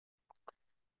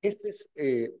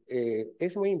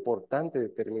Es muy importante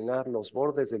determinar los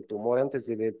bordes del tumor antes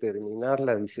de determinar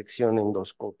la disección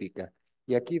endoscópica.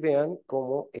 Y aquí vean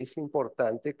cómo es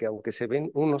importante que aunque se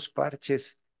ven unos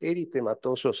parches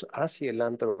eritematosos hacia el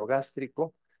antro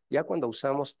gástrico, ya cuando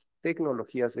usamos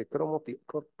tecnologías de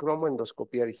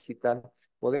cromoendoscopía digital,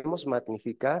 podemos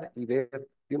magnificar y ver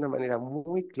de una manera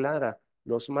muy clara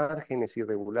los márgenes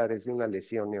irregulares de una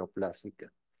lesión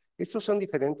neoplásica. Estos son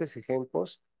diferentes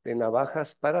ejemplos de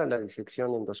navajas para la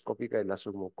disección endoscópica de la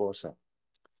submucosa.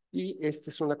 Y esta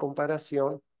es una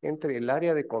comparación entre el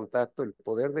área de contacto, el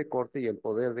poder de corte y el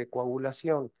poder de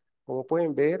coagulación. Como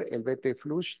pueden ver, el BT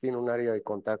Flush tiene un área de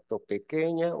contacto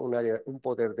pequeña, un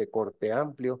poder de corte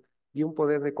amplio y un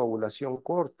poder de coagulación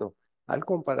corto, al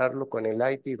compararlo con el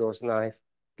IT2 Knife,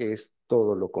 que es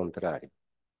todo lo contrario.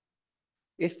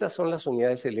 Estas son las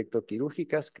unidades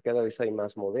electroquirúrgicas que cada vez hay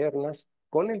más modernas.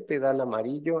 Con el pedal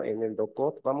amarillo en el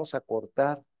DOCOT vamos a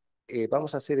cortar,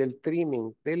 vamos a hacer el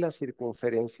trimming de la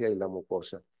circunferencia de la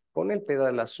mucosa. Con el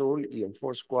pedal azul y el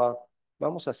Force Quad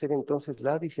vamos a hacer entonces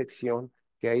la disección,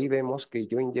 que ahí vemos que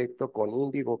yo inyecto con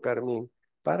índigo carmín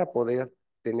para poder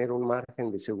tener un margen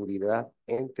de seguridad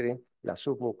entre la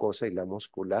submucosa y la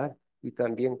muscular, y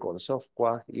también con Soft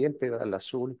Quad y el pedal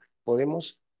azul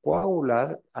podemos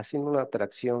coagular haciendo una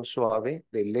tracción suave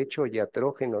del lecho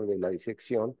diatrógeno de la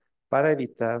disección para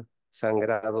evitar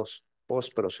sangrados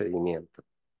post procedimiento.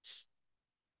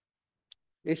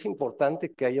 Es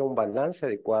importante que haya un balance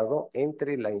adecuado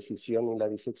entre la incisión y la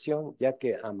disección, ya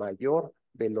que a mayor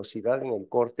velocidad en el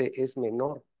corte es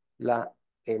menor la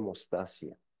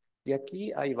hemostasia. Y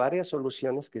aquí hay varias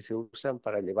soluciones que se usan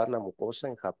para elevar la mucosa.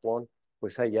 En Japón,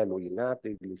 pues hay alulinato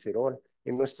y glicerol.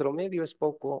 En nuestro medio es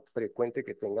poco frecuente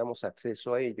que tengamos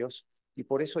acceso a ellos y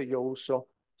por eso yo uso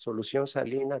solución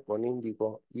salina con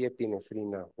índigo y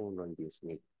epinefrina 1 en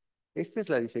 10.000. Esta es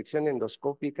la disección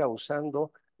endoscópica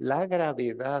usando la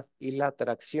gravedad y la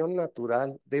tracción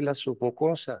natural de la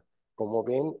submucosa. Como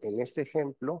ven en este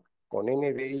ejemplo, con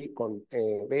NBI, con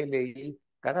BLI,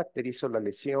 caracterizo la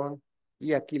lesión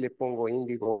y aquí le pongo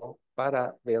índigo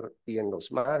para ver bien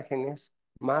los márgenes.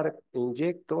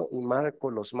 Inyecto y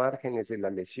marco los márgenes de la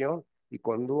lesión y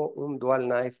con un dual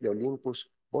knife de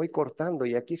Olympus voy cortando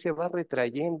y aquí se va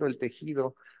retrayendo el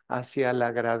tejido hacia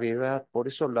la gravedad, por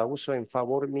eso la uso en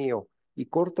favor mío y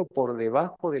corto por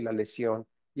debajo de la lesión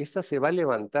y esta se va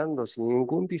levantando sin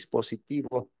ningún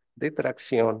dispositivo de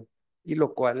tracción y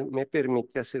lo cual me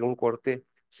permite hacer un corte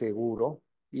seguro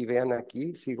y vean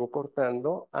aquí, sigo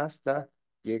cortando hasta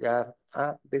llegar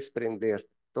a desprender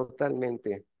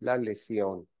totalmente la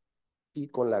lesión y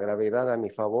con la gravedad a mi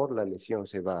favor la lesión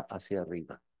se va hacia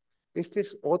arriba. Esta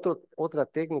es otra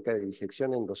técnica de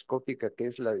disección endoscópica que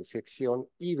es la disección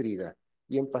híbrida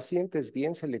y en pacientes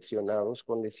bien seleccionados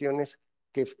con lesiones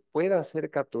que puedan ser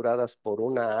capturadas por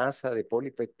una asa de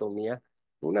polipectomía,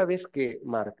 una vez que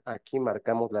aquí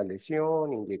marcamos la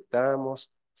lesión,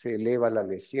 inyectamos, se eleva la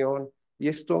lesión y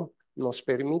esto nos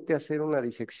permite hacer una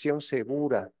disección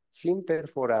segura, sin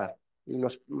perforar y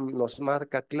nos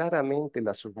marca claramente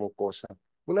la submucosa.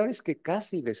 Una vez que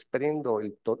casi desprendo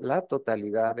la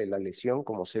totalidad de la lesión,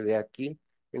 como se ve aquí,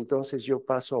 entonces yo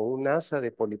paso a un asa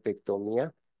de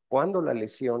polipectomía. Cuando la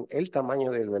lesión, el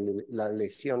tamaño de la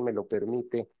lesión me lo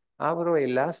permite, abro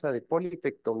el asa de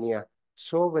polipectomía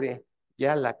sobre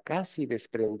ya la casi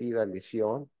desprendida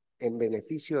lesión en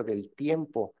beneficio del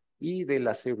tiempo y de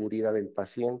la seguridad del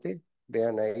paciente.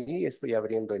 Vean ahí, estoy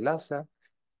abriendo el asa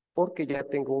porque ya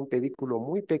tengo un pedículo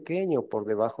muy pequeño por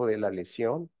debajo de la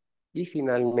lesión y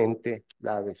finalmente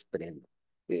la desprendo.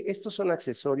 Estos son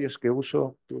accesorios que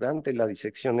uso durante la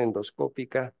disección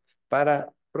endoscópica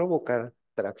para provocar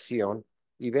tracción.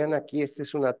 Y vean aquí, esta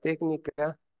es una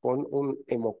técnica con un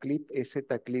hemoclip,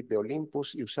 Z-clip de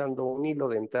Olympus y usando un hilo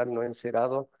dental no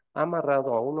encerado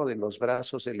amarrado a uno de los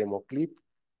brazos del hemoclip,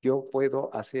 yo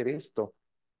puedo hacer esto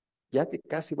ya que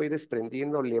casi voy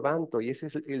desprendiendo, levanto y ese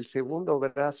es el segundo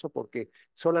brazo porque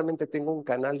solamente tengo un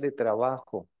canal de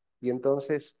trabajo y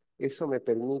entonces eso me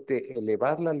permite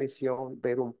elevar la lesión,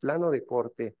 ver un plano de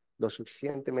corte lo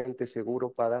suficientemente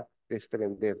seguro para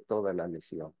desprender toda la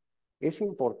lesión. Es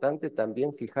importante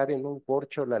también fijar en un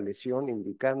corcho la lesión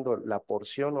indicando la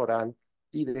porción oral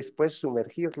y después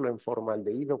sumergirlo en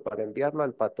formaldehído para enviarlo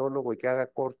al patólogo y que haga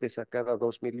cortes a cada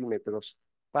 2 milímetros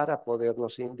para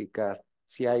podernos indicar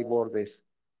si hay bordes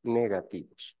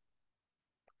negativos.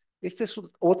 Este es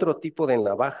otro tipo de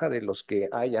navaja de los que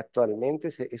hay actualmente.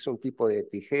 Es un tipo de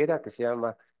tijera que se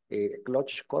llama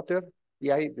clutch cutter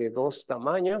y hay de dos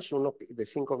tamaños, uno de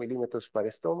 5 milímetros para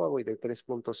estómago y de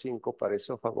 3.5 para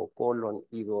esófago, colon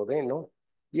y duodeno.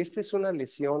 Y esta es una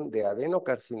lesión de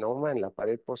adenocarcinoma en la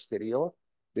pared posterior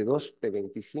de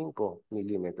 25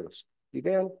 milímetros. Y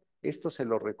vean, esto se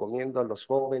lo recomiendo a los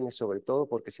jóvenes sobre todo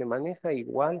porque se maneja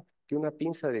igual que una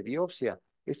pinza de biopsia.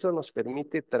 Esto nos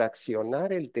permite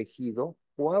traccionar el tejido,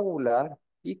 coagular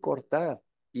y cortar.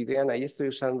 Y vean, ahí estoy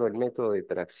usando el método de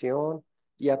tracción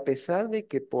y a pesar de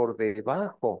que por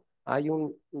debajo hay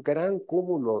un gran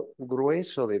cúmulo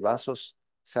grueso de vasos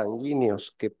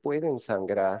sanguíneos que pueden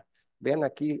sangrar, vean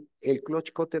aquí, el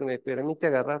clutch cutter me permite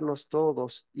agarrarlos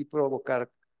todos y provocar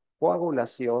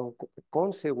coagulación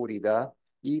con seguridad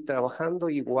y trabajando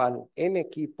igual en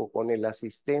equipo con el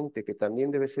asistente, que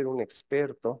también debe ser un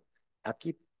experto,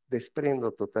 aquí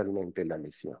desprendo totalmente la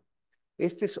lesión.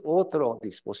 Este es otro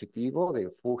dispositivo de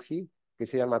Fuji que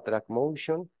se llama Track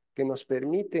Motion, que nos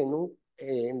permite en un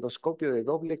endoscopio de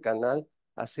doble canal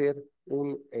hacer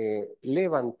un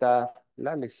levantar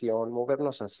la lesión,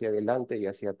 movernos hacia adelante y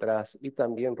hacia atrás y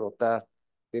también rotar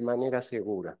de manera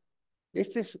segura.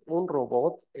 Este es un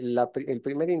robot, el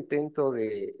primer intento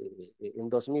en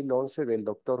 2011 del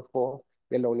doctor Ho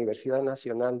de la Universidad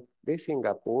Nacional de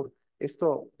Singapur.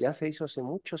 Esto ya se hizo hace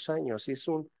muchos años y es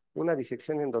una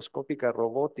disección endoscópica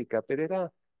robótica, pero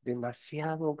era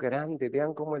demasiado grande.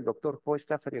 Vean cómo el doctor Ho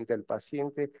está frente al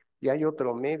paciente y hay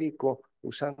otro médico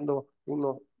usando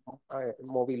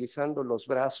movilizando los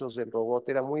brazos del robot.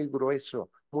 Era muy grueso,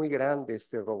 muy grande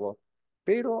este robot.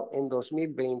 Pero en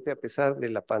 2020, a pesar de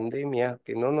la pandemia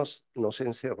que no nos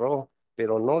encerró,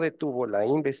 pero no detuvo la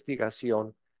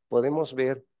investigación, podemos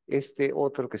ver este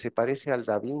otro que se parece al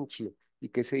Da Vinci y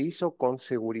que se hizo con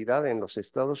seguridad en los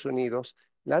Estados Unidos,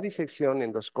 la disección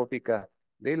endoscópica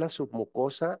de la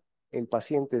submucosa en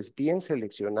pacientes bien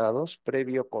seleccionados,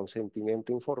 previo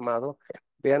consentimiento informado.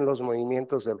 Vean los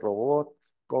movimientos del robot,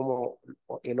 cómo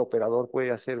el operador puede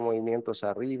hacer movimientos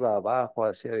arriba, abajo,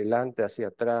 hacia adelante, hacia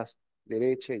atrás,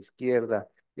 derecha, izquierda,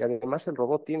 y además el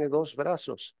robot tiene dos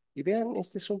brazos. Y vean,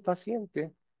 este es un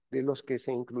paciente de los que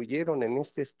se incluyeron en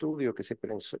este estudio que se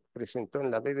presentó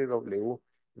en la BDW.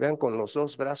 Vean, con los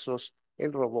dos brazos,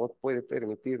 el robot puede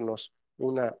permitirnos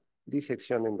una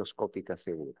disección endoscópica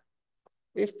segura.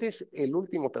 Este es el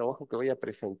último trabajo que voy a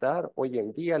presentar. Hoy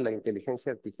en día la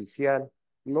inteligencia artificial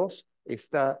nos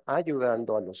está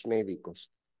ayudando a los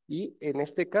médicos. Y en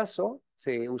este caso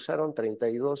se usaron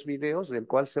 32 videos, del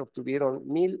cual se obtuvieron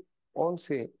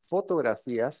 1011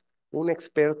 fotografías. Un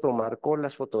experto marcó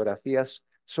las fotografías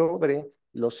sobre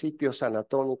los sitios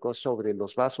anatómicos, sobre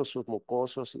los vasos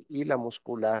submucosos y la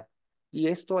muscular. Y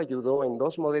esto ayudó en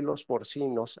dos modelos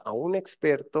porcinos a un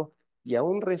experto y a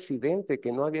un residente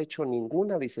que no había hecho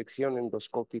ninguna disección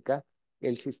endoscópica.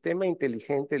 El sistema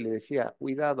inteligente le decía,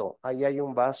 cuidado, ahí hay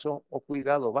un vaso, o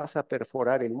cuidado, vas a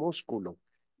perforar el músculo.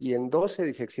 Y en 12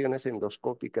 disecciones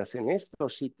endoscópicas en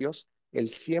estos sitios, el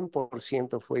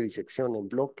 100% fue disección en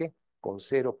bloque con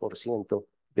 0%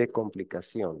 de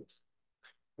complicaciones.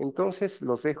 Entonces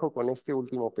los dejo con este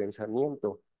último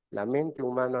pensamiento. La mente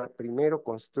humana primero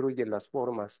construye las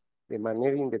formas de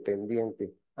manera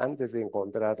independiente antes de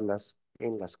encontrarlas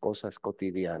en las cosas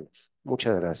cotidianas.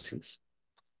 Muchas gracias.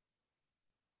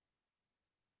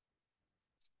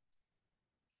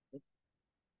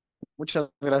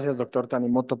 Muchas gracias, doctor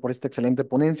Tanimoto, por esta excelente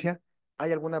ponencia.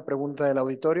 ¿Hay alguna pregunta del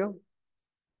auditorio?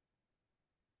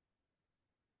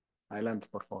 Adelante,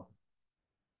 por favor.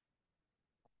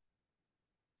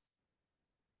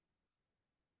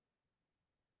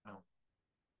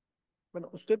 Bueno,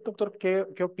 usted, doctor,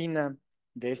 ¿qué opina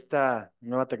de esta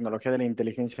nueva tecnología de la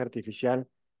inteligencia artificial,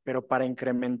 pero para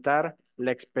incrementar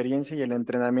la experiencia y el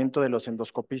entrenamiento de los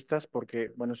endoscopistas?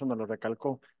 Porque, bueno, eso nos lo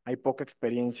recalcó, hay poca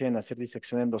experiencia en hacer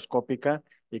disección endoscópica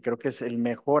y creo que es el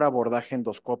mejor abordaje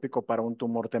endoscópico para un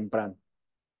tumor temprano.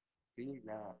 Sí,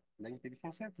 la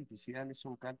inteligencia artificial es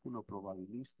un cálculo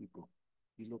probabilístico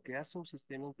y lo que hace un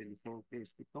sistema inteligente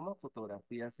es que toma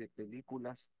fotografías de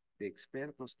películas de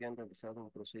expertos que han realizado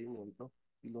un procedimiento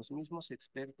y los mismos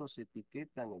expertos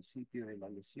etiquetan el sitio de la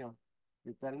lesión,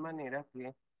 de tal manera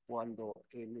que cuando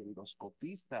el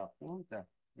endoscopista apunta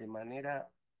de manera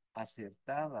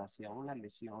acertada hacia una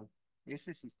lesión,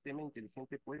 ese sistema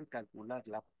inteligente puede calcular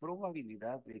la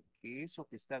probabilidad de que eso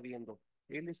que está viendo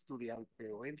el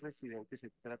estudiante o el residente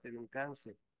se trate de un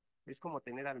cáncer. Es como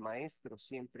tener al maestro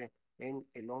siempre en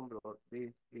el hombro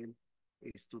del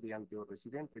estudiante o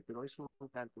residente, pero es un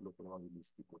cálculo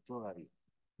probabilístico todavía.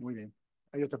 Muy bien.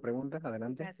 ¿Hay otra pregunta?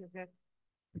 Adelante. Gracias, gracias.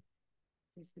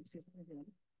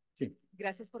 Sí.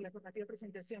 Gracias por la informativa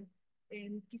presentación.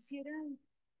 Quisiera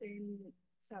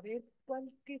saber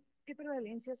qué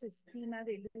prevalencia se estima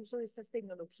del uso de estas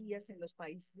tecnologías en los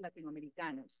países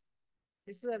latinoamericanos.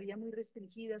 ¿Es todavía muy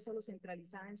restringida, solo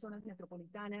centralizada en zonas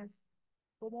metropolitanas?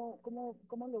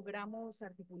 ¿Cómo logramos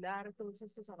articular todos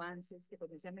estos avances que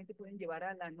potencialmente pueden llevar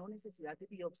a la no necesidad de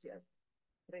biopsias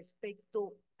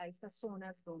respecto a estas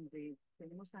zonas donde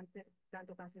tenemos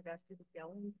tanto cáncer gástrico que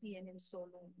aún tienen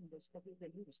solo endoscopios de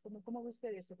luz? ¿Cómo ve usted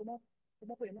esto?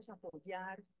 ¿Cómo podemos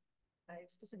apoyar a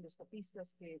estos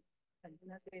endoscopistas que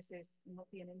algunas veces no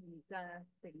tienen limitada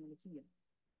tecnología?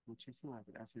 Muchísimas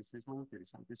gracias. Es muy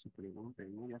interesante su pregunta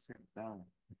y muy acertada.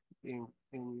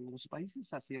 En los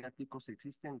países asiáticos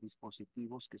existen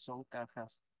dispositivos que son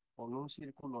cajas con un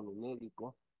círculo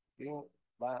numérico que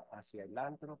va hacia el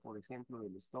antro, por ejemplo,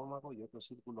 del estómago, y otro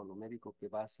círculo numérico que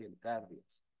va hacia el cardio.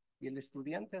 Y el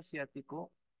estudiante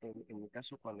asiático, en mi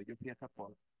caso cuando yo fui a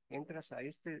Japón, entras a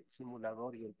este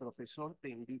simulador y el profesor te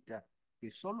indica que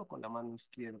solo con la mano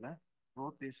izquierda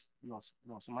rotes los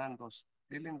mandos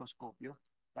del endoscopio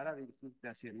para dirigirte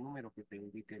hacia el número que te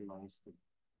indique el maestro.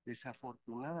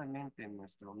 Desafortunadamente en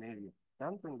nuestro medio,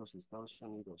 tanto en los Estados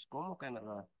Unidos como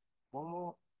Canadá,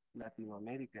 como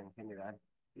Latinoamérica en general,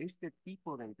 este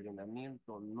tipo de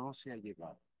entrenamiento no se ha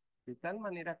llevado. De tal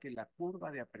manera que la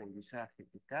curva de aprendizaje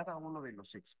que cada uno de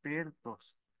los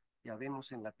expertos que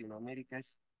vemos en Latinoamérica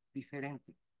es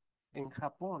diferente. En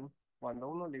Japón, cuando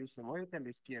uno le dice, muévete a la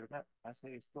izquierda,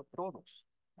 hace esto todos.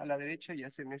 A la derecha y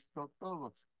hacen esto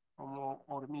todos, como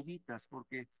hormiguitas,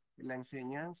 porque la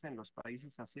enseñanza en los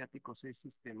países asiáticos es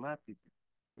sistemática.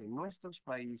 En nuestros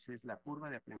países, la curva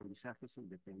de aprendizaje es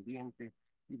independiente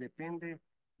y depende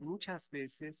muchas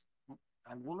veces,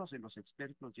 algunos de los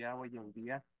expertos ya hoy en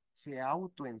día se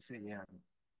autoenseñaron.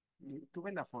 Y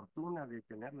tuve la fortuna de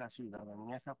tener la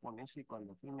ciudadanía japonesa y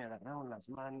cuando fui me agarraron las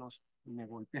manos y me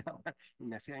golpeaban y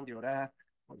me hacían llorar,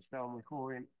 porque estaba muy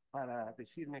joven, para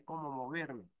decirme cómo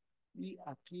moverme. Y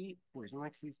aquí pues no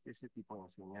existe ese tipo de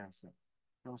enseñanza.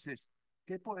 Entonces,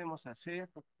 ¿qué podemos hacer?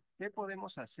 ¿Qué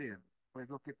podemos hacer? Pues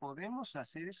lo que podemos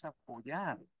hacer es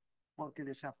apoyar, porque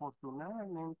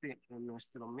desafortunadamente en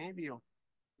nuestro medio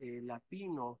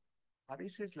latino, a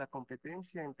veces la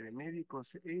competencia entre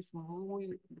médicos es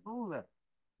muy ruda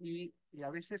y a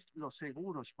veces los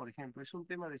seguros, por ejemplo, es un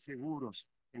tema de seguros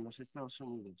en los Estados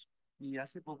Unidos. Y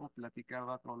hace poco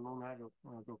platicaba con una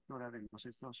doctora de los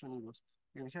Estados Unidos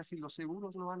que me decía, si los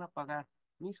seguros no van a pagar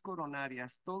mis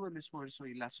coronarias, todo el esfuerzo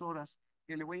y las horas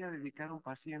que le voy a dedicar a un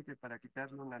paciente para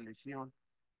quitarle una lesión,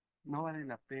 no vale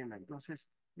la pena.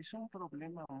 Entonces, es un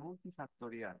problema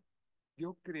multifactorial.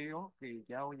 Yo creo que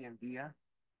ya hoy en día,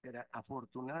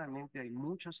 afortunadamente, hay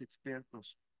muchos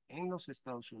expertos en los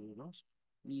Estados Unidos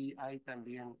y hay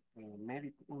también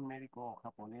un médico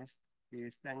japonés que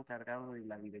está encargado de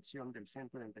la dirección del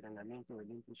Centro de Entrenamiento del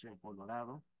Impulso en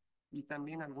Colorado y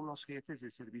también algunos jefes de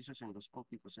servicios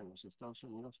endoscópicos en los Estados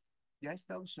Unidos. Ya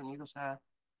Estados Unidos ha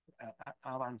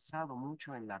avanzado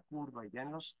mucho en la curva, ya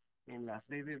en las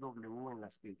DDW en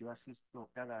las que yo asisto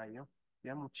cada año,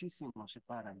 ya muchísimos se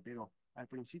paran, pero al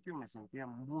principio me sentía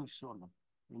muy solo.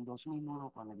 En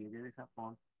 2001, cuando llegué de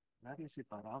Japón, nadie se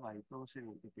paraba y todos se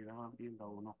quedaban viendo a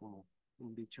uno como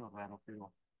un bicho raro,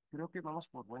 pero creo que vamos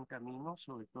por buen camino,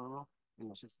 sobre todo en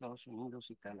los Estados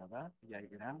Unidos y Canadá, y hay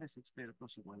grandes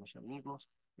expertos y buenos amigos.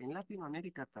 En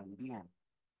Latinoamérica también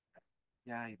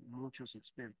ya hay muchos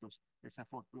expertos.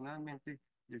 Desafortunadamente,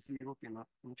 les digo que no,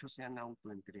 muchos se han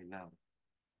autoentrenado.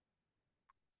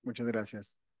 Muchas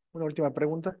gracias. Una última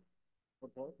pregunta,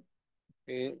 por favor.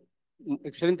 Eh,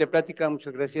 Excelente plática,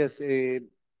 muchas gracias.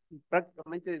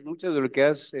 Prácticamente mucho de lo que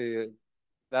has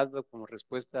dado como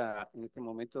respuesta en este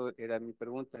momento era mi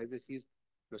pregunta, es decir,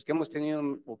 los que hemos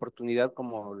tenido oportunidad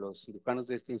como los cirujanos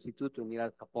de este instituto en ir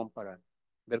al Japón para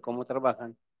ver cómo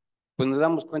trabajan, pues nos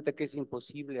damos cuenta que es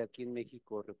imposible aquí en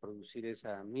México reproducir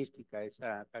esa mística,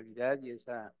 esa calidad y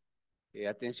esa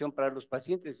atención para los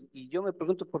pacientes. Y yo me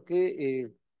pregunto por qué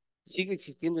sigue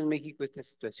existiendo en México esta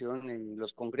situación. En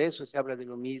los congresos se habla de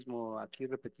lo mismo, aquí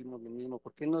repetimos lo mismo.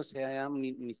 ¿Por qué no se ha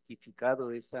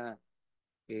mistificado esa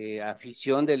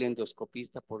afición del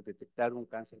endoscopista por detectar un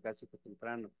cáncer gástrico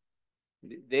temprano?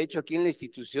 De hecho, aquí en la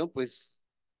institución, pues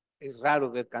es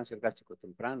raro ver cáncer gástrico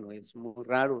temprano, es muy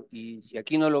raro. Y si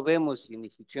aquí no lo vemos, y en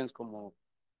instituciones como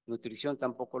nutrición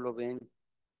tampoco lo ven,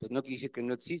 pues no quiere decir que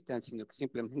no existan, sino que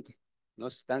simplemente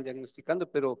no se están diagnosticando.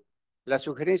 Pero las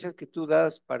sugerencias que tú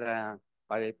das para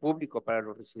el público, para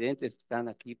los residentes que están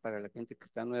aquí, para la gente que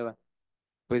está nueva,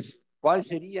 pues, ¿cuál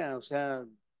sería? O sea,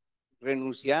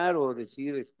 renunciar o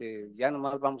decir, ya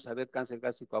nomás vamos a ver cáncer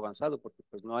gástrico avanzado, porque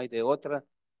pues no hay de otra,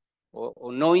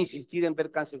 o no insistir en ver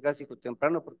cáncer gástrico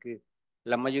temprano, porque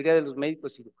la mayoría de los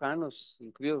médicos cirujanos,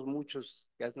 incluidos muchos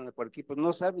que hacen por aquí, pues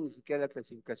no saben ni siquiera la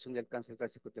clasificación del cáncer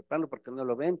gástrico temprano porque no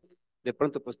lo ven. De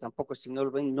pronto, pues tampoco si no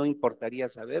lo ven, no importaría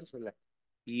sabérsela.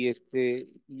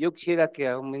 Yo quisiera que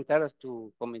aumentaras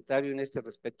tu comentario en este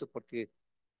respecto, porque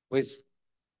pues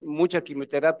mucha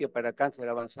quimioterapia para cáncer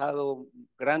avanzado,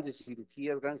 grandes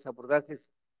cirugías, grandes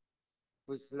abordajes,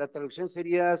 pues la traducción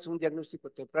sería haz un diagnóstico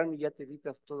temprano y ya te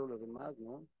evitas todo lo demás,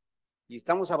 ¿no? Y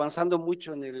estamos avanzando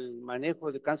mucho en el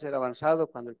manejo de cáncer avanzado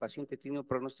cuando el paciente tiene un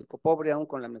pronóstico pobre, aún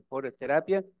con la mejor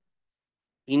terapia,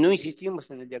 y no insistimos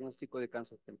en el diagnóstico de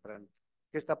cáncer temprano.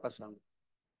 ¿Qué está pasando?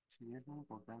 Sí, es muy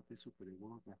importante su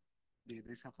pregunta.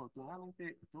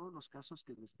 Desafortunadamente, todos los casos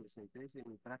que les presenté es de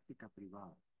mi práctica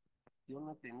privada. Yo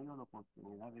no he tenido la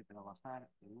oportunidad de trabajar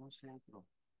en un centro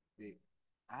de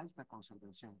alta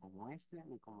concentración como este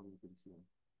ni como nutrición.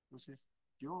 Entonces,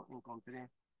 yo encontré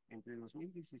entre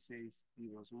 2016 y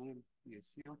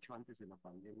 2018, antes de la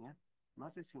pandemia,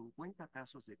 más de 50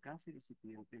 casos de cáncer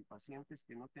incipiente en pacientes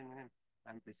que no tenían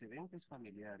antecedentes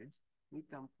familiares ni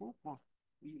tampoco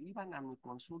iban a mi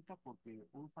consulta porque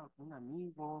un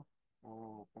amigo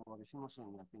o, como decimos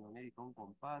en Latinoamérica, un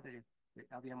compadre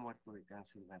había muerto de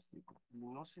cáncer gástrico y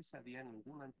no se sabía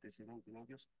ningún antecedente en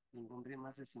ellos, encontré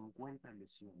más de 50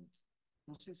 lesiones.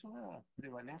 Entonces es una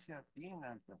prevalencia bien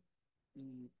alta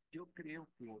y yo creo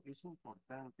que es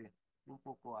importante un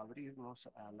poco abrirnos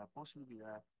a la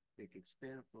posibilidad de que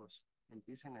expertos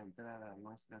empiecen a entrar a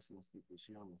nuestras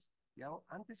instituciones.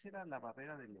 Antes era la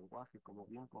barrera del lenguaje, como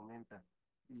bien comenta,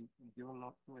 y yo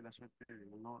no tuve la suerte de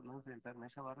no enfrentarme a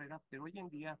esa barrera, pero hoy en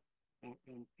día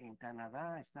en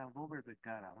Canadá está Robert de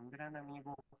Cara, un gran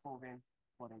amigo joven,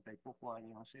 40 y poco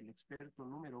años, el experto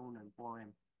número uno en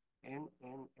POEM, en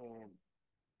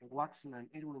Waxman,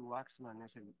 Irwin Waxman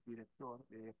es el director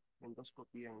de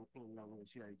endoscopía en la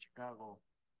Universidad de Chicago,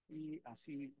 y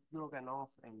así Droganov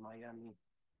en Miami.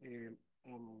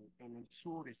 En el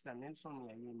sur está Nelson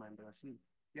y Lima en Brasil.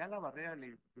 Ya la barrera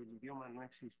del idioma no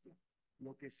existe.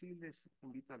 Lo que sí les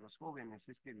invito a los jóvenes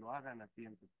es que lo hagan a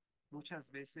tiempo.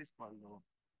 Muchas veces cuando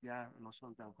ya no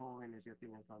son tan jóvenes, ya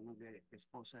tienen familia,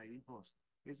 esposa e hijos,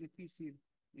 es difícil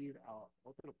ir a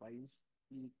otro país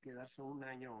y quedarse un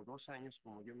año o 2 años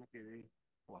como yo me quedé,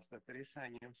 o hasta 3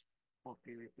 años,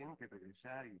 porque tienen que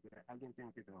regresar y alguien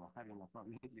tiene que trabajar en la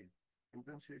familia.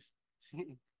 Entonces,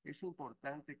 sí, es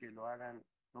importante que lo hagan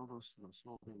todos los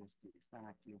jóvenes que están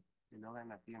aquí, que lo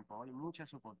hagan a tiempo. Hay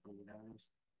muchas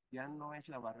oportunidades. Ya no es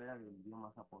la barrera del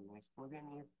idioma japonés.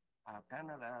 Pueden ir a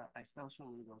Canadá, a Estados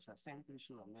Unidos, a Centro y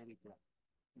Sudamérica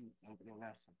y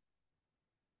entrenarse.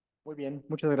 Muy bien,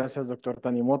 muchas gracias, doctor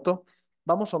Tanimoto.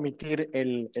 Vamos a omitir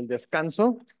el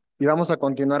descanso y vamos a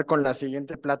continuar con la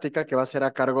siguiente plática que va a ser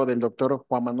a cargo del doctor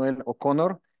Juan Manuel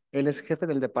O'Connor. Él es jefe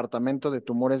del Departamento de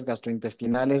Tumores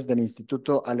Gastrointestinales del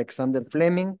Instituto Alexander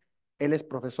Fleming. Él es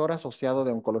profesor asociado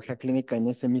de Oncología Clínica en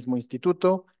ese mismo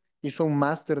instituto. Hizo un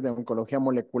máster de Oncología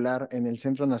Molecular en el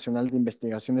Centro Nacional de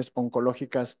Investigaciones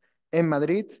Oncológicas en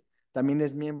Madrid. También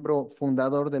es miembro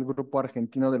fundador del Grupo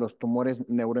Argentino de los Tumores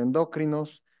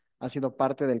Neuroendocrinos. Ha sido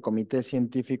parte del Comité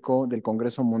Científico del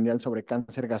Congreso Mundial sobre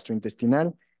Cáncer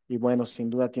Gastrointestinal y bueno, sin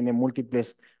duda tiene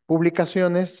múltiples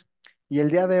publicaciones y el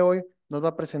día de hoy nos va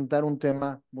a presentar un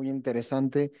tema muy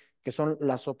interesante que son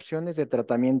las opciones de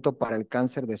tratamiento para el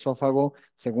cáncer de esófago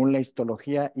según la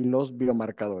histología y los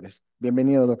biomarcadores.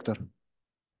 Bienvenido, doctor.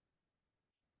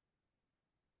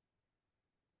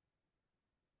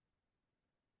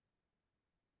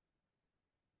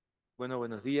 Bueno,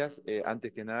 buenos días.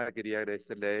 Antes que nada, quería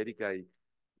agradecerle a Erika y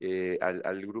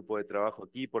al grupo de trabajo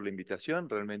aquí por la invitación.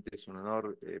 Realmente es un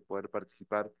honor poder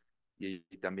participar y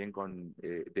también con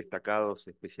destacados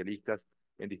especialistas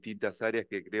en distintas áreas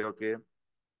que creo que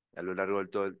a lo largo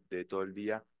de todo el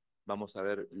día vamos a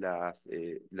ver las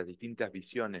distintas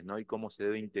visiones, ¿no? Y cómo se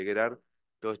debe integrar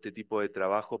todo este tipo de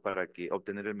trabajo para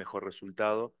obtener el mejor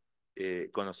resultado,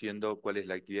 conociendo cuál es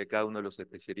la actividad de cada uno de los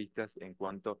especialistas en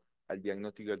cuanto al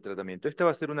diagnóstico y al tratamiento. Esta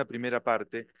va a ser una primera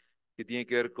parte que tiene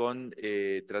que ver con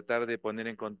tratar de poner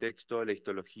en contexto la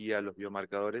histología, los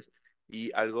biomarcadores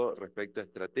y algo respecto a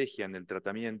estrategia en el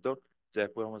tratamiento. Ya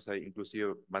después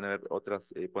inclusive van a haber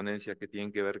otras ponencias que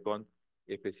tienen que ver con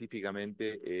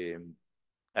específicamente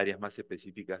áreas más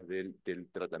específicas del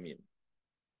tratamiento.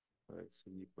 A ver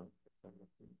si puedo empezar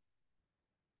aquí.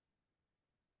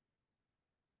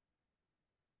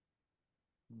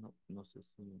 No, no sé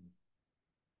si...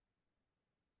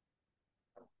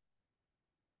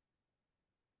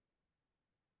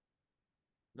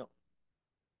 No.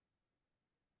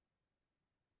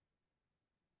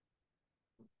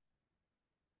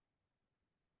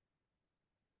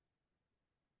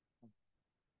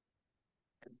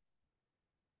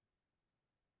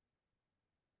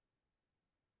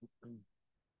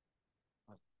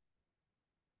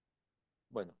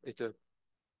 Bueno, esto es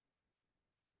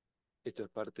Esto es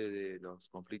parte de los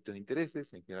conflictos de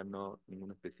intereses, en general no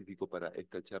ninguno específico para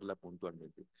esta charla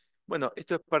puntualmente. Bueno,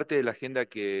 esto es parte de la agenda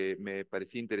que me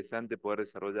parecía interesante poder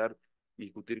desarrollar y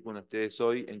discutir con ustedes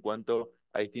hoy en cuanto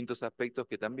a distintos aspectos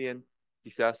que también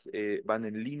quizás van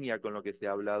en línea con lo que se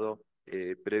ha hablado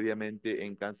previamente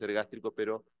en cáncer gástrico,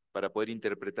 pero para poder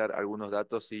interpretar algunos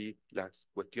datos y las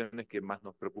cuestiones que más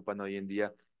nos preocupan hoy en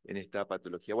día en esta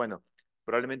patología. Bueno,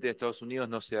 probablemente en Estados Unidos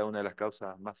no sea una de las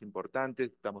causas más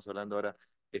importantes. Estamos hablando ahora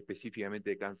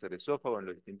específicamente de cáncer de esófago. En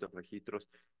los distintos registros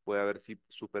puede haber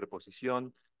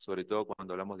superposición, sobre todo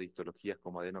cuando hablamos de histologías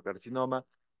como adenocarcinoma,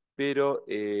 pero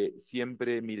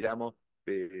siempre miramos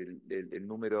el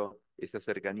número, esa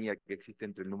cercanía que existe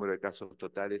entre el número de casos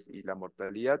totales y la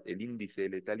mortalidad, el índice de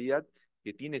letalidad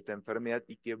que tiene esta enfermedad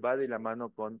y que va de la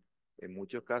mano con, en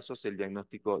muchos casos, el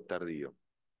diagnóstico tardío.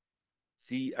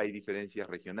 Sí hay diferencias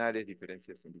regionales,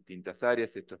 diferencias en distintas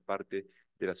áreas. Esto es parte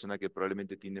de la zona que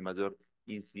probablemente tiene mayor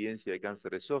incidencia de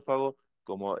cáncer de esófago,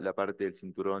 como la parte del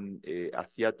cinturón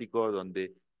asiático,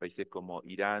 donde países como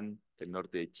Irán, el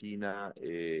norte de China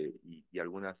y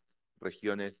algunas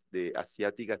regiones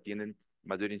asiáticas tienen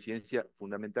mayor incidencia.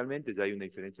 Fundamentalmente, ya hay una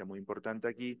diferencia muy importante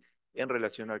aquí en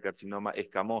relación al carcinoma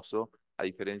escamoso, a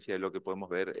diferencia de lo que podemos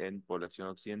ver en población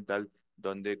occidental,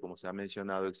 donde, como se ha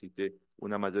mencionado, existe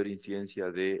una mayor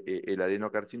incidencia de el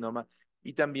adenocarcinoma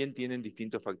y también tienen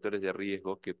distintos factores de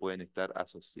riesgo que pueden estar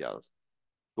asociados.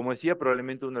 Como decía,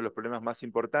 probablemente uno de los problemas más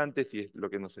importantes, y es lo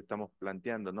que nos estamos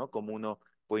planteando, ¿no? Cómo uno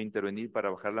puede intervenir para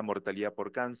bajar la mortalidad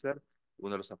por cáncer.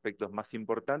 Uno de los aspectos más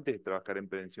importantes es trabajar en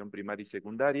prevención primaria y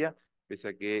secundaria, pese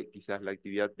a que quizás la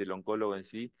actividad del oncólogo en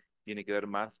sí tiene que ver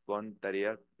más con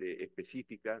tareas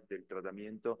específicas del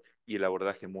tratamiento y el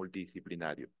abordaje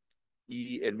multidisciplinario.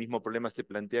 Y el mismo problema se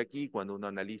plantea aquí cuando uno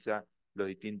analiza los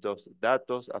distintos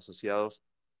datos asociados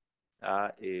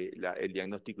a el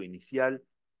diagnóstico inicial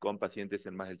con pacientes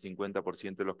en más del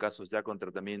 50% de los casos ya con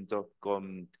tratamiento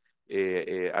con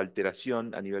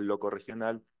alteración a nivel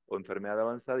locorregional o enfermedad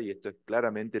avanzada, y esto es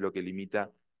claramente lo que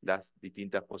limita las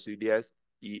distintas posibilidades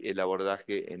y el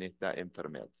abordaje en esta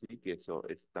enfermedad, ¿sí? Que eso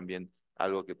es también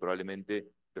algo que probablemente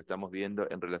lo estamos viendo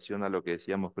en relación a lo que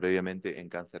decíamos previamente en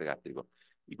cáncer gástrico.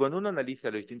 Y cuando uno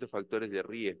analiza los distintos factores de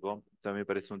riesgo, también me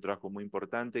parece un trabajo muy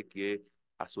importante que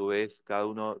a su vez cada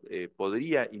uno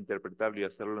podría interpretarlo y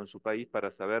hacerlo en su país para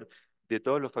saber de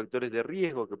todos los factores de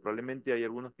riesgo, que probablemente hay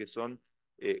algunos que son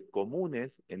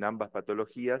comunes en ambas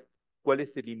patologías, cuál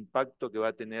es el impacto que va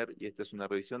a tener, y esta es una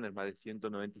revisión en más de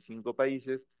 195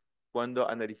 países, cuando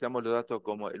analizamos los datos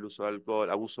como el uso de alcohol,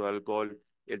 abuso de alcohol,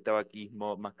 el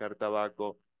tabaquismo, mascar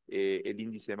tabaco, el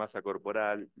índice de masa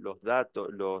corporal, los datos,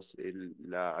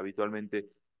 habitualmente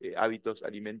hábitos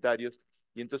alimentarios,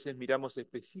 y entonces miramos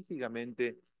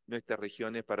específicamente nuestras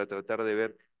regiones para tratar de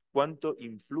ver cuánto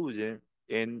influye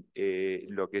en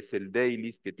lo que es el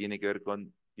DAILIS, que tiene que ver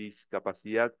con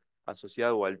discapacidad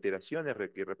asociada o alteraciones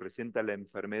que representa la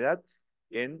enfermedad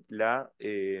en,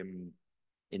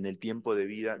 en el tiempo de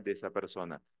vida de esa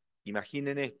persona.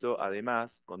 Imaginen esto,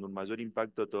 además, con un mayor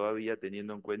impacto todavía,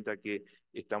 teniendo en cuenta que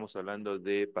estamos hablando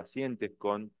de pacientes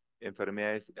con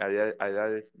enfermedades a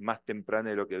edades más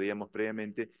tempranas de lo que veíamos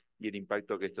previamente y el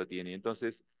impacto que esto tiene.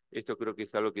 Entonces, esto creo que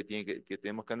es algo que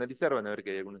tenemos que analizar. Van a ver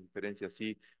que hay algunas diferencias,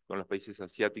 sí, con los países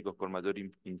asiáticos con mayor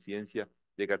incidencia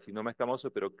de carcinoma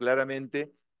escamoso, pero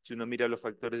claramente, si uno mira los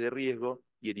factores de riesgo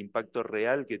y el impacto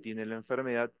real que tiene la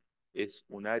enfermedad, es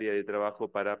un área de trabajo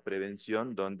para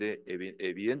prevención donde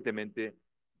evidentemente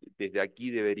desde aquí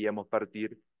deberíamos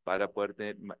partir para poder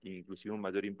tener inclusive un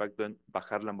mayor impacto en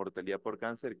bajar la mortalidad por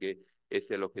cáncer, que es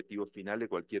el objetivo final de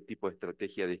cualquier tipo de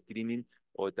estrategia de screening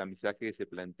o de tamizaje que se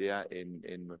plantea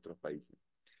en nuestros países.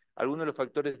 Algunos de los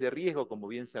factores de riesgo, como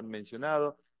bien se han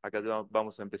mencionado, acá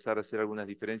vamos a empezar a hacer algunas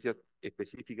diferencias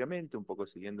específicamente, un poco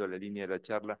siguiendo la línea de la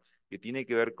charla, que tiene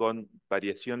que ver con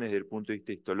variaciones desde el punto de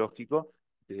vista histológico,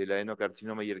 desde el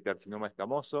adenocarcinoma y el carcinoma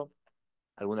escamoso,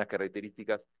 algunas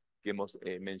características que hemos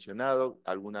mencionado,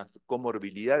 algunas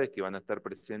comorbilidades que van a estar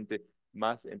presentes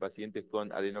más en pacientes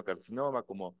con adenocarcinoma,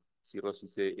 como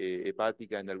cirrosis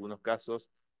hepática en algunos casos,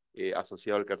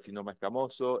 asociado al carcinoma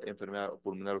escamoso, enfermedad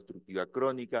pulmonar obstructiva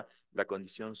crónica, la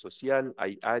condición social,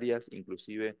 hay áreas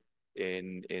inclusive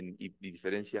y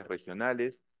diferencias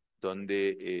regionales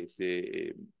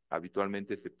donde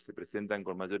habitualmente se presentan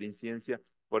con mayor incidencia.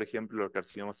 Por ejemplo, los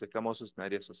carcinomas escamosos en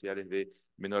áreas sociales de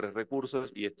menores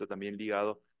recursos, y esto también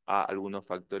ligado a algunos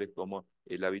factores como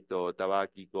el hábito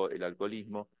tabáquico, el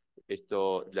alcoholismo.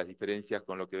 Esto, las diferencias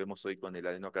con lo que vemos hoy con el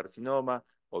adenocarcinoma,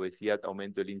 obesidad,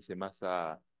 aumento del índice de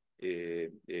masa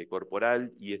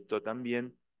corporal, y esto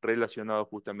también relacionado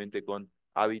justamente con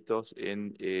hábitos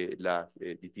en las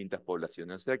distintas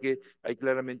poblaciones. O sea que hay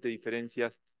claramente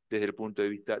diferencias desde el punto de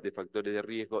vista de factores de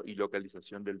riesgo y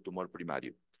localización del tumor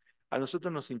primario. A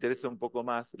nosotros nos interesa un poco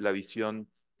más la visión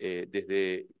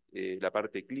desde la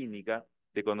parte clínica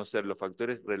de conocer los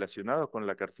factores relacionados con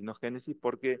la carcinogénesis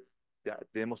porque ya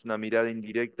tenemos una mirada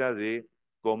indirecta de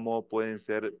cómo pueden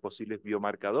ser posibles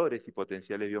biomarcadores y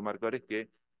potenciales biomarcadores que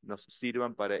nos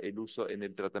sirvan para el uso en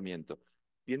el tratamiento.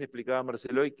 Bien explicaba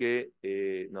Marcelo hoy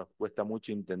que nos cuesta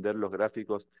mucho entender los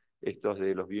gráficos estos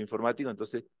de los bioinformáticos,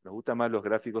 entonces nos gustan más los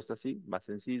gráficos así, más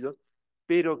sencillos,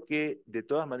 pero que de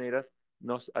todas maneras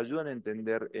nos ayudan a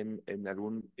entender en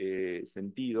algún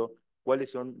sentido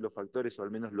cuáles son los factores o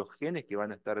al menos los genes que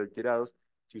van a estar alterados.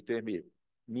 Si ustedes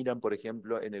miran, por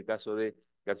ejemplo, en el caso de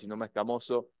carcinoma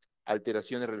escamoso,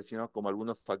 alteraciones relacionadas con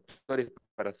algunos factores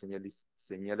para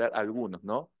señalar algunos,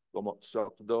 ¿no? Como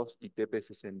SOC2 y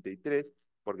TP63,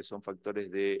 porque son factores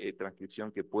de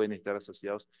transcripción que pueden estar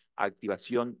asociados a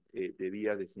activación de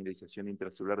vías de señalización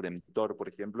intracelular de mTOR, por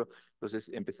ejemplo. Entonces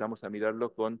empezamos a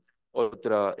mirarlo con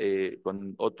otra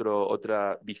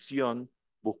visión,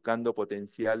 buscando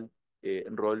potencial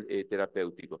rol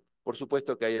terapéutico. Por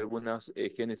supuesto que hay algunos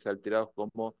genes alterados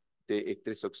como de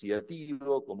estrés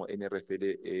oxidativo, como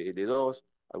NRFL2,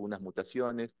 algunas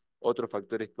mutaciones, otros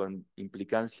factores con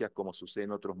implicancias como sucede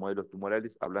en otros modelos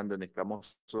tumorales, hablando en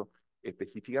escamoso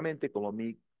específicamente, como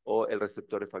MYC o el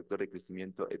receptor de factor de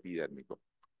crecimiento epidérmico.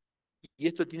 Y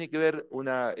esto tiene que ver,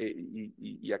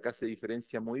 y acá se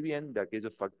diferencia muy bien de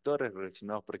aquellos factores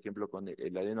relacionados, por ejemplo, con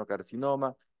el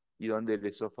adenocarcinoma, y donde el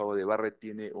esófago de Barrett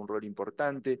tiene un rol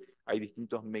importante. Hay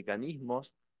distintos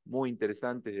mecanismos muy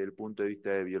interesantes desde el punto de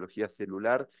vista de biología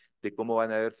celular, de cómo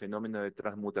van a haber fenómenos de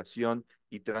transmutación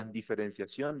y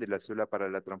transdiferenciación de la célula para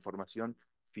la transformación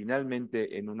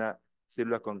finalmente en una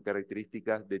célula con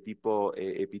características de tipo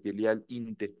epitelial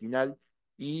intestinal,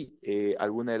 y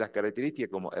algunas de las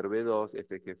características como HERB2,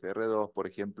 FGFR2, por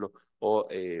ejemplo, o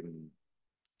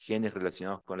genes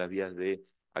relacionados con las vías de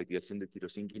activación de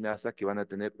tirosinquinasas que van a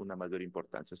tener una mayor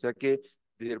importancia. O sea que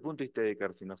desde el punto de vista de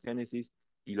carcinogénesis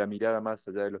y la mirada más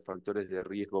allá de los factores de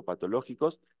riesgo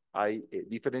patológicos, hay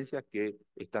diferencias que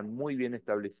están muy bien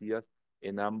establecidas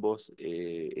en ambos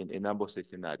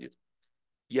escenarios.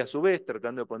 Y a su vez,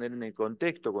 tratando de poner en el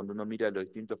contexto, cuando uno mira los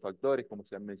distintos factores, como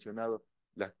se han mencionado,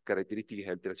 las características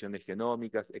de alteraciones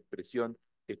genómicas, expresión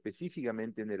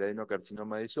específicamente en el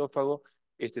adenocarcinoma de esófago,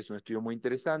 este es un estudio muy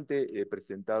interesante,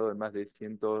 presentado en más de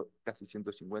casi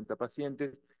 150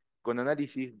 pacientes, con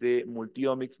análisis de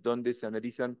multiomics, donde se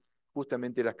analizan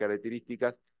justamente las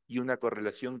características y una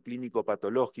correlación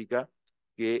clínico-patológica,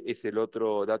 que es el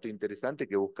otro dato interesante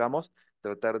que buscamos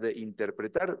tratar de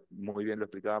interpretar. Muy bien lo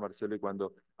explicaba Marcelo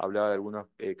cuando hablaba de algunas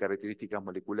características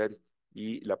moleculares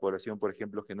y la población, por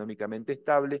ejemplo, genómicamente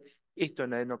estable. Esto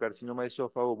en adenocarcinoma de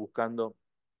esófago, buscando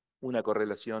una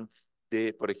correlación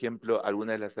de, por ejemplo,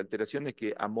 algunas de las alteraciones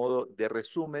que, a modo de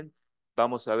resumen,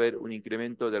 vamos a ver un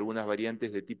incremento de algunas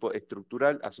variantes de tipo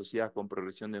estructural asociadas con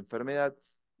progresión de enfermedad,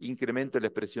 incremento de la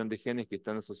expresión de genes que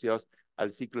están asociados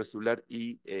al ciclo celular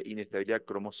y inestabilidad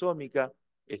cromosómica.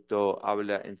 Esto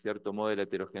habla, en cierto modo, de la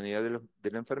heterogeneidad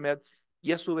de la enfermedad,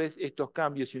 y a su vez estos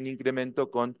cambios y un incremento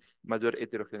con mayor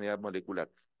heterogeneidad molecular.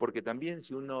 Porque también,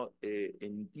 si uno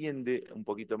entiende un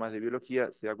poquito más de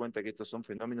biología, se da cuenta que estos son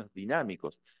fenómenos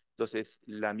dinámicos. Entonces,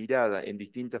 la mirada en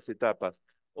distintas etapas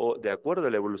o de acuerdo a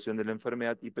la evolución de la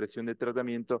enfermedad y presión de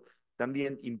tratamiento,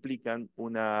 también implican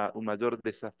un mayor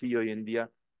desafío hoy en día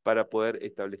para poder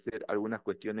establecer algunas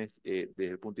cuestiones desde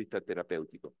el punto de vista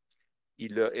terapéutico. Y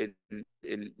lo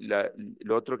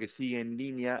otro que sigue en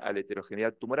línea a la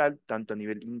heterogeneidad tumoral, tanto a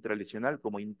nivel intralesional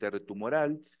como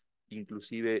intertumoral,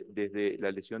 inclusive desde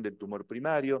la lesión del tumor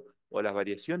primario o las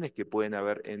variaciones que pueden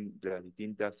haber en los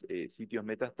distintos sitios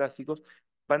metastásicos,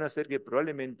 van a hacer que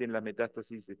probablemente en la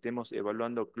metástasis estemos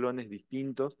evaluando clones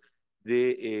distintos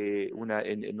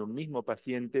en un mismo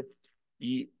paciente,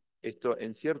 y esto,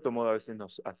 en cierto modo, a veces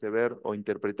nos hace ver o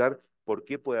interpretar por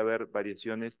qué puede haber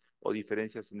variaciones o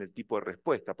diferencias en el tipo de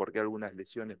respuesta, por qué algunas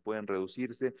lesiones pueden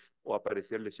reducirse o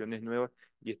aparecer lesiones nuevas,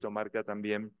 y esto marca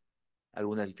también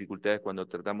algunas dificultades cuando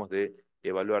tratamos de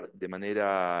evaluar de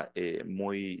manera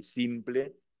muy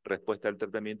simple respuesta al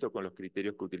tratamiento con los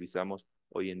criterios que utilizamos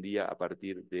hoy en día a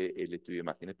partir del estudio de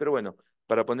imágenes. Pero bueno,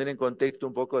 para poner en contexto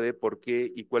un poco de por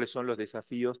qué y cuáles son los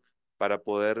desafíos para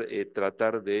poder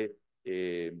tratar de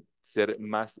de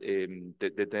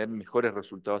tener mejores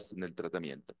resultados en el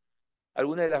tratamiento.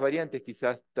 Algunas de las variantes,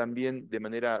 quizás también de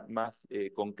manera más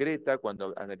concreta,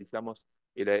 cuando analizamos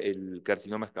el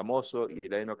carcinoma escamoso y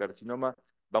el adenocarcinoma,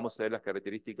 vamos a ver las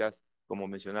características, como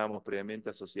mencionábamos previamente,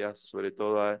 asociadas sobre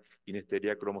todo a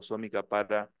inestabilidad cromosómica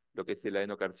para lo que es el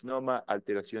adenocarcinoma,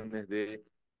 alteraciones de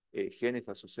genes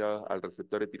asociados al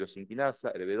receptor de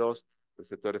tirosinquinasa, RB2,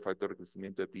 receptor de factor de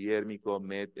crecimiento epidérmico,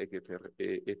 MET,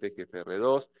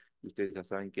 FGFR2, y ustedes ya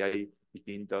saben que hay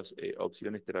distintas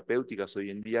opciones terapéuticas hoy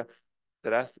en día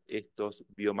tras estos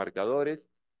biomarcadores,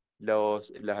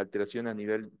 las alteraciones a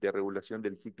nivel de regulación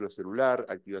del ciclo celular,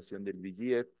 activación del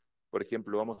VEGF, por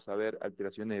ejemplo, vamos a ver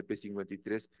alteraciones de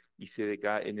P53 y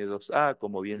CDKN2A,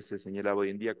 como bien se señalaba hoy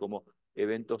en día, como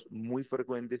eventos muy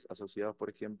frecuentes asociados, por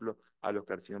ejemplo, a los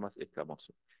carcinomas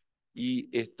escamosos. Y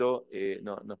esto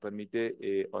nos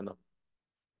permite o nos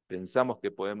pensamos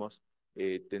que podemos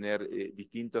tener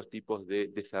distintos tipos de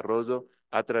desarrollo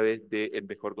a través del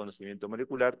mejor conocimiento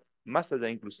molecular, más allá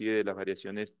inclusive de las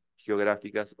variaciones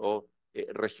geográficas o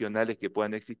regionales que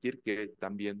puedan existir, que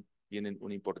también tienen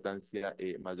una importancia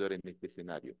mayor en este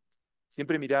escenario.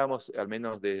 Siempre mirábamos, al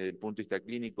menos desde el punto de vista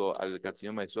clínico, al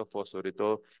carcinoma de esófago, sobre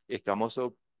todo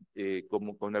escamoso,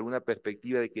 como con alguna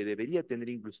perspectiva de que debería tener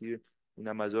inclusive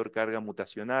una mayor carga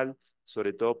mutacional,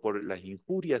 sobre todo por las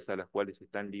injurias a las cuales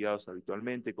están ligados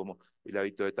habitualmente, como el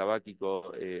hábito de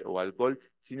tabáquico o alcohol.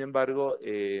 Sin embargo,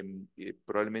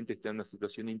 probablemente esté en una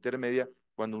situación intermedia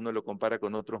cuando uno lo compara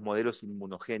con otros modelos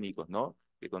inmunogénicos, ¿no?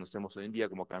 Que conocemos hoy en día,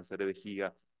 como cáncer de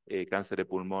vejiga, cáncer de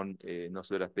pulmón, no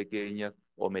células pequeñas,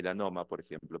 o melanoma, por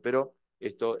ejemplo. Pero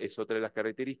esto es otra de las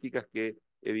características que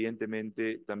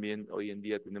evidentemente también hoy en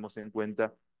día tenemos en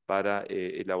cuenta para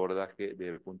el abordaje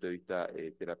desde el punto de vista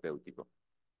terapéutico.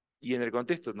 Y en el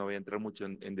contexto, no voy a entrar mucho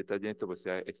en detalle en esto, pues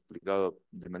se ha explicado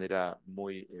de manera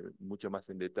mucho más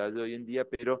en detalle hoy en día,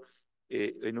 pero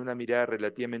en una mirada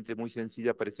relativamente muy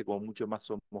sencilla parece como mucho más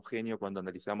homogéneo cuando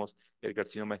analizamos el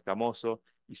carcinoma escamoso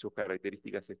y sus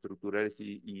características estructurales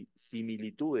y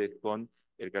similitudes con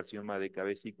el carcinoma de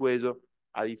cabeza y cuello,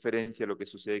 a diferencia de lo que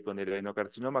sucede con el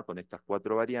adenocarcinoma, con estas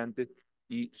 4 variantes,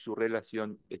 y su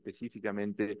relación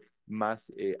específicamente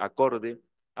más acorde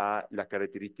a las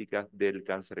características del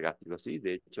cáncer gástrico, ¿sí?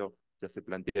 De hecho, ya se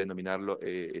plantea denominarlo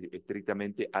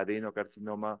estrictamente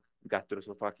adenocarcinoma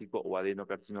gastroesofágico o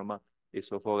adenocarcinoma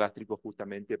esofogástrico,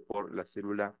 justamente por la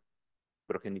célula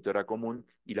progenitora común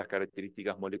y las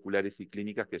características moleculares y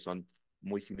clínicas que son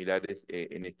muy similares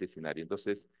en este escenario.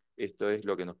 Entonces, esto es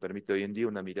lo que nos permite hoy en día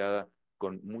una mirada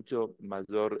con mucho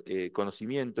mayor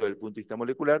conocimiento del punto de vista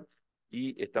molecular,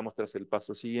 y estamos tras el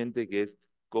paso siguiente, que es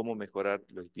cómo mejorar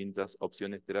las distintas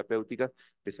opciones terapéuticas,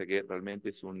 pese a que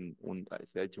realmente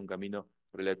se ha hecho un camino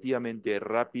relativamente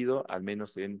rápido, al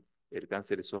menos en el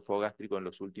cáncer esofogástrico en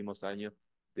los últimos años,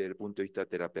 desde el punto de vista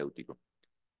terapéutico.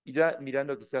 Y ya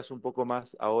mirando quizás un poco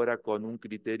más ahora con un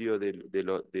criterio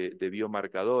de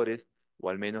biomarcadores, o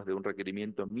al menos de un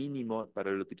requerimiento mínimo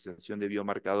para la utilización de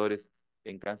biomarcadores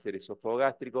en cáncer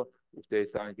esofogástrico,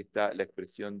 ustedes saben que está la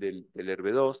expresión del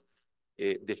RB2,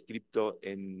 descripto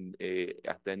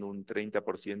hasta en un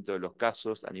 30% de los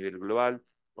casos a nivel global,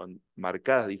 con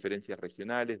marcadas diferencias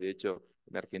regionales. De hecho,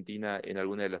 en Argentina, en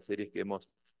alguna de las series que hemos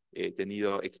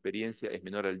tenido experiencia, es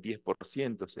menor al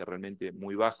 10%, o sea, realmente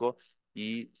muy bajo,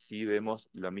 y sí vemos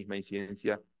la misma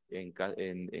incidencia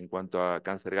en cuanto a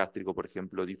cáncer gástrico, por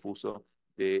ejemplo, difuso,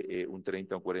 de un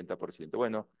 30 o un 40%.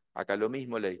 Bueno, acá lo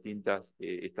mismo,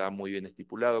 está muy bien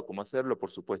estipulado cómo hacerlo,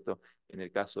 por supuesto, en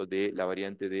el caso de la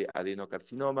variante de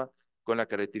adenocarcinoma, con las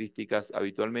características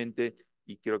habitualmente,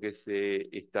 y creo que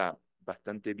está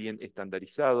bastante bien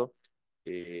estandarizado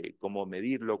cómo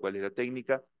medirlo, cuál es la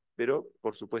técnica, pero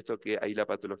por supuesto que ahí la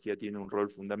patología tiene un rol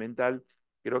fundamental.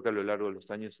 Creo que a lo largo de los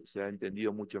años se ha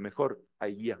entendido mucho mejor.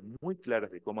 Hay guías muy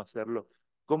claras de cómo hacerlo,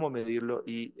 cómo medirlo,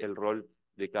 y el rol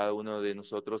de cada uno de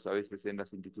nosotros, a veces en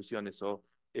las instituciones o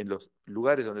en los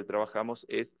lugares donde trabajamos,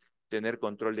 es tener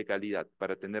control de calidad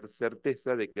para tener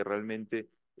certeza de que realmente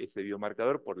ese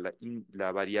biomarcador, por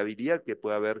la variabilidad que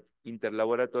puede haber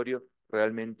interlaboratorio,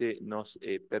 realmente nos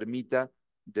permita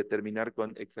determinar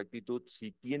con exactitud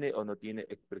si tiene o no tiene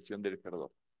expresión del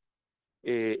HER2.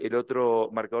 El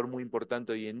otro marcador muy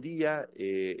importante hoy en día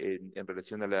en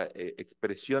relación a la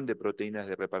expresión de proteínas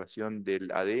de reparación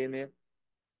del ADN,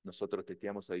 nosotros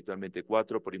testeamos habitualmente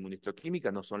 4 por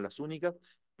inmunistoquímica, no son las únicas,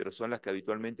 pero son las que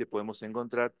habitualmente podemos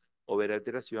encontrar o ver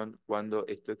alteración cuando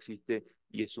esto existe,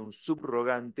 y es un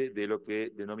subrogante de lo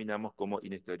que denominamos como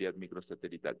inestabilidad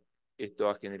microsatelital. Esto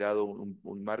ha generado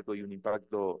un marco y un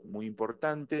impacto muy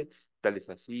importante, tal es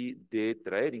así de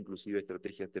traer inclusive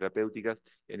estrategias terapéuticas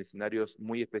en escenarios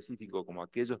muy específicos, como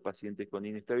aquellos pacientes con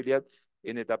inestabilidad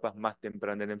en etapas más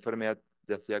tempranas de la enfermedad,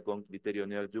 ya sea con criterio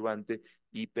neoadyuvante,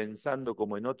 y pensando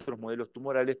como en otros modelos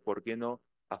tumorales, ¿por qué no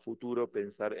a futuro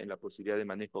pensar en la posibilidad de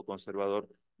manejo conservador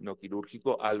no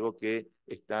quirúrgico, algo que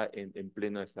está en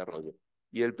pleno desarrollo.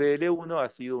 Y el PL1 ha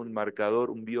sido un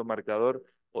marcador, un biomarcador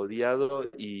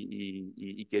odiado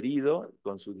y querido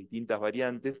con sus distintas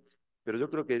variantes, pero yo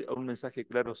creo que un mensaje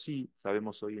claro sí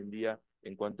sabemos hoy en día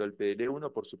en cuanto al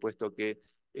PL1, por supuesto que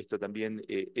esto también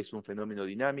es un fenómeno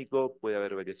dinámico, puede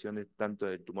haber variaciones tanto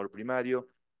en el tumor primario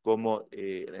como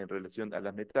en relación a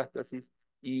las metástasis,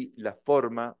 y la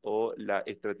forma o la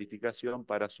estratificación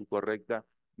para su correcta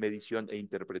medición e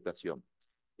interpretación.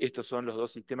 Estos son los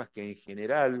dos sistemas que en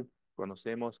general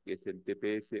conocemos, que es el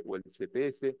TPS o el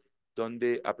CPS,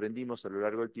 donde aprendimos a lo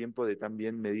largo del tiempo de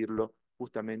también medirlo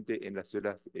justamente en las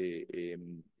células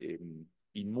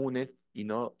inmunes y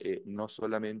no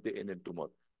solamente en el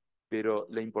tumor. Pero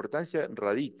la importancia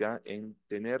radica en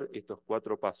tener estos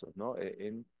 4 pasos, ¿no?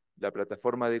 En la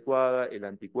plataforma adecuada, el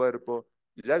anticuerpo,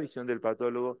 la visión del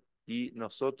patólogo y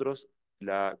nosotros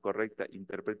la correcta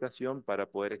interpretación para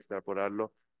poder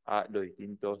extrapolarlo a los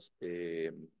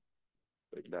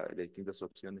las distintas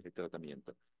opciones de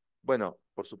tratamiento. Bueno,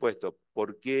 por supuesto,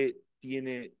 ¿por qué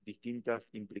tiene distintas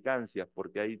implicancias?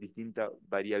 Porque hay distinta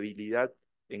variabilidad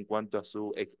en cuanto a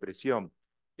su expresión.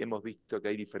 Hemos visto que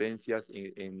hay diferencias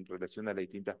en relación a las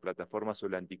distintas plataformas o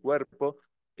el anticuerpo.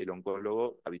 El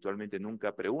oncólogo habitualmente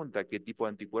nunca pregunta qué tipo de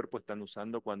anticuerpo están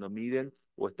usando cuando miden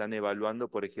o están evaluando,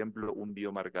 por ejemplo, un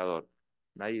biomarcador.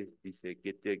 Nadie dice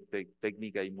qué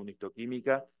técnica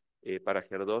inmunistoquímica para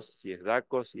HER2, si es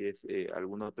DACO, si es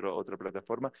alguna otra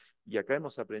plataforma. Y acá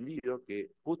hemos aprendido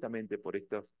que justamente por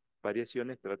estas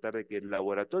variaciones tratar de que el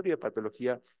laboratorio de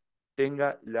patología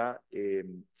tenga la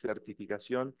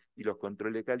certificación y los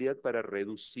controles de calidad para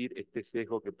reducir este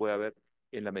sesgo que puede haber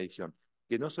en la medición,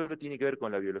 que no solo tiene que ver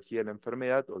con la biología de la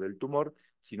enfermedad o del tumor,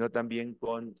 sino también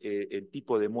con el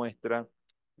tipo de muestra,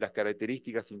 las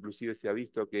características. Inclusive se ha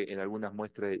visto que en algunas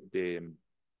muestras de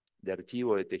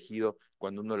archivo, de tejido,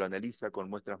 cuando uno lo analiza con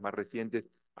muestras más recientes,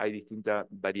 hay distinta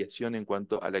variación en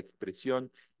cuanto a la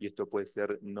expresión, y esto puede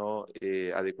ser no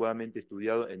adecuadamente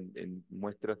estudiado en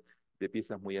muestras de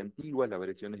piezas muy antiguas, las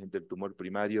variaciones entre el tumor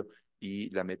primario y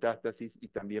la metástasis, y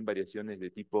también variaciones de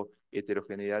tipo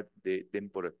heterogeneidad de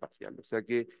temporoespacial. O sea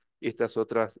que estas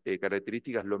otras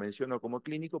características lo menciono como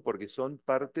clínico porque son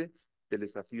parte del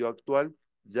desafío actual,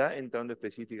 ya entrando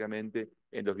específicamente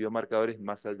en los biomarcadores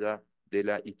más allá de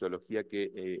la histología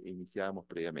que iniciábamos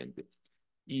previamente.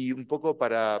 Y un poco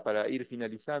para ir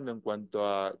finalizando en cuanto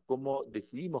a cómo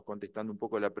decidimos, contestando un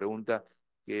poco la pregunta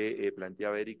que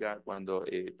planteaba Erika cuando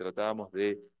tratábamos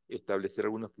de establecer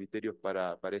algunos criterios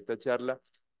para esta charla,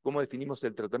 ¿cómo definimos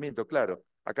el tratamiento? Claro,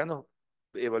 acá nos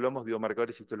evaluamos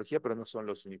biomarcadores y histología, pero no son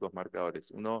los únicos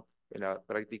marcadores. Uno en la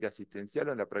práctica asistencial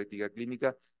o en la práctica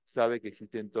clínica sabe que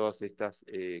existen todas estas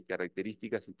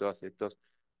características y todos estos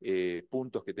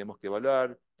puntos que tenemos que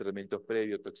evaluar: tratamientos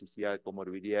previos, toxicidad,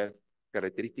 comorbilidades,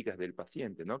 características del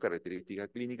paciente, ¿no? Característica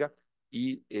clínica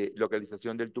y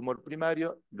localización del tumor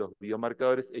primario. Los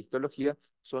biomarcadores e histología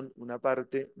son una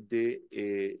parte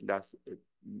de las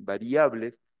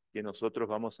variables que nosotros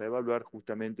vamos a evaluar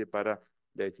justamente para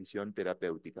la decisión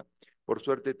terapéutica. Por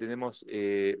suerte tenemos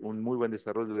un muy buen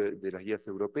desarrollo de las guías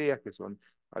europeas, que son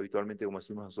habitualmente, como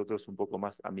decimos nosotros, un poco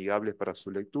más amigables para su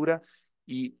lectura,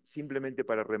 y simplemente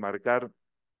para remarcar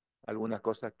algunas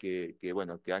cosas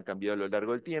bueno, que han cambiado a lo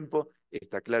largo del tiempo.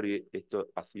 Está claro, y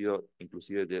esto ha sido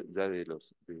inclusive ya de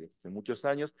hace muchos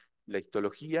años, la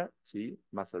histología, ¿sí?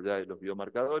 Más allá de los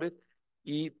biomarcadores,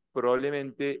 y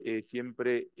probablemente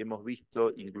siempre hemos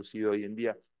visto, inclusive hoy en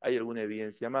día, hay alguna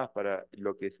evidencia más para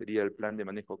lo que sería el plan de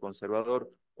manejo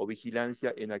conservador o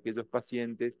vigilancia en aquellos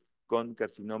pacientes con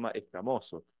carcinoma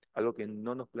escamoso, algo que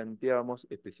no nos planteábamos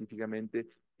específicamente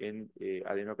en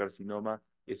adenocarcinoma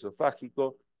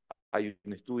esofágico. Hay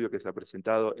un estudio que se ha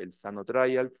presentado, el Sano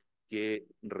Trial, que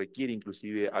requiere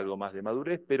inclusive algo más de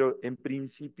madurez, pero en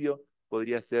principio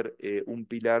podría ser un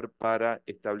pilar para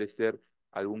establecer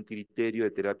algún criterio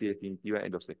de terapia definitiva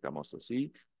en los escamosos,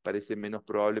 ¿sí? Parece menos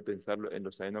probable pensarlo en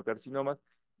los adenocarcinomas,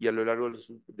 y a lo largo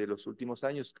de los últimos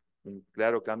años un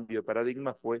claro cambio de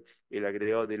paradigma fue el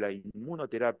agregado de la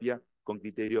inmunoterapia con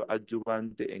criterio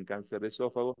adyuvante en cáncer de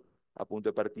esófago, a punto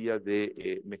de partida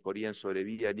de mejoría en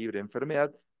sobrevida libre de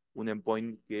enfermedad, un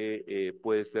endpoint que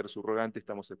puede ser subrogante.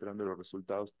 Estamos esperando los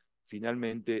resultados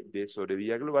finalmente de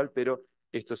sobrevida global, pero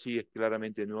esto sí es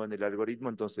claramente nuevo en el algoritmo.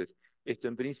 Entonces, esto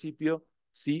en principio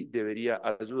sí debería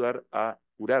ayudar a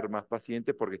curar más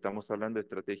pacientes, porque estamos hablando de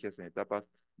estrategias en etapas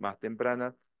más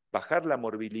tempranas, bajar la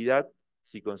morbilidad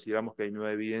si consideramos que hay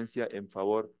nueva evidencia en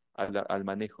favor al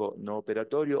manejo no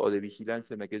operatorio o de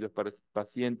vigilancia en aquellos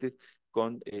pacientes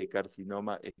con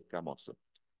carcinoma escamoso.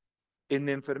 En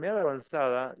enfermedad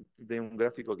avanzada, de un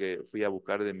gráfico que fui a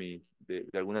buscar de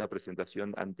alguna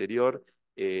presentación anterior,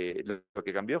 lo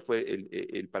que cambió fue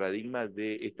el paradigma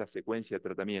de esta secuencia de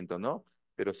tratamiento, ¿no?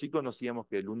 Pero sí conocíamos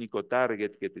que el único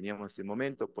target que teníamos en ese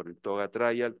momento por el TOGA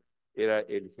Trial era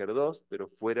el HER2, pero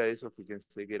fuera de eso,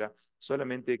 fíjense que era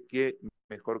solamente qué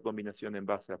mejor combinación en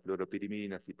base a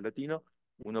fluoropirimidinas y platino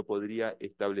uno podría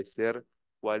establecer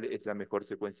cuál es la mejor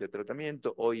secuencia de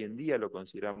tratamiento. Hoy en día lo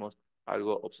consideramos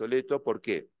algo obsoleto. ¿Por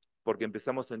qué? Porque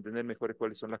empezamos a entender mejor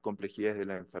cuáles son las complejidades de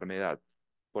la enfermedad,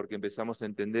 porque empezamos a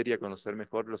entender y a conocer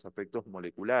mejor los aspectos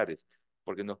moleculares,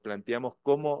 porque nos planteamos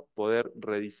cómo poder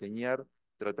rediseñar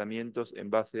tratamientos en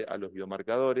base a los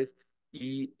biomarcadores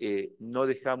y no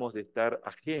dejamos de estar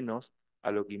ajenos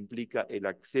a lo que implica el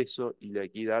acceso y la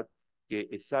equidad, que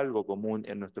es algo común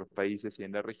en nuestros países y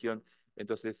en la región.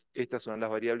 Entonces, estas son las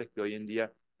variables que hoy en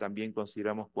día también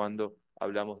consideramos cuando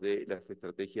hablamos de las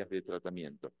estrategias de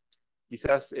tratamiento.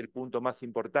 Quizás el punto más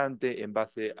importante en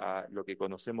base a lo que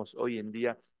conocemos hoy en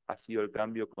día ha sido el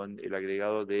cambio con el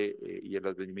agregado y el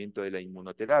advenimiento de la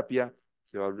inmunoterapia.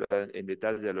 Se va a hablar en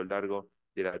detalle a lo largo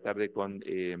de la tarde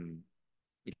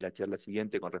y la charla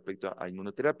siguiente con respecto a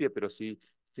inmunoterapia, pero sí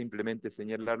simplemente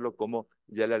señalarlo como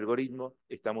ya el algoritmo,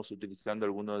 estamos utilizando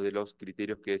algunos de los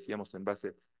criterios que decíamos en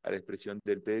base a la expresión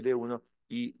del PDL1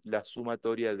 y la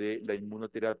sumatoria de la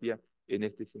inmunoterapia en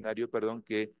este escenario, perdón,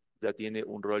 que ya tiene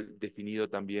un rol definido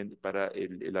también para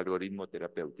el algoritmo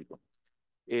terapéutico.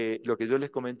 Lo que yo les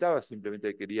comentaba,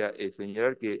 simplemente quería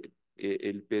señalar que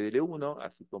el PDL1,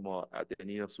 así como ha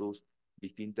tenido sus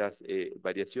distintas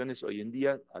variaciones hoy en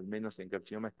día, al menos en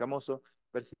carcinoma escamoso,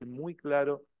 parece muy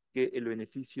claro que el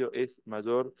beneficio es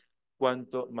mayor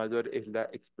cuanto mayor es la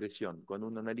expresión. Cuando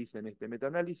uno analiza en este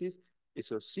metaanálisis,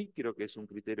 eso sí creo que es un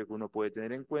criterio que uno puede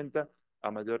tener en cuenta,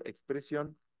 a mayor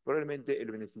expresión, probablemente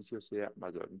el beneficio sea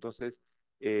mayor. Entonces,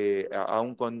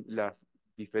 aún con las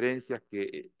diferencias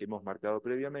que hemos marcado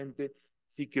previamente,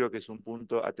 sí creo que es un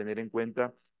punto a tener en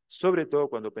cuenta, sobre todo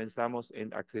cuando pensamos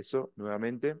en acceso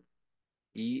nuevamente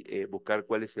y buscar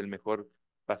cuál es el mejor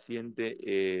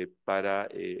paciente para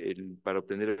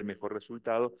obtener el mejor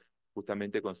resultado,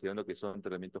 justamente considerando que son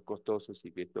tratamientos costosos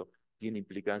y que esto tiene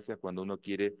implicancias cuando uno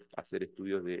quiere hacer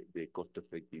estudios de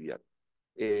costo-efectividad.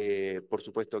 Por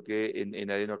supuesto que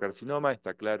en adenocarcinoma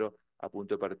está claro a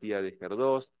punto de partida de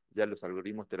HER2, ya los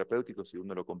algoritmos terapéuticos, si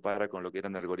uno lo compara con lo que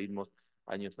eran algoritmos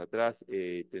años atrás,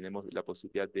 tenemos la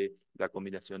posibilidad de la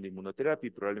combinación de inmunoterapia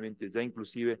y probablemente ya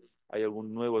inclusive hay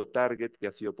algún nuevo target que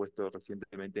ha sido puesto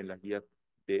recientemente en las guías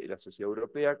de la Sociedad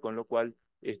Europea, con lo cual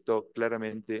esto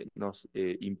claramente nos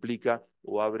implica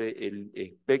o abre el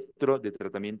espectro de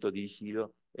tratamiento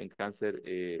dirigido en cáncer,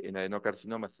 en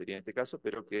adenocarcinoma sería en este caso,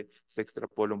 pero que se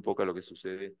extrapola un poco a lo que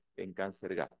sucede en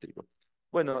cáncer gástrico.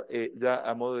 Bueno, ya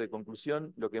a modo de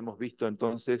conclusión, lo que hemos visto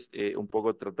entonces, un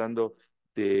poco tratando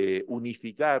de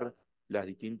unificar las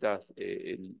distintas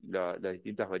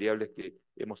variables que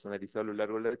hemos analizado a lo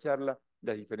largo de la charla,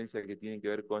 las diferencias que tienen que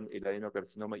ver con el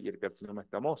adenocarcinoma y el carcinoma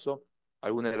escamoso,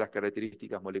 algunas de las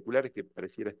características moleculares que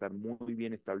pareciera estar muy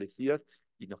bien establecidas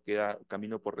y nos queda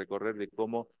camino por recorrer de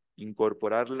cómo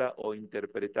incorporarla o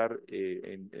interpretar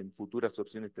en futuras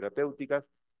opciones terapéuticas.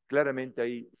 Claramente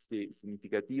hay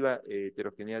significativa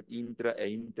heterogeneidad intra e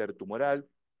intertumoral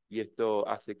y esto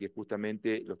hace que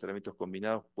justamente los tratamientos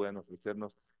combinados puedan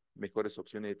ofrecernos mejores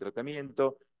opciones de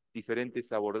tratamiento,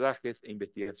 diferentes abordajes e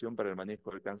investigación para el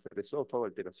manejo del cáncer de esófago,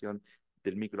 alteración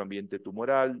del microambiente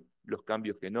tumoral, los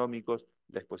cambios genómicos,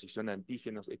 la exposición a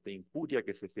antígenos, esta injuria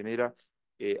que se genera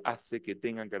hace que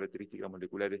tengan características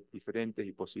moleculares diferentes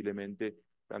y posiblemente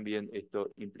también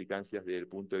esto implicancias desde el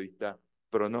punto de vista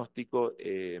pronóstico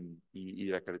y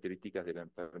de las características de la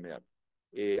enfermedad.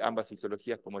 Ambas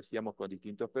histologías, como decíamos, con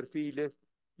distintos perfiles.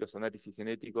 Los análisis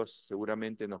genéticos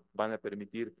seguramente nos van a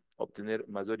permitir obtener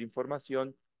mayor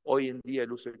información. Hoy en día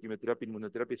el uso de quimioterapia y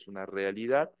inmunoterapia es una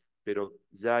realidad, pero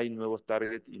ya hay nuevos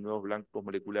targets y nuevos blancos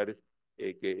moleculares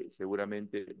que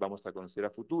seguramente vamos a conocer a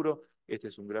futuro. Este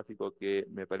es un gráfico que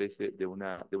me parece de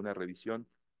una revisión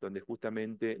donde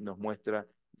justamente nos muestra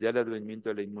ya el advenimiento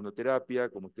de la inmunoterapia,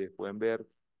 como ustedes pueden ver,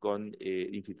 con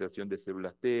infiltración de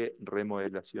células T,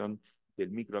 remodelación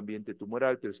del microambiente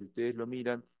tumoral, pero si ustedes lo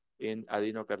miran en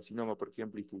adenocarcinoma, por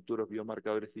ejemplo, y futuros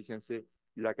biomarcadores, fíjense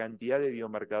la cantidad de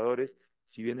biomarcadores,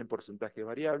 si bien en porcentajes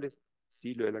variables,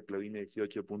 sí lo de la claudina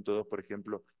 18.2, por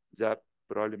ejemplo, ya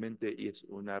probablemente es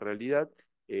una realidad,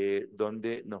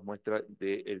 donde nos muestra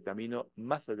el camino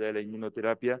más allá de la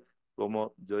inmunoterapia,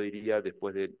 como yo diría,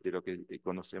 después de lo que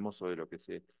conocemos o de lo que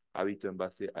se ha visto en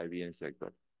base a evidencia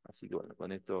actual. Así que bueno,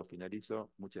 con esto finalizo.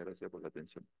 Muchas gracias por la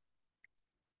atención.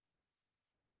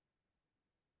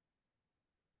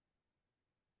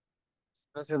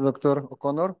 Gracias, doctor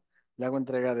O'Connor. Le hago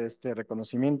entrega de este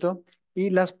reconocimiento. Y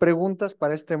las preguntas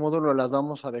para este módulo las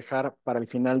vamos a dejar para el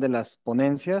final de las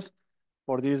ponencias.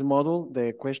 For this module,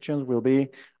 the questions will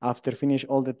be after finish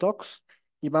all the talks.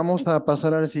 Y vamos a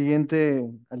pasar al siguiente,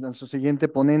 a su siguiente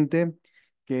ponente,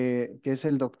 que es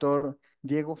el doctor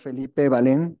Diego Felipe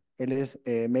Balén. Él es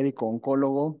médico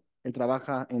oncólogo. Él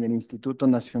trabaja en el Instituto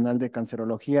Nacional de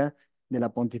Cancerología de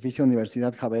la Pontificia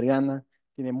Universidad Javeriana.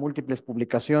 Tiene múltiples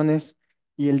publicaciones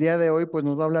y el día de hoy pues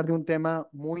nos va a hablar de un tema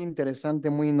muy interesante,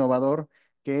 muy innovador,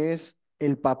 que es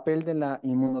el papel de la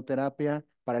inmunoterapia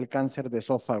para el cáncer de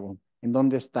esófago. ¿En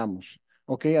dónde estamos?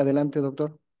 Ok, adelante,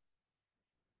 doctor.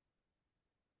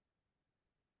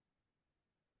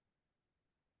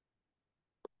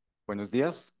 Buenos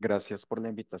días, gracias por la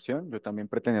invitación. Yo también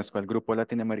pertenezco al Grupo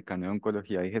Latinoamericano de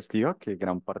Oncología Digestiva, que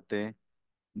gran parte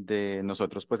de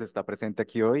nosotros pues está presente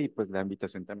aquí hoy y pues la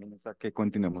invitación también es a que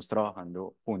continuemos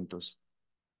trabajando juntos.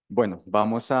 Bueno,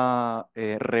 vamos a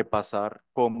repasar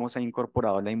cómo se ha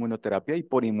incorporado la inmunoterapia y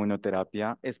por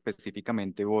inmunoterapia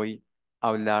específicamente voy a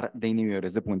hablar de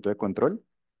inhibidores de punto de control.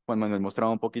 Juan Manuel mostraba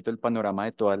un poquito el panorama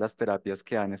de todas las terapias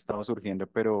que han estado surgiendo,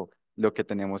 pero lo que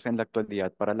tenemos en la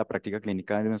actualidad para la práctica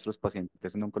clínica de nuestros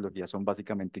pacientes en oncología son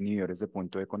básicamente inhibidores de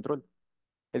punto de control.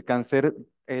 El cáncer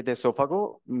de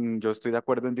esófago, yo estoy de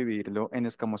acuerdo en dividirlo en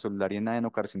escamocelular y en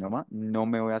adenocarcinoma. No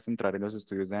me voy a centrar en los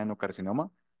estudios de adenocarcinoma.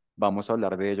 Vamos a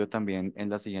hablar de ello también en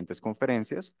las siguientes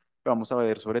conferencias. Vamos a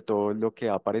ver sobre todo lo que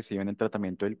ha aparecido en el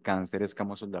tratamiento del cáncer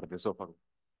escamocelular de esófago.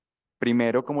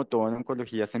 Primero, como todo en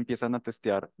oncología, se empiezan a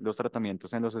testear los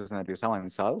tratamientos en los escenarios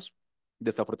avanzados.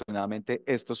 Desafortunadamente,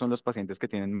 estos son los pacientes que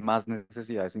tienen más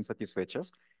necesidades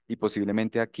insatisfechas y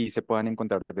posiblemente aquí se puedan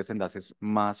encontrar desenlaces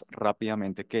más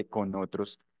rápidamente que con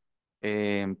otros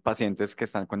pacientes que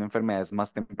están con enfermedades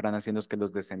más tempranas y en los que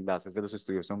los desenlaces de los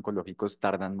estudios oncológicos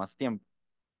tardan más tiempo.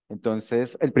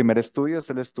 Entonces, el primer estudio es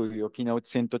el estudio Keynote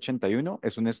 181.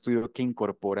 Es un estudio que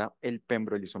incorpora el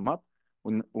pembrolizumab,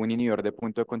 un inhibidor de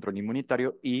punto de control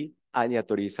inmunitario, y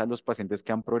aleatoriza a los pacientes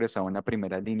que han progresado en la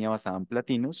primera línea basada en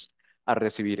platinos a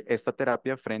recibir esta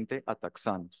terapia frente a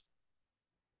taxanos.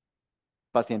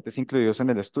 Pacientes incluidos en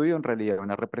el estudio, en realidad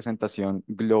una representación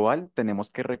global. Tenemos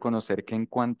que reconocer que en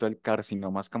cuanto al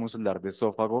carcinoma escamocelular de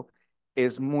esófago,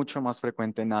 es mucho más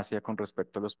frecuente en Asia con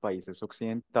respecto a los países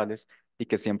occidentales y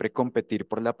que siempre competir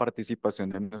por la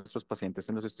participación de nuestros pacientes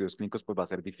en los estudios clínicos pues va a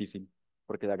ser difícil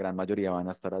porque la gran mayoría van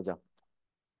a estar allá.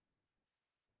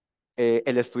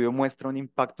 El estudio muestra un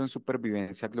impacto en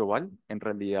supervivencia global. En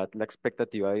realidad, la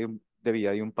expectativa de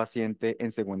vida de un paciente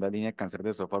en segunda línea de cáncer de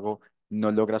esófago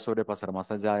no logra sobrepasar más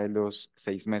allá de los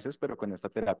 6 meses, pero con esta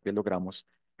terapia logramos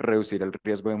reducir el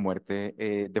riesgo de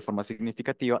muerte de forma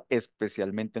significativa,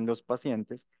 especialmente en los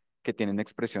pacientes que tienen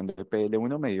expresión de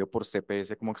PL1 medido por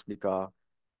CPS, como explicaba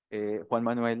Juan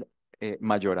Manuel,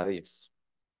 mayor a 10.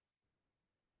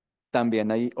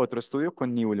 También hay otro estudio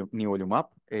con nivolumab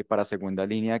para segunda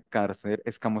línea de cáncer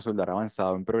escamocelular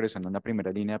avanzado en progresión en la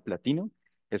primera línea de platino.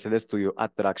 Es el estudio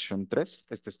Attraction 3.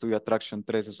 Este estudio Attraction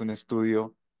 3 es un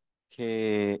estudio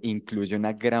que incluye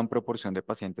una gran proporción de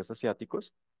pacientes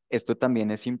asiáticos. Esto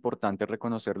también es importante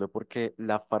reconocerlo porque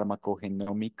la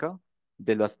farmacogenómica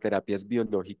de las terapias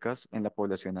biológicas en la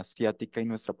población asiática y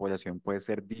nuestra población puede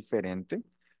ser diferente.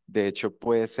 De hecho,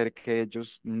 puede ser que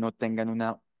ellos no tengan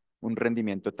un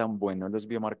rendimiento tan bueno en los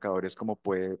biomarcadores como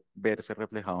puede verse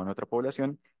reflejado en otra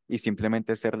población y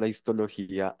simplemente ser la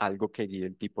histología algo que guíe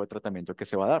el tipo de tratamiento que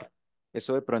se va a dar.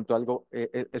 Eso de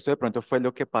pronto fue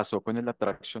lo que pasó con el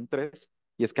Attraction 3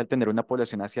 y es que al tener una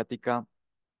población asiática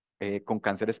con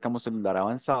cáncer escamocelular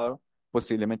avanzado,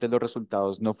 posiblemente los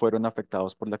resultados no fueron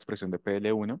afectados por la expresión de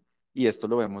PL1 y esto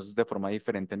lo vemos de forma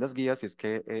diferente en las guías y es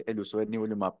que el uso del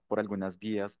nivolumab por algunas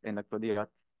guías en la actualidad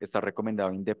está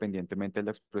recomendado independientemente de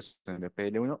la expresión de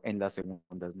PL1 en las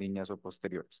segundas líneas o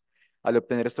posteriores. Al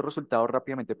obtener estos resultados,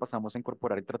 rápidamente pasamos a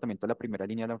incorporar el tratamiento a la primera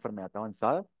línea de la enfermedad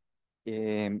avanzada.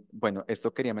 Bueno,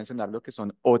 esto quería mencionar lo que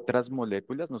son otras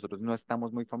moléculas. Nosotros no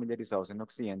estamos muy familiarizados en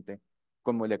Occidente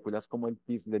con moléculas como el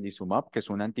tislelizumab, que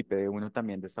es un anti-PD1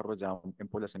 también desarrollado en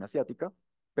población asiática,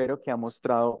 pero que ha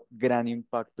mostrado gran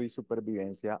impacto y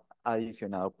supervivencia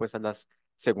adicionado pues a las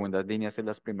segundas líneas y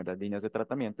las primeras líneas de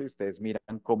tratamiento. Y ustedes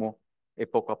miran cómo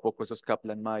poco a poco esos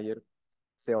Kaplan-Meier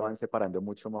se van separando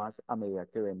mucho más a medida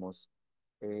que vemos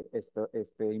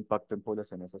este impacto en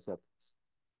poblaciones asiáticas.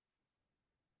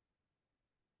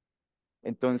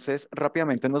 Entonces,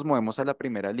 rápidamente nos movemos a la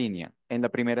primera línea. En la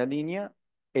primera línea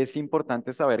es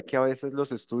importante saber que a veces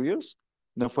los estudios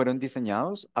no fueron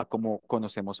diseñados a como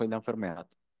conocemos hoy la enfermedad.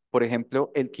 Por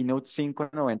ejemplo, el Keynote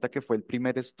 590, que fue el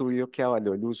primer estudio que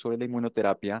avaló el uso de la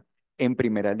inmunoterapia en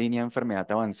primera línea de enfermedad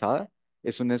avanzada,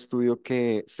 Es un estudio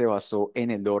que se basó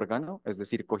en el órgano, es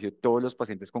decir, cogió todos los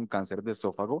pacientes con cáncer de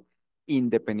esófago,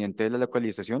 independiente de la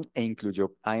localización, e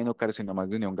incluyó adenocarcinomas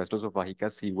de unión gastroesofágica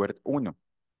SIWERT 1.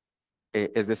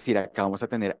 Es decir, acá vamos a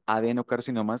tener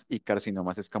adenocarcinomas y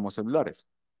carcinomas escamocelulares.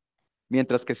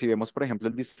 Mientras que si vemos, por ejemplo,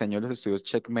 el diseño de los estudios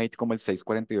Checkmate como el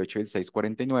 648 y el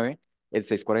 649, el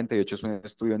 648 es un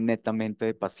estudio netamente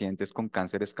de pacientes con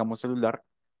cáncer escamocelular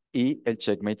y el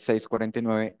Checkmate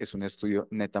 649 es un estudio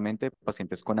netamente de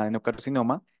pacientes con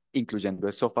adenocarcinoma, incluyendo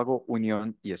esófago,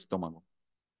 unión y estómago.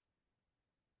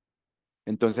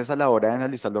 Entonces, a la hora de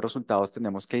analizar los resultados,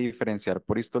 tenemos que diferenciar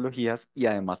por histologías y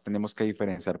además tenemos que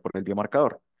diferenciar por el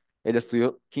biomarcador. El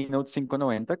estudio Keynote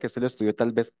 590, que es el estudio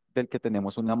tal vez del que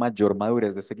tenemos una mayor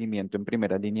madurez de seguimiento en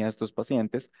primera línea de estos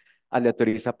pacientes,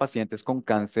 aleatoriza pacientes con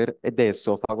cáncer de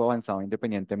esófago avanzado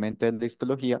independientemente de la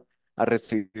histología a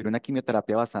recibir una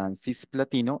quimioterapia basada en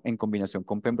cisplatino en combinación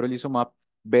con pembrolizumab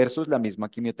versus la misma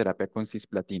quimioterapia con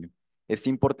cisplatino. Es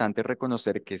importante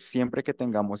reconocer que siempre que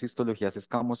tengamos histologías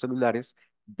escamocelulares,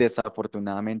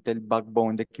 desafortunadamente el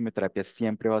backbone de quimioterapia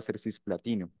siempre va a ser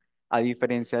cisplatino, a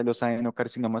diferencia de los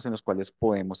adenocarcinomas en los cuales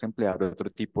podemos emplear otro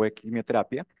tipo de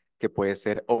quimioterapia, que puede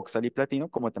ser oxaliplatino,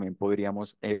 como también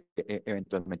podríamos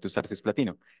eventualmente usar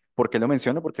cisplatino. ¿Por qué lo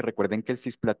menciono? Porque recuerden que el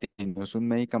cisplatino es un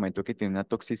medicamento que tiene una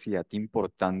toxicidad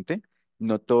importante.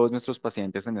 No todos nuestros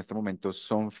pacientes en este momento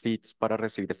son fits para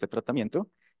recibir este tratamiento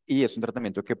y es un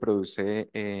tratamiento que produce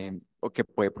o que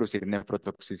puede producir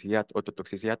nefrotoxicidad,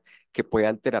 ototoxicidad, que puede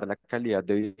alterar la calidad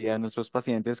de vida de nuestros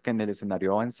pacientes, que en el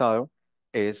escenario avanzado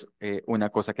es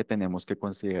una cosa que tenemos que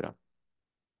considerar.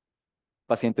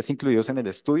 Pacientes incluidos en el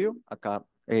estudio, acá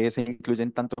se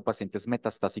incluyen tanto pacientes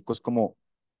metastásicos como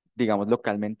digamos,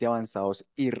 localmente avanzados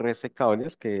y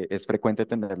resecables, que es frecuente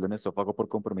tenerlo en esófago por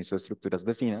compromiso de estructuras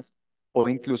vecinas o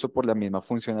incluso por la misma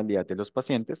funcionalidad de los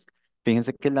pacientes.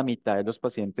 Fíjense que la mitad de los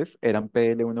pacientes eran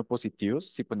PL1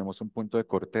 positivos si ponemos un punto de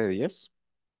corte de 10.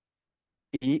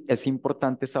 Y es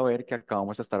importante saber que acá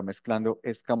vamos a estar mezclando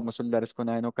escamos celulares con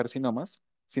adenocarcinomas.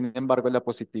 Sin embargo, la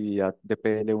positividad de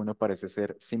PL1 parece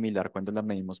ser similar cuando la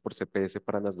medimos por CPS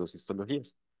para las dos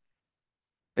histologías.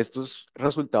 Estos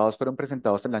resultados fueron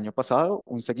presentados el año pasado,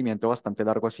 un seguimiento bastante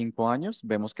largo a 5 años.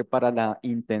 Vemos que para la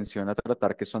intención a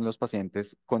tratar, que son los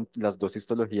pacientes con las dos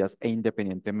histologías e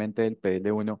independientemente del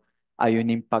PL1, hay un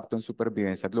impacto en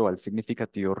supervivencia global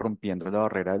significativo, rompiendo la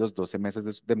barrera de los 12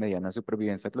 meses de mediana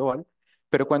supervivencia global.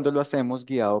 Pero cuando lo hacemos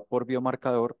guiado por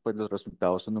biomarcador, pues los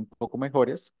resultados son un poco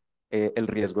mejores. El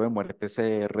riesgo de muerte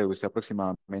se reduce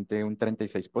aproximadamente un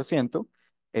 36%.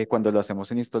 Cuando lo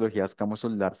hacemos en histología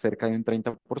escamocelular cerca de un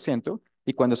 30%,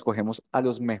 y cuando escogemos a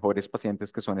los mejores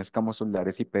pacientes que son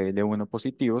escamocelulares y PL1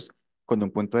 positivos, con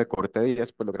un punto de corte de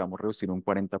 10, pues logramos reducir un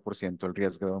 40% el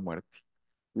riesgo de muerte.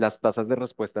 Las tasas de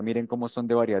respuesta, miren cómo son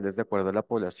de variables de acuerdo a la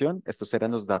población. Estos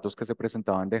eran los datos que se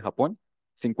presentaban de Japón.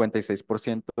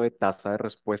 56% de tasa de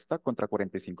respuesta contra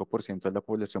 45% de la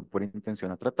población por intención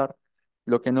a tratar,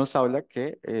 lo que nos habla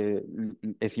que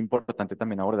es importante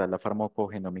también abordar la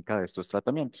farmacogenómica de estos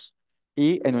tratamientos.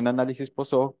 Y en un análisis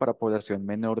post-hoc para población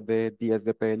menor de 10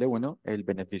 de PL1, el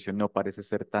beneficio no parece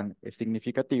ser tan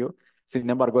significativo. Sin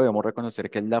embargo, debemos reconocer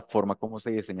que la forma como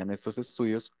se diseñan estos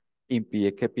estudios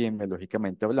impide que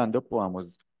epidemiológicamente hablando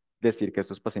podamos decir que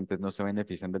estos pacientes no se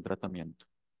benefician del tratamiento.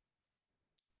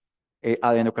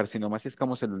 Adenocarcinomas y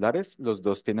escamocelulares, los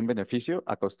dos tienen beneficio.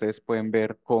 Acá ustedes pueden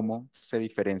ver cómo se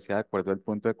diferencia de acuerdo al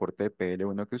punto de corte de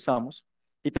PL1 que usamos.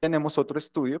 Y tenemos otro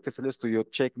estudio, que es el estudio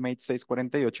Checkmate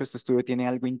 648. Este estudio tiene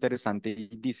algo interesante y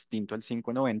distinto al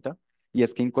 590, y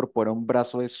es que incorpora un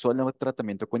brazo de solo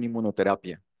tratamiento con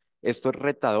inmunoterapia. Esto es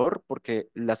retador porque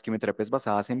las quimioterapias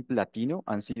basadas en platino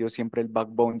han sido siempre el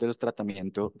backbone de los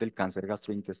tratamientos del cáncer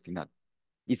gastrointestinal.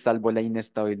 Y salvo la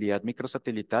inestabilidad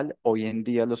microsatelital, hoy en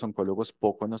día los oncólogos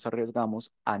poco nos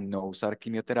arriesgamos a no usar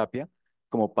quimioterapia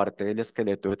como parte del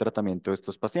esqueleto de tratamiento de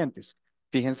estos pacientes.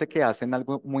 Fíjense que hacen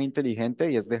algo muy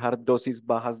inteligente y es dejar dosis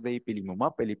bajas de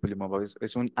ipilimumab. El ipilimumab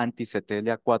es un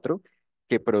anti-CTLA4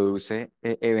 que produce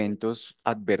eventos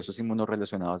adversos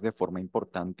inmunorrelacionados de forma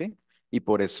importante, y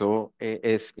por eso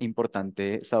es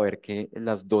importante saber que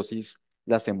las dosis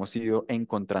las hemos ido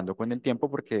encontrando con el tiempo,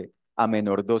 porque a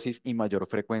menor dosis y mayor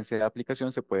frecuencia de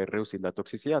aplicación se puede reducir la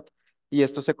toxicidad. Y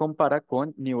esto se compara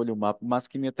con nivolumab más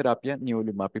quimioterapia,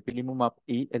 nivolumab ipilimumab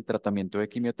y el tratamiento de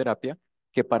quimioterapia,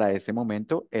 que para ese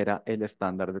momento era el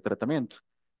estándar de tratamiento.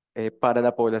 Para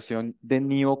la población de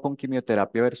nivo con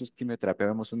quimioterapia versus quimioterapia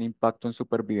vemos un impacto en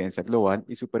supervivencia global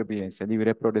y supervivencia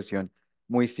libre de progresión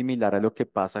muy similar a lo que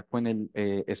pasa con el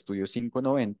estudio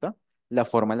 590. La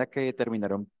forma en la que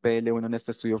determinaron PL1 en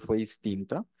este estudio fue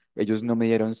distinta. Ellos no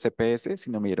midieron CPS,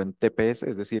 sino midieron TPS,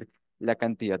 es decir, la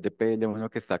cantidad de PL1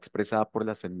 que está expresada por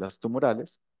las células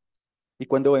tumorales. Y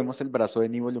cuando vemos el brazo de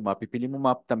nivolumab y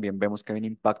ipilimumab, también vemos que hay un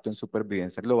impacto en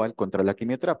supervivencia global contra la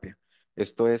quimioterapia.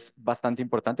 Esto es bastante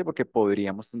importante porque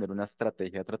podríamos tener una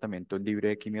estrategia de tratamiento libre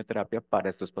de quimioterapia para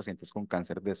estos pacientes con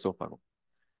cáncer de esófago.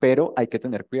 Pero hay que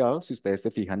tener cuidado, si ustedes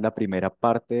se fijan, la primera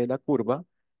parte de la curva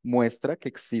muestra que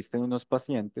existen unos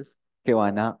pacientes que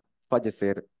van a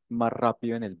fallecer más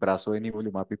rápido en el brazo de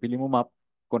nivolumab y ipilimumab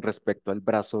con respecto al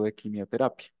brazo de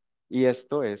quimioterapia. Y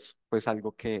esto es pues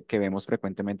algo que vemos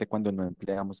frecuentemente cuando no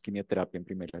empleamos quimioterapia en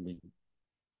primera línea.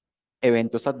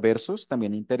 Eventos adversos,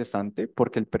 también interesante,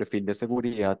 porque el perfil de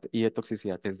seguridad y de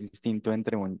toxicidad es distinto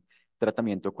entre un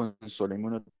tratamiento con solo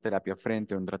inmunoterapia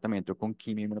frente a un tratamiento con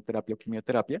quimioinmunoterapia o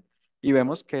quimioterapia. Y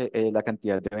vemos que la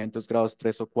cantidad de eventos grados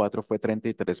 3 o 4 fue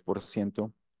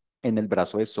 33% en el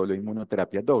brazo de solo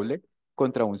inmunoterapia doble,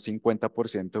 contra un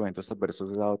 50% de eventos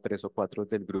adversos grado 3 o 4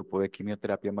 del grupo de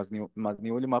quimioterapia más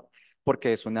nivolumab,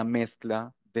 porque es una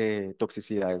mezcla de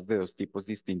toxicidades de dos tipos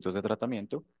distintos de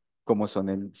tratamiento como son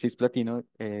el cisplatino,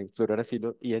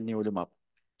 fluoracilo y el nivolumab.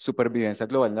 Supervivencia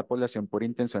global en la población por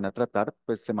intención a tratar,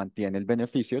 pues se mantiene el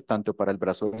beneficio tanto para el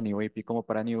brazo de nivo-IP como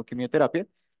para nivo-quimioterapia.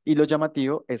 Y lo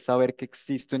llamativo es saber que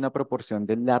existe una proporción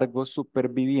de largos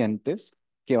supervivientes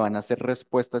que van a hacer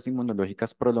respuestas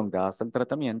inmunológicas prolongadas al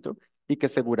tratamiento y que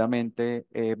seguramente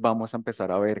vamos a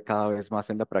empezar a ver cada vez más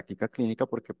en la práctica clínica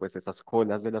porque pues esas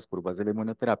colas de las curvas de la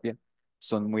inmunoterapia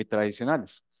son muy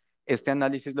tradicionales. Este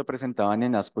análisis lo presentaban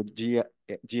en ASCO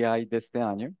GI de este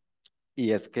año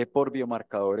y es que por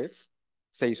biomarcadores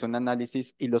se hizo un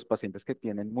análisis y los pacientes que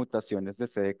tienen mutaciones de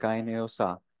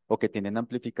CDKN2A o que tienen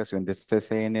amplificación de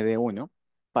CCND1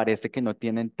 parece que no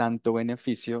tienen tanto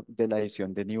beneficio de la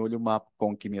adición de nivolumab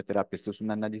con quimioterapia. Esto es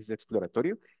un análisis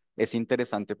exploratorio. Es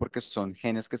interesante porque son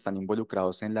genes que están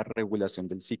involucrados en la regulación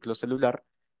del ciclo celular,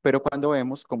 pero cuando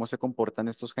vemos cómo se comportan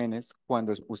estos genes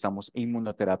cuando usamos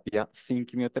inmunoterapia sin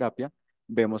quimioterapia,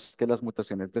 vemos que las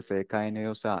mutaciones de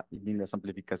CDKN2A y las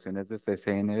amplificaciones de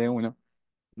CCND1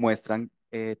 muestran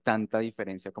tanta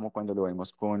diferencia como cuando lo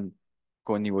vemos con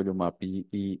nivolumab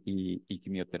y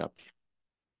quimioterapia.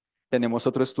 Tenemos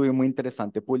otro estudio muy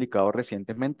interesante publicado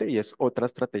recientemente y es otra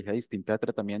estrategia distinta de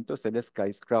tratamiento, es el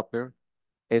Skyscraper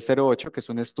E08, que es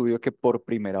un estudio que por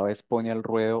primera vez pone al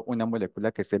ruedo una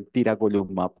molécula que es el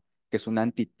tiragolumab, que es un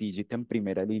anti-TIGIT en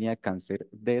primera línea de cáncer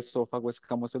de esófago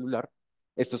escamocelular.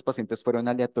 Estos pacientes fueron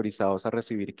aleatorizados a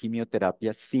recibir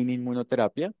quimioterapia sin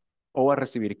inmunoterapia o a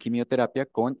recibir quimioterapia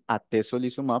con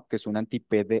atezolizumab, que es un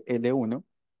anti-PDL1,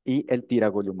 y el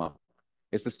tiragolumab.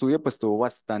 Este estudio pues tuvo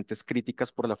bastantes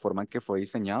críticas por la forma en que fue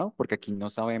diseñado, porque aquí no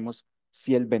sabemos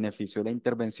si el beneficio de la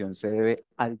intervención se debe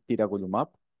al tiragolumab,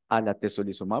 al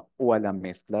atezolizumab o a la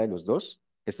mezcla de los dos.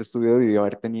 Este estudio debió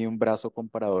haber tenido un brazo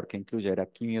comparador que incluyera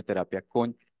quimioterapia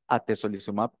con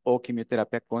atezolizumab o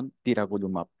quimioterapia con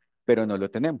tiragolumab, pero no lo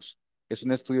tenemos. Es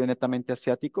un estudio netamente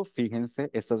asiático. Fíjense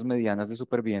estas medianas de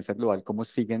supervivencia global, cómo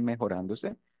siguen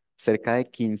mejorándose. Cerca de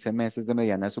 15 meses de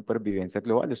mediana de supervivencia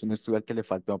global. Es un estudio al que le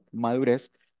faltó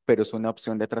madurez, pero es una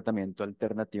opción de tratamiento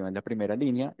alternativa en la primera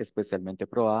línea, especialmente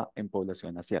probada en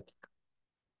población asiática.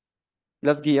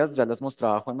 Las guías ya las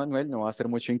mostraba Juan Manuel, no va a hacer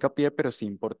mucho hincapié, pero sí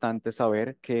importante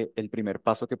saber que el primer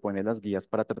paso que pone las guías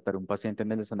para tratar un paciente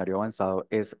en el escenario avanzado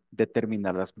es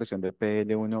determinar la expresión de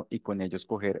PL1 y con ello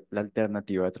escoger la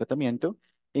alternativa de tratamiento,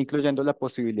 incluyendo la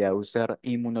posibilidad de usar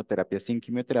inmunoterapia sin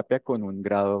quimioterapia con un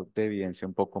grado de evidencia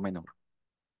un poco menor.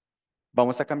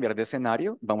 Vamos a cambiar de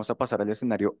escenario, vamos a pasar al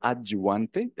escenario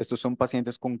adyuvante. Estos son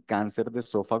pacientes con cáncer de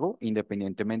esófago,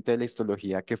 independientemente de la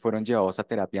histología, que fueron llevados a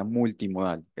terapia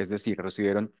multimodal, es decir,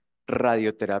 recibieron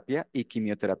radioterapia y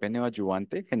quimioterapia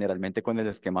neoadyuvante, generalmente con el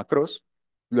esquema CROSS.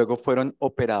 Luego fueron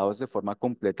operados de forma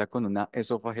completa con una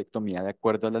esofagectomía de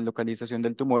acuerdo a la localización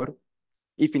del tumor.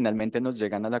 Y finalmente nos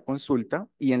llegan a la consulta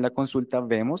y en la consulta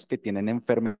vemos que tienen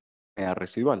enfermedad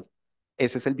residual.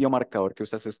 Ese es el biomarcador que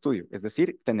usa ese estudio, es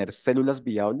decir, tener células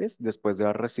viables después de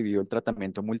haber recibido el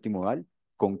tratamiento multimodal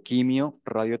con quimio,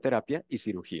 radioterapia y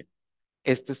cirugía.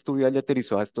 Este estudio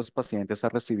aleatorizó a estos pacientes a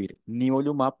recibir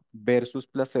nivolumab versus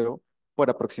placebo por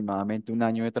aproximadamente un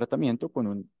año de tratamiento con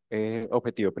un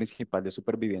objetivo principal de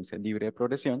supervivencia libre de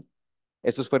progresión.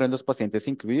 Estos fueron los pacientes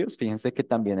incluidos. Fíjense que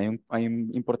también hay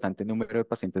un importante número de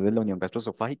pacientes de la unión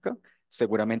gastroesofágica.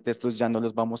 Seguramente estos ya no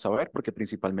los vamos a ver porque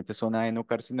principalmente son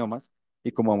adenocarcinomas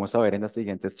y como vamos a ver en las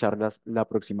siguientes charlas, la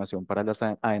aproximación para las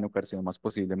adenocarcinomas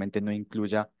posiblemente no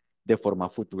incluya de forma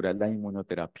futura la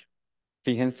inmunoterapia.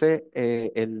 Fíjense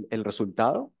el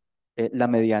resultado. La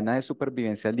mediana de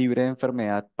supervivencia libre de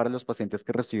enfermedad para los pacientes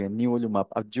que reciben nivolumab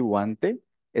adyuvante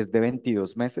es de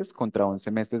 22 meses contra 11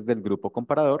 meses del grupo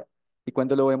comparador. Y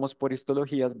cuando lo vemos por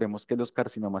histologías, vemos que los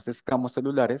carcinomas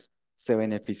escamocelulares se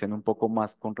benefician un poco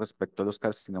más con respecto a los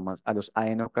carcinomas, a los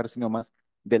adenocarcinomas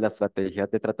de la estrategia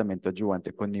de tratamiento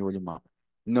adyuvante con nivolumab.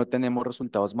 No tenemos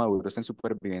resultados maduros en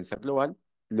supervivencia global,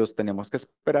 los tenemos que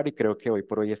esperar y creo que hoy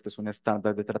por hoy este es un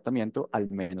estándar de tratamiento, al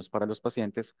menos para los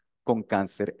pacientes con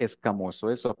cáncer escamoso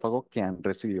de esófago que han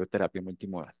recibido terapia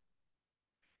multimodal.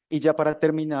 Y ya para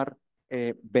terminar,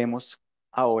 vemos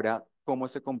ahora cómo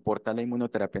se comporta la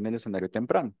inmunoterapia en el escenario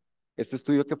temprano. Este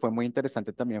estudio que fue muy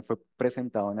interesante también fue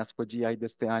presentado en ASCO GI de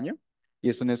este año y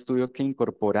es un estudio que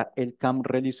incorpora el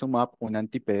camrelizumab, un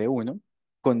anti-PD-1,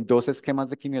 con dos esquemas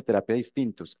de quimioterapia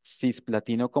distintos,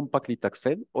 cisplatino con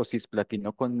paclitaxel o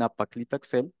cisplatino con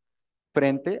nab-paclitaxel,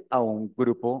 frente a un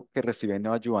grupo que recibe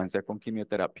neoadjuvancia con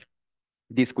quimioterapia.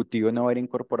 Discutido no haber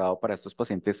incorporado para estos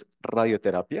pacientes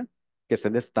radioterapia, que es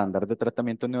el estándar de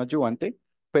tratamiento neoadyuvante,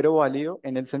 pero válido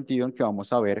en el sentido en que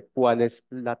vamos a ver cuál es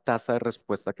la tasa de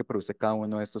respuesta que produce cada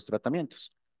uno de estos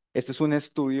tratamientos. Este es un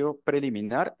estudio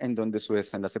preliminar en donde su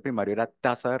desenlace primario era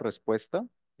tasa de respuesta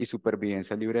y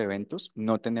supervivencia libre de eventos.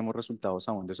 No tenemos resultados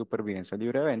aún de supervivencia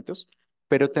libre de eventos,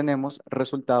 pero tenemos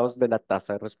resultados de la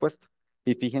tasa de respuesta.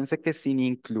 Y fíjense que sin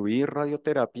incluir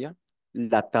radioterapia,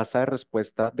 la tasa de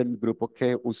respuesta del grupo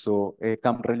que usó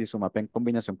camrelizumab en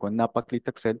combinación con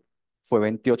nab-paclitaxel fue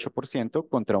 28%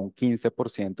 contra un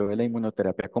 15% de la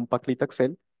inmunoterapia con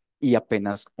paclitaxel y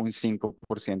apenas un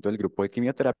 5% del grupo de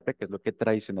quimioterapia, que es lo que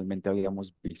tradicionalmente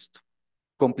habíamos visto.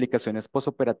 Complicaciones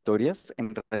posoperatorias,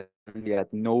 en realidad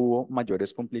no hubo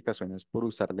mayores complicaciones por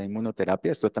usar la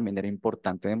inmunoterapia, esto también era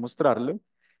importante demostrarlo.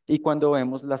 Y cuando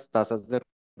vemos las tasas de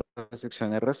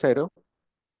resección R0,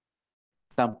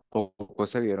 tampoco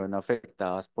se vieron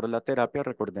afectadas por la terapia.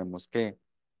 Recordemos que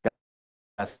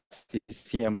casi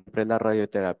siempre la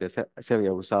radioterapia se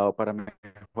había usado para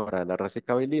mejorar la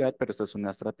resecabilidad, pero esta es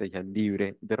una estrategia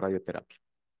libre de radioterapia.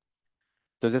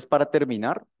 Entonces, para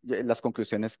terminar, las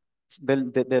conclusiones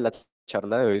de la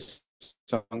charla de hoy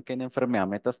son que en enfermedad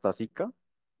metastásica,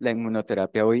 la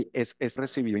inmunoterapia hoy es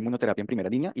recibido inmunoterapia en primera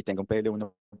línea y tenga un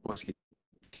PL1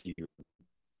 positivo.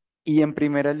 Y en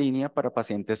primera línea para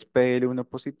pacientes PL1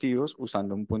 positivos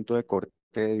usando un punto de corte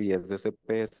de 10 de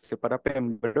CPS para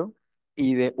pembro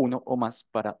y de 1 o más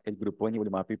para el grupo de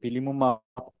nivolumab y ipilimumab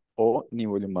o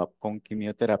nivolumab con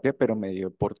quimioterapia, pero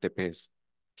medido por TPS.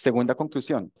 Segunda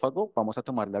conclusión, vamos a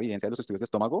tomar la evidencia de los estudios de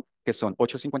estómago, que son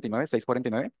 859,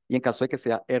 649, y en caso de que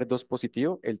sea ER2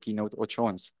 positivo, el Keynote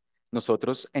 811.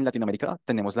 Nosotros en Latinoamérica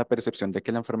tenemos la percepción de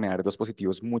que la enfermedad ER2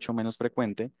 positivo es mucho menos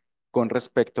frecuente con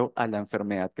respecto a la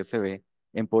enfermedad que se ve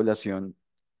en población,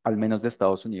 al menos de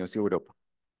Estados Unidos y Europa.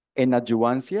 En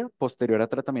adyuvancia, posterior a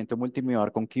tratamiento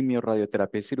multimodal con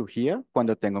quimio-radioterapia y cirugía,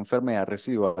 cuando tengo enfermedad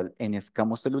residual en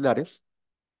escamos celulares,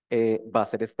 va a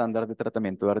ser estándar de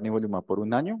tratamiento de nivolumab por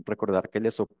un año. Recordar que el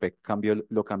ESOPEC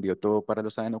lo cambió todo para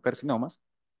los adenocarcinomas.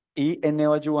 Y en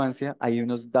neoadyuvancia hay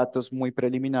unos datos muy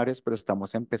preliminares, pero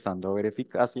estamos empezando a ver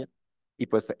eficacia. Y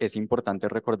pues es importante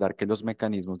recordar que los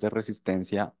mecanismos de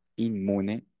resistencia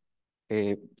inmune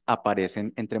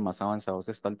aparecen entre más avanzados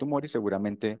está el tumor y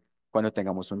seguramente cuando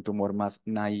tengamos un tumor más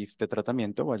naïf de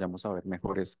tratamiento vayamos a ver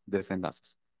mejores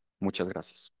desenlaces. Muchas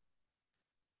gracias.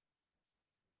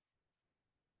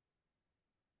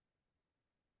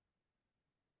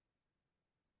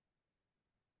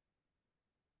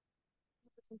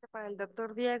 Para el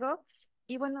doctor Diego.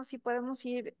 Y bueno, si podemos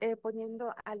ir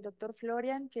poniendo al doctor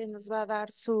Florian, que nos va a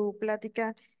dar su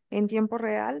plática en tiempo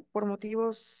real. Por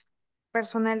motivos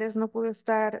personales no pudo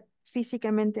estar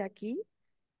físicamente aquí.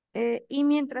 Y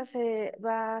mientras se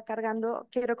va cargando,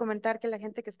 quiero comentar que la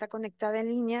gente que está conectada en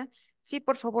línea, sí,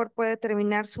 por favor, puede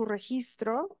terminar su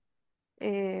registro,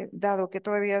 dado que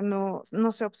todavía no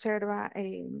se observa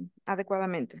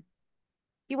adecuadamente.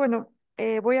 Y bueno,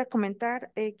 voy a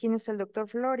comentar quién es el doctor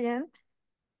Florian.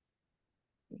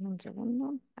 Un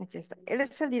segundo, aquí está. Él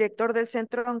es el director del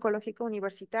Centro Oncológico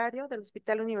Universitario del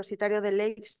Hospital Universitario de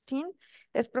Leipzig.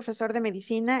 Es profesor de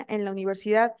medicina en la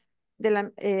Universidad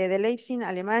de Leipzig,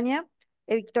 Alemania.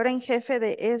 Editor en jefe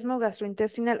de ESMO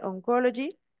Gastrointestinal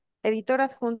Oncology. Editor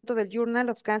adjunto del Journal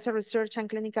of Cancer Research and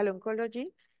Clinical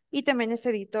Oncology. Y también es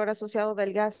editor asociado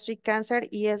del Gastric Cancer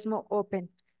y ESMO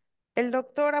Open. El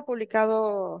doctor ha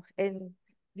publicado en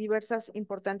diversas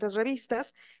importantes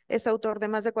revistas, es autor de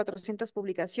más de 400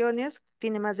 publicaciones,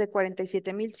 tiene más de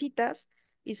 47,000 citas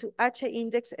y su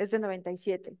H-index es de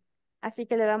 97. Así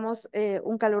que le damos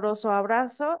un caluroso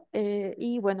abrazo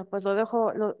y bueno, pues lo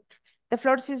dejo. The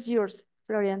floor is yours,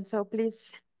 Florian, so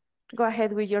please go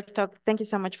ahead with your talk. Thank you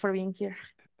so much for being here.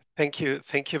 Thank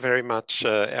you very much,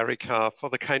 Erica, for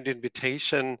the kind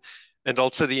invitation. and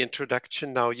also the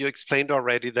introduction. Now, you explained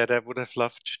already that I would have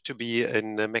loved to be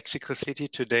in Mexico City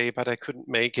today, but I couldn't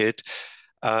make it.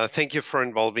 Thank you for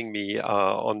involving me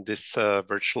on this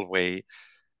virtual way.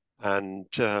 And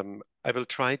I will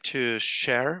try to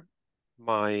share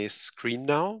my screen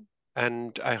now,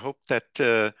 and I hope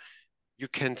that you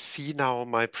can see now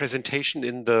my presentation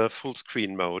in the full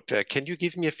screen mode. Can you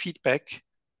give me a feedback?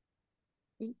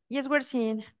 Yes, we're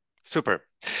seeing. Super.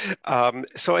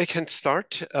 So I can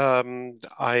start.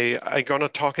 I gonna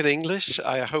talk in English.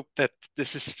 I hope that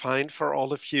this is fine for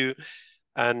all of you.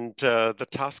 And the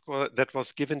task that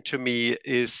was given to me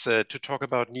is to talk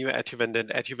about neoadjuvant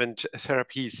and adjuvant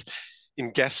therapies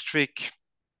in gastric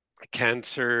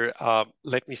cancer,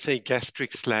 let me say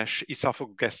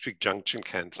gastric/esophagogastric junction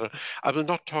cancer. I will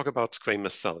not talk about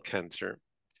squamous cell cancer.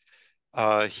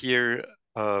 Here,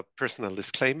 personal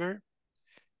disclaimer.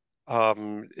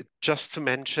 Just to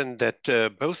mention that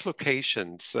both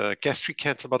locations, gastric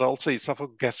cancer, but also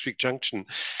esophagogastric junction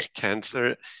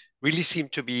cancer, really seem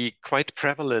to be quite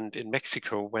prevalent in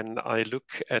Mexico. When I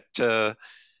look at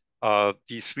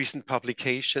these recent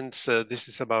publications, this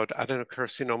is about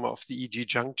adenocarcinoma of the EG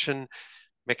junction.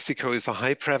 Mexico is a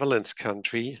high prevalence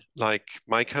country, like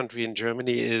my country in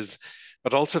Germany is,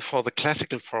 but also for the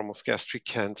classical form of gastric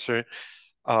cancer,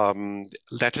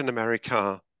 Latin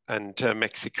America and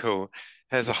Mexico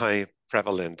has a high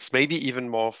prevalence, maybe even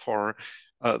more for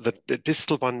the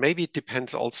distal one. Maybe it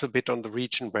depends also a bit on the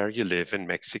region where you live in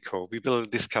Mexico. We will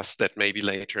discuss that maybe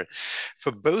later.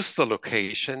 For both the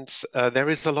locations, there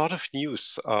is a lot of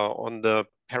news on the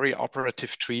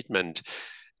perioperative treatment.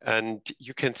 And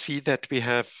you can see that we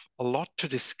have a lot to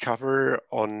discover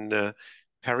on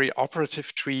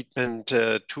perioperative treatment,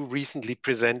 two recently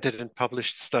presented and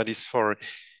published studies for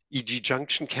EG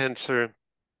junction cancer,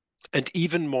 and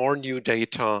even more new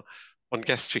data on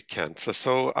gastric cancer.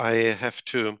 So I have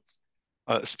to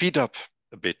speed up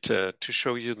a bit to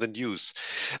show you the news.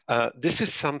 This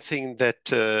is something that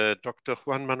Dr.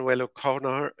 Juan Manuel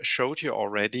O'Connor showed you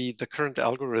already. The current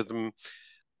algorithm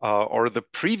or the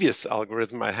previous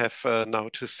algorithm, I have now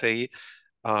to say,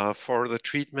 for the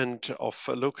treatment of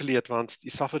locally advanced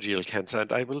esophageal cancer.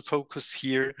 And I will focus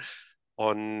here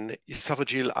on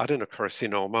esophageal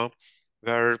adenocarcinoma,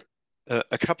 where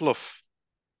a couple of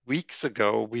weeks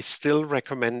ago, we still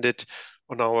recommended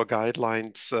on our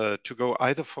guidelines to go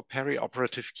either for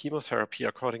perioperative chemotherapy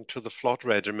according to the FLOT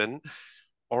regimen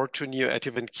or to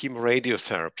neoadjuvant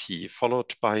chemoradiotherapy,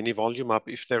 followed by nivolumab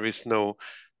if there is no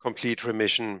complete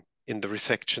remission in the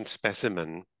resection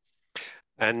specimen.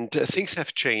 And things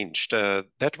have changed.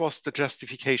 That was the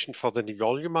justification for the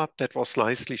nivolumab that was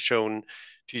nicely shown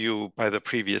to you by the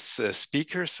previous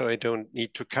speaker, so I don't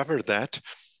need to cover that.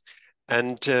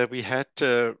 And we had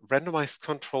randomized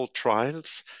controlled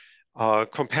trials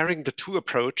comparing the two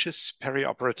approaches,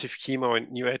 perioperative chemo and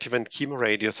neoadjuvant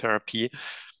chemoradiotherapy,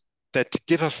 that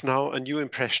give us now a new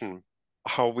impression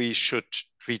how we should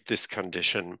treat this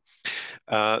condition.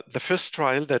 The first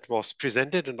trial that was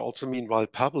presented and also meanwhile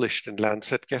published in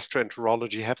Lancet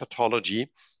Gastroenterology Hepatology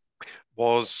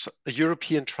was a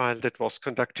European trial that was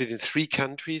conducted in 3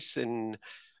 countries, in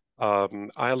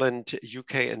Ireland,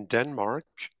 UK, and Denmark.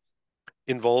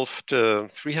 Involved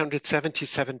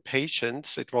 377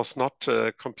 patients. It was not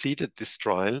completed, this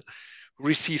trial, who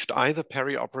received either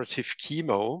perioperative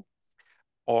chemo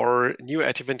or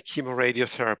neoadjuvant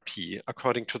chemoradiotherapy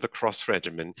according to the cross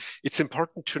regimen. It's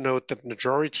important to note that the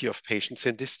majority of patients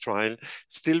in this trial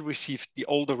still received the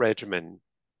older regimen,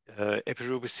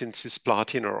 epirubicin,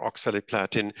 cisplatin, or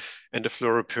oxaliplatin, and a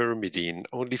fluoropyrimidine.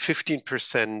 Only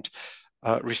 15%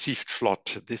 received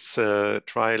FLOT. This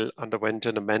trial underwent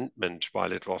an amendment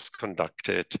while it was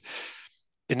conducted.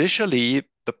 Initially,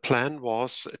 the plan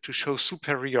was to show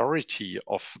superiority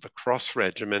of the cross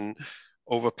regimen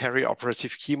over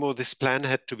perioperative chemo. This plan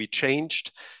had to be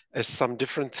changed as some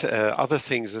different other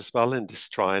things as well in this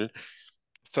trial.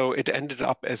 So it ended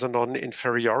up as a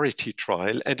non-inferiority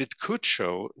trial, and it could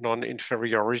show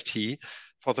non-inferiority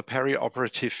for the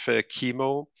perioperative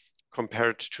chemo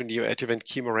compared to neoadjuvant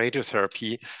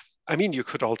chemoradiotherapy. I mean, you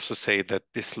could also say that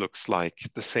this looks like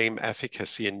the same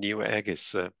efficacy in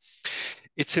neoAGIS.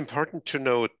 It's important to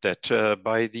note that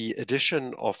by the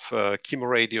addition of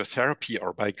chemoradiotherapy,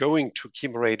 or by going to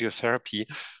chemoradiotherapy,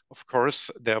 of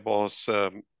course, there was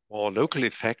more local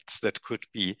effects that could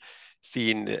be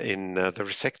seen in the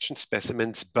resection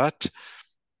specimens, but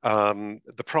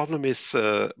the problem is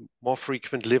more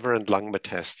frequent liver and lung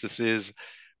metastases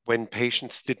when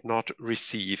patients did not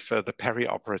receive the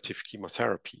perioperative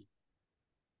chemotherapy.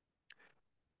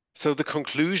 So the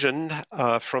conclusion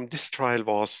from this trial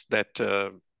was that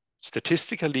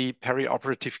statistically,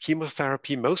 perioperative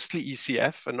chemotherapy, mostly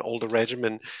ECF, an older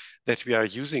regimen that we are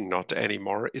using not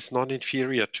anymore, is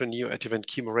non-inferior to neoadjuvant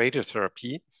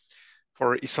chemoradiotherapy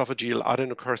for esophageal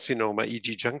adenocarcinoma,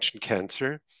 e.g. junction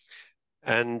cancer.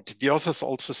 And the authors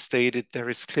also stated there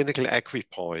is clinical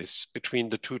equipoise between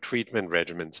the two treatment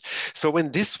regimens. So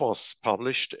when this was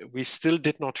published, we still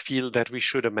did not feel that we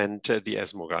should amend the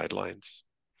ESMO guidelines.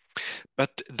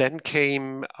 But then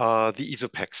came the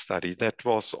ISOPEC study that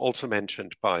was also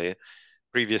mentioned by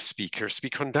previous speakers. We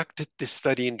conducted this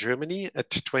study in Germany at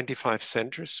 25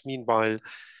 centers. Meanwhile,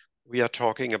 we are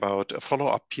talking about a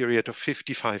follow-up period of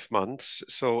 55 months.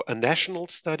 So a national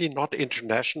study, not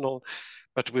international,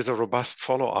 but with a robust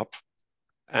follow-up,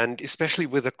 and especially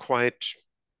with a quite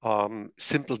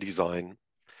simple design.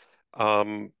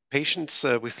 Patients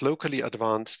with locally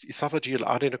advanced esophageal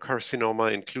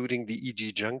adenocarcinoma, including the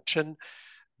EG junction,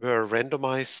 were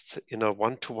randomized in a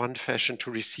one-to-one fashion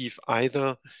to receive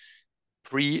either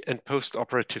pre- and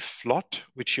post-operative FLOT,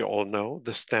 which you all know,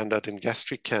 the standard in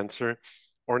gastric cancer,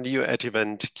 or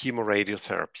neoadjuvant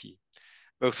chemoradiotherapy.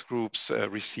 Both groups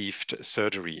received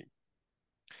surgery.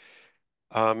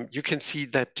 You can see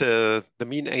that the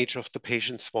mean age of the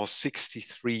patients was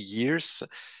 63 years,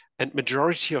 and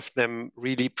majority of them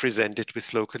really presented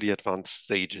with locally advanced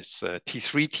stages.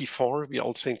 T3, T4, we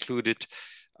also included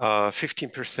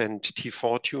 15%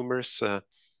 T4 tumors,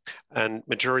 and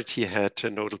majority had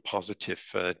a nodal positive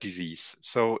disease.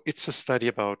 So it's a study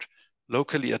about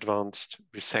locally advanced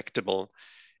resectable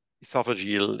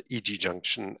esophageal EG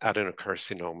junction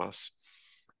adenocarcinomas.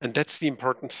 And that's the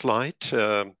important slide,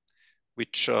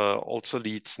 which also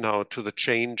leads now to the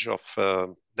change of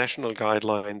national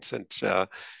guidelines and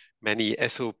many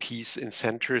SOPs in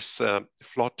centers.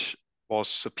 FLOT was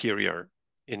superior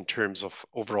in terms of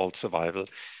overall survival,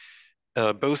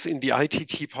 both in the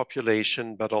ITT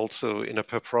population, but also in a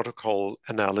per protocol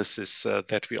analysis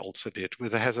that we also did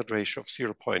with a hazard ratio of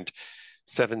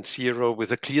 0.70,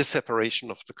 with a clear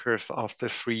separation of the curve after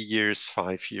 3 years,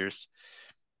 5 years.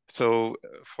 So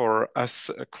for us,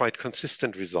 a quite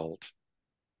consistent result.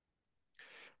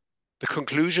 The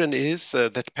conclusion is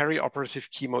that perioperative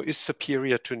chemo is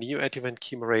superior to neoadjuvant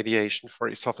chemoradiation for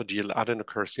esophageal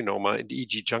adenocarcinoma and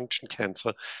EG junction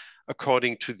cancer,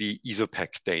 according to the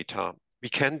ISOPEC data. We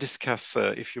can discuss,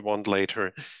 if you want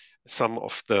later, some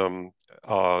of the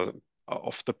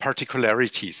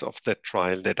particularities of that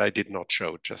trial that I did not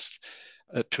show, just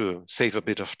to save a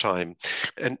bit of time.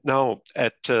 And now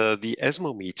at the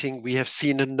ESMO meeting, we have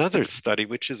seen another study,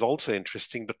 which is also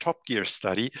interesting, the Top Gear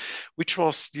study, which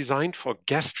was designed for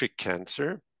gastric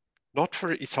cancer, not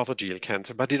for esophageal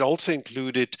cancer, but it also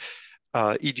included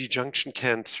EG junction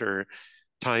cancer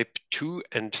type 2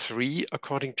 and 3,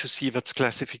 according to CVAT's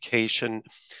classification,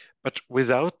 but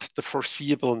without the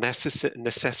foreseeable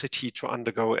necessity to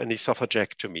undergo an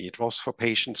esophagectomy. It was for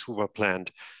patients who were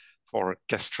planned for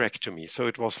gastrectomy. So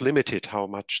it was limited how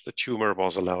much the tumor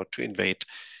was allowed to invade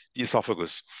the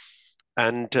esophagus.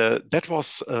 And that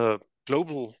was a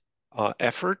global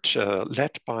effort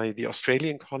led by the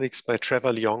Australian colleagues, by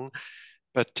Trevor Leong,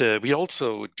 but we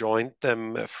also joined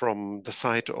them from the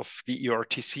side of the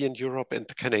ERTC in Europe, and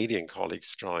the Canadian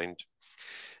colleagues joined.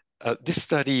 This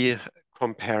study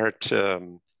compared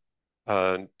two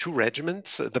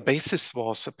regimens. The basis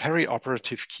was a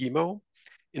perioperative chemo.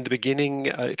 In the beginning,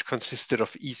 it consisted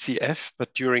of ECF,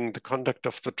 but during the conduct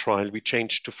of the trial, we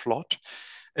changed to FLOT.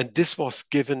 And this was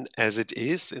given as it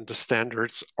is in the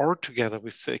standards, or together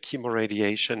with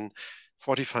chemoradiation,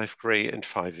 45 gray and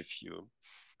 5FU.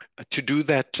 To do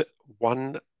that,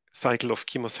 one cycle of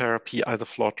chemotherapy, either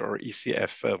FLOT or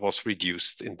ECF, was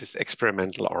reduced in this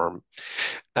experimental arm.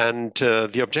 And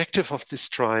the objective of this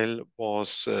trial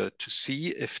was to see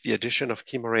if the addition of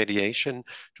chemoradiation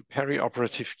to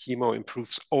perioperative chemo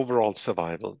improves overall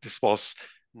survival. This was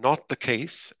not the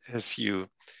case, as you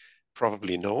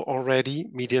probably know already.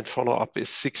 Median follow-up is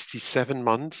 67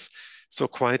 months, so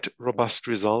quite robust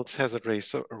results, hazard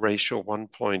ratio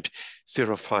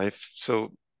 1.05.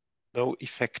 So no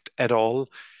effect at all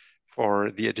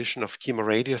for the addition of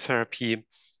chemoradiotherapy.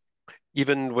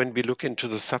 Even when we look into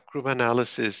the subgroup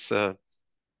analysis,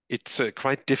 it's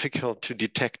quite difficult to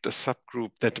detect a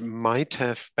subgroup that might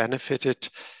have benefited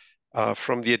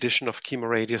from the addition of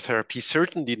chemoradiotherapy.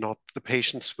 Certainly not the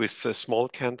patients with small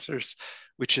cancers,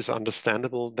 which is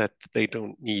understandable that they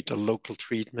don't need a local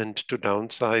treatment to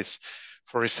downsize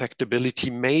for resectability.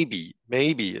 Maybe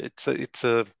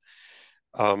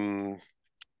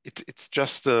it's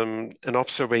just an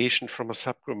observation from a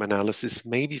subgroup analysis.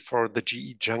 Maybe for the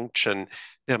GE junction,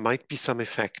 there might be some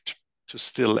effect to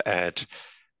still add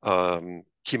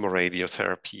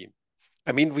chemoradiotherapy.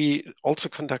 I mean, we also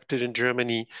conducted in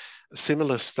Germany a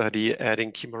similar study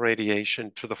adding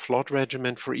chemoradiation to the FLOT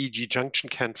regimen for EG junction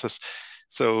cancers.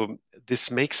 So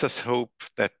this makes us hope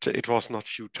that it was not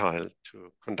futile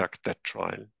to conduct that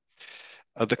trial.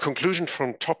 The conclusion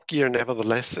from Top Gear,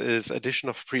 nevertheless, is addition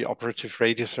of preoperative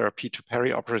radiotherapy to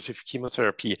perioperative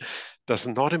chemotherapy does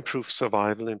not improve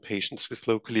survival in patients with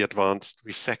locally advanced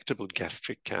resectable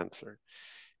gastric cancer,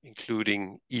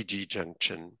 including EG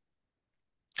junction.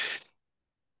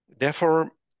 Therefore,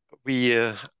 we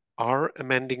are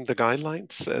amending the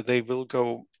guidelines. They will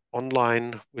go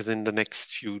online within the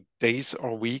next few days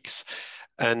or weeks.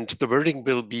 And the wording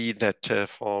will be that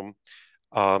for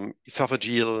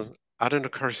esophageal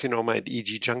adenocarcinoma and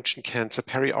EG junction cancer,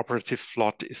 perioperative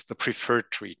FLOT is the preferred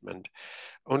treatment.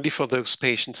 Only for those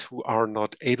patients who are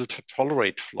not able to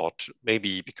tolerate FLOT,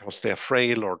 maybe because they're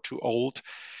frail or too old,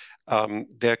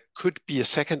 there could be a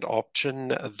second option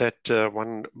that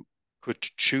one could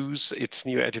choose. It's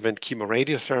neoadjuvant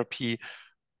chemoradiotherapy,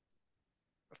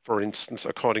 for instance,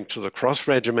 according to the cross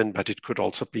regimen, but it could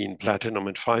also be in platinum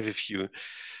and 5FU.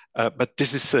 But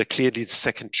this is clearly the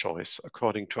second choice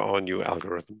according to our new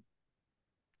algorithm.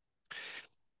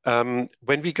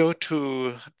 When we go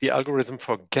to the algorithm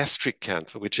for gastric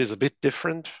cancer, which is a bit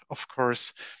different, of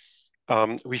course,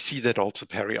 we see that also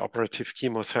perioperative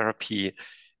chemotherapy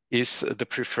is the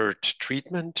preferred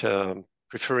treatment,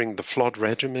 preferring the FLOT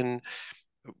regimen.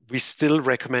 We still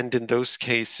recommend in those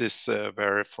cases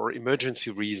where for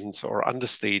emergency reasons or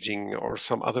understaging or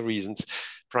some other reasons,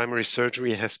 primary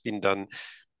surgery has been done,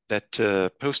 that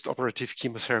post-operative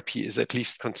chemotherapy is at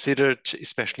least considered,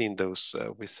 especially in those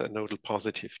with a nodal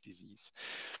positive disease.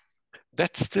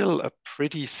 That's still a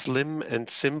pretty slim and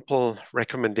simple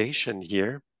recommendation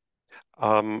here.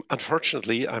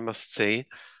 Unfortunately, I must say,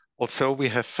 although we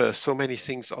have so many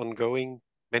things ongoing,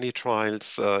 many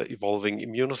trials involving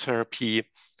immunotherapy,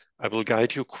 I will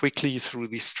guide you quickly through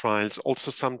these trials.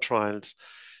 Also some trials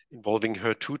involving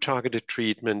HER2-targeted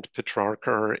treatment,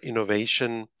 Petrarca,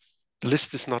 innovation. The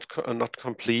list is not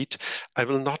complete. I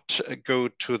will not go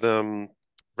to the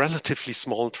relatively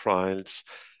small trials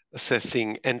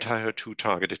assessing anti-HER2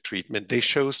 targeted treatment. They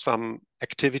show some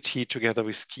activity together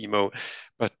with chemo,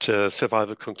 but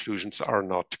survival conclusions are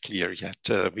not clear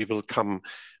yet. We will come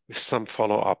with some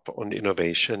follow-up on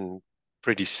innovation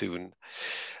pretty soon.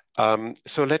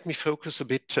 So let me focus a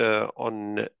bit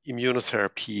on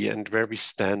immunotherapy and where we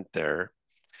stand there.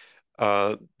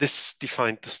 This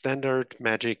defined the standard,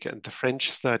 MAGIC, and the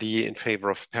French study in favor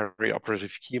of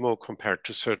perioperative chemo compared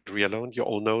to surgery alone. You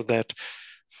all know that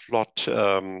FLOT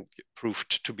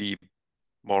proved to be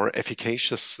more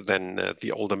efficacious than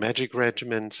the older MAGIC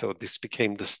regimen, so this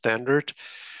became the standard.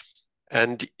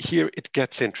 And here it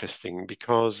gets interesting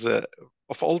because of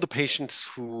all the patients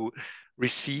who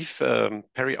receive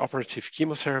perioperative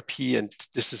chemotherapy, and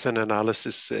this is an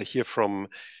analysis here from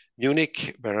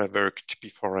Munich, where I worked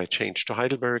before I changed to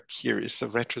Heidelberg. Here is a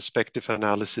retrospective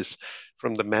analysis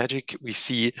from the MAGIC. We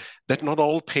see that not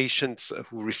all patients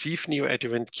who receive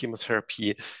neoadjuvant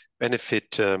chemotherapy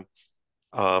benefit the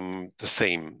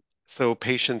same. So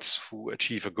patients who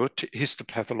achieve a good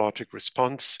histopathologic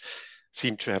response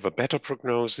seem to have a better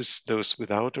prognosis. Those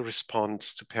without a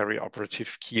response to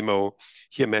perioperative chemo,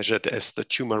 here measured as the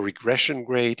tumor regression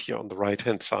grade, here on the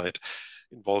right-hand side,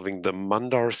 involving the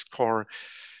Mandar score,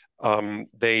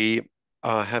 they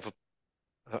have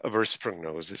a worse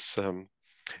prognosis.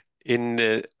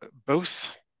 In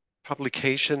both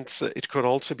publications, it could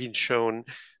also be shown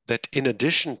that in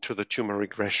addition to the tumor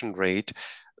regression rate,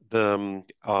 the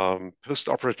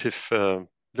post-operative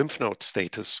lymph node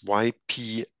status,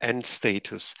 YPN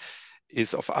status,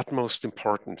 is of utmost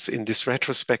importance. In this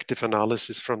retrospective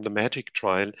analysis from the MAGIC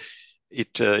trial,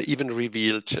 it even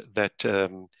revealed that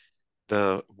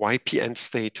the YPN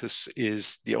status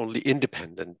is the only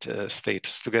independent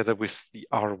status, together with the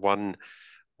R1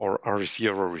 or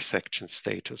R0 resection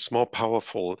status, more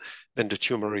powerful than the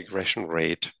tumor regression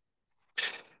rate.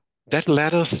 That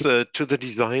led us to the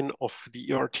design of the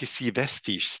ERTC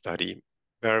Vestige study,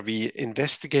 where we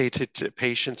investigated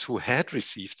patients who had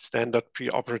received standard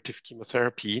preoperative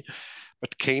chemotherapy,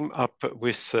 but came up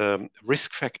with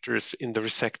risk factors in the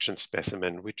resection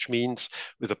specimen, which means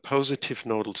with a positive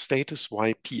nodal status,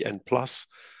 YPN+,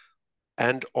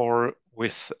 and or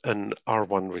with an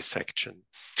R1 resection.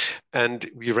 And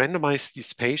we randomized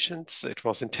these patients. It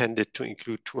was intended to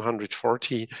include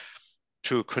 240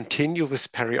 to continue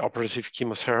with perioperative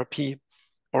chemotherapy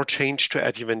or change to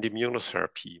adjuvant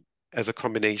immunotherapy as a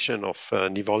combination of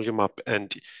nivolumab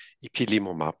and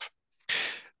ipilimumab.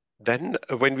 Then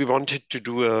when we wanted to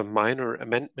do a minor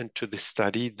amendment to this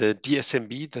study, the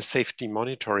DSMB, the Safety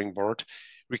Monitoring Board,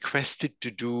 requested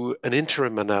to do an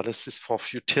interim analysis for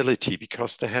futility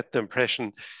because they had the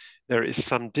impression there is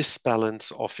some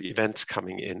disbalance of events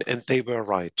coming in. And they were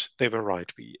right. They were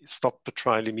right. We stopped the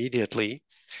trial immediately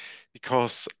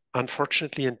because,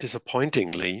 unfortunately and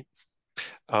disappointingly,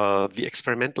 the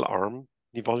experimental arm,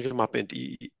 nivolumab and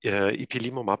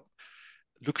ipilimumab,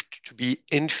 looked to be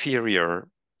inferior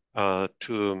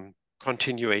to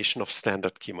continuation of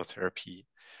standard chemotherapy.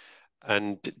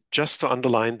 And just to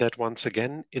underline that once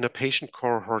again, in a patient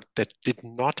cohort that did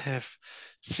not have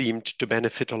seemed to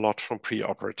benefit a lot from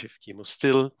preoperative chemo,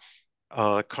 still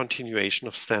continuation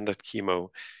of standard chemo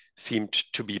seemed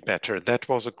to be better. That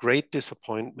was a great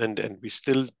disappointment, and we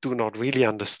still do not really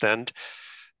understand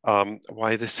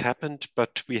why this happened,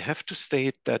 but we have to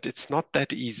state that it's not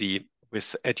that easy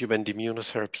with adjuvant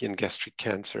immunotherapy in gastric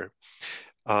cancer.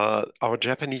 Our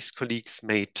Japanese colleagues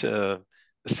made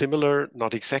a similar,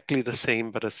 not exactly the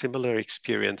same, but a similar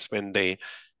experience when they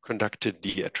conducted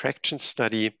the attraction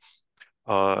study.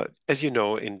 As you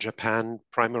know, in Japan,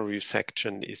 primary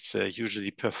resection is usually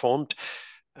performed,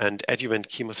 and adjuvant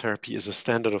chemotherapy is a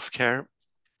standard of care.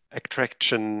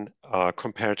 Attraction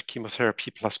compared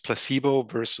chemotherapy plus placebo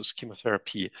versus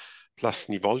chemotherapy plus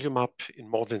nivolumab in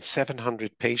more than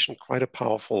 700 patients, quite a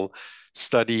powerful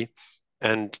study.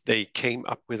 And they came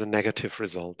up with a negative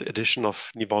result. The addition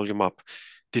of nivolumab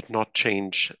did not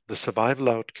change the survival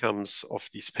outcomes of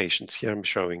these patients. Here I'm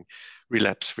showing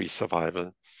relapse-free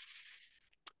survival.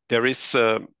 There is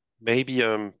maybe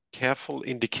a careful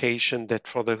indication that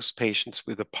for those patients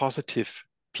with a positive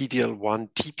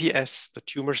PD-L1 TPS, the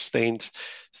tumor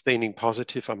staining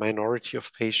positive, a minority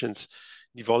of patients,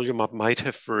 nivolumab might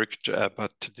have worked,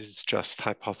 but this is just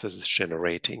hypothesis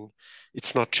generating.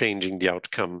 It's not changing the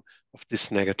outcome of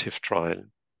this negative trial.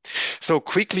 So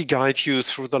quickly guide you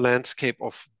through the landscape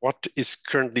of what is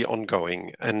currently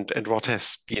ongoing and what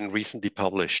has been recently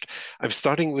published. I'm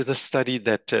starting with a study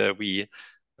that we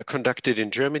conducted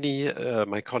in Germany.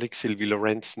 My colleague Sylvie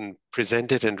Lorenzen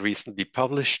presented and recently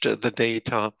published the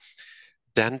data.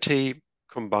 Dante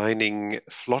combining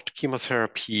FLOT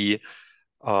chemotherapy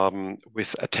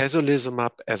with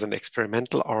atezolizumab as an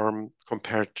experimental arm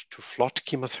compared to FLOT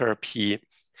chemotherapy.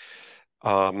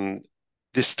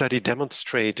 This study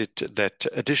demonstrated that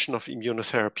addition of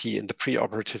immunotherapy in the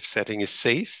preoperative setting is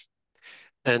safe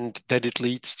and that it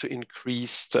leads to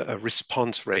increased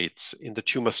response rates in the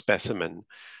tumor specimen,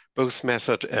 both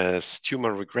measured as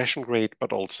tumor regression rate,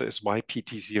 but also as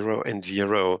YPT0 and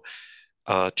 0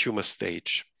 tumor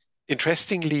stage.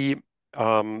 Interestingly,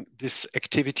 this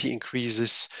activity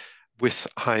increases with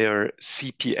higher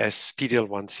CPS,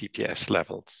 PD-L1 CPS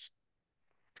levels.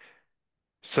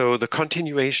 So the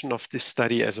continuation of this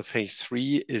study as a phase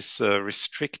 3 is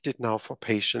restricted now for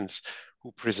patients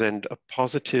who present a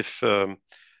positive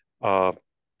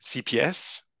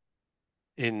CPS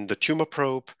in the tumor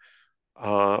probe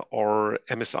or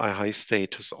MSI high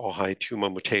status or high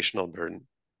tumor mutational burden.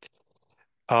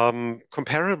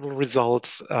 Comparable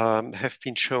results have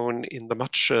been shown in the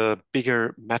much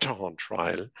bigger Matterhorn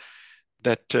trial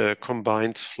that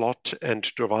combines FLOT and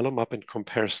durvalumab and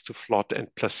compares to FLOT and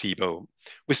placebo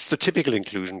with the typical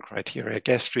inclusion criteria: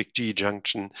 gastric G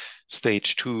junction,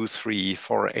 stage 2, 3,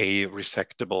 4A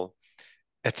resectable,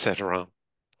 etc.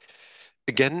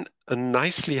 Again, a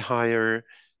nicely higher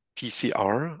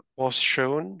PCR was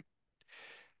shown,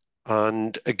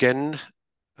 and again,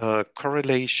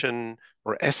 correlation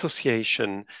or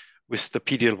association with the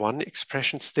PD-L1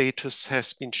 expression status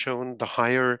has been shown. The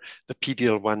higher the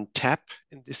PD-L1 tap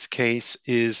in this case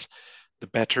is, the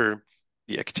better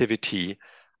the activity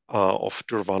of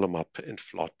durvalumab and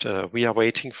FLOT. We are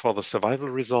waiting for the survival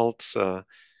results,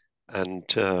 and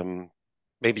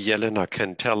maybe Yelena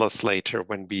can tell us later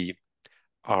when we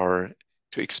are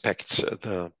to expect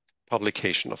the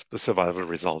publication of the survival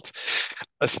results.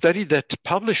 A study that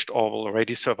published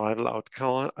already survival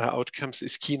outcomes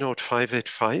is Keynote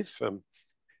 585.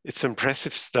 It's an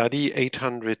impressive study.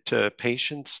 800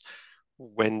 patients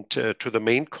went to the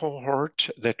main cohort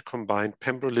that combined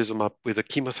pembrolizumab with a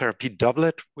chemotherapy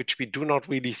doublet, which we do not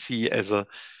really see as a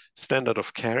standard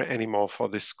of care anymore for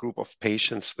this group of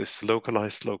patients with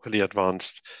localized, locally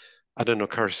advanced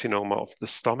adenocarcinoma of the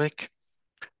stomach.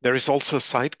 There is also a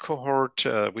side cohort,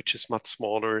 which is much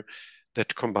smaller,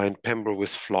 that combined pembro with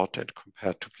FLOT and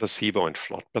compared to placebo and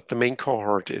FLOT. But the main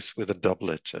cohort is with a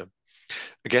doublet.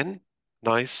 Again,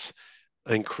 nice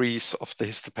increase of the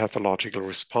histopathological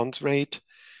response rate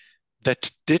that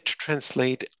did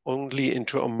translate only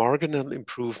into a marginal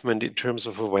improvement in terms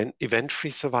of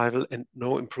event-free survival and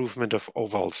no improvement of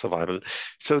overall survival.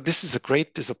 So this is a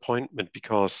great disappointment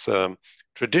because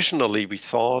traditionally we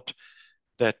thought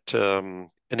that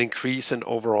an increase in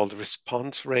overall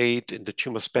response rate in the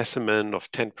tumor specimen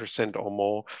of 10% or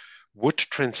more would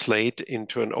translate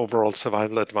into an overall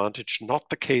survival advantage. Not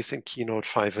the case in Keynote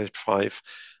 585,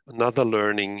 another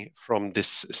learning from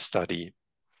this study.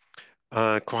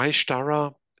 Kohei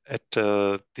Stara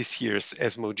at this year's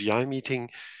ESMO GI meeting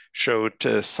showed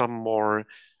some more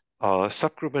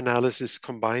subgroup analysis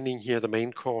combining here the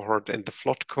main cohort and the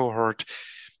FLOT cohort.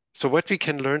 So what we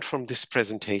can learn from this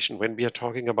presentation, when we are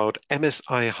talking about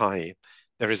MSI high,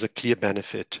 there is a clear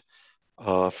benefit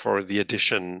for the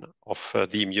addition of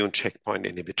the immune checkpoint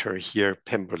inhibitor here,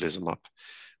 pembrolizumab,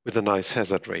 with a nice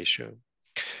hazard ratio.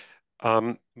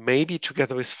 Maybe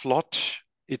together with FLOT,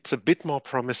 it's a bit more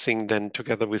promising than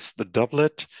together with the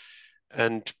doublet,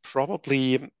 and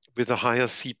probably with a higher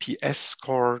CPS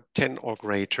score, 10 or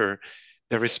greater,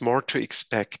 there is more to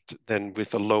expect than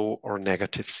with a low or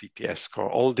negative CPS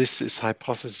score. All this is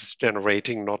hypothesis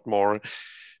generating, not more,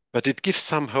 but it gives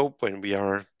some hope when we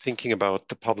are thinking about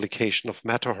the publication of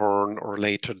Matterhorn or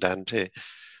later Dante,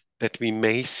 that we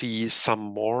may see some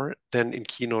more than in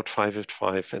Keynote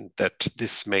 585, and that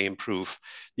this may improve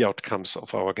the outcomes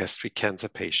of our gastric cancer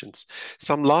patients.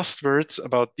 Some last words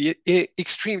about the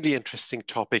extremely interesting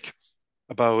topic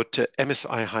about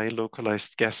MSI high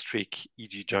localized gastric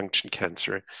EG junction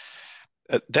cancer.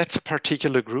 That's a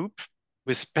particular group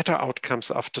with better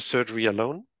outcomes after surgery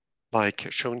alone,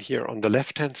 like shown here on the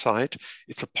left-hand side.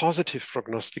 It's a positive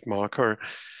prognostic marker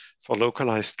for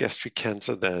localized gastric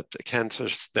cancer,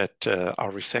 cancers that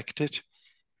are resected.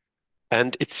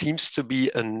 And it seems to be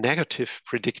a negative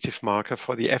predictive marker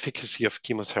for the efficacy of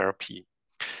chemotherapy.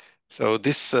 So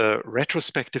this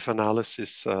retrospective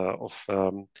analysis of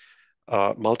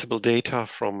multiple data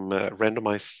from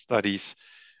randomized studies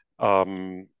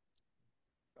comes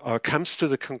to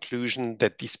the conclusion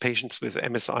that these patients with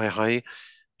MSI high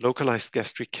localized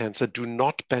gastric cancer do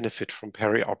not benefit from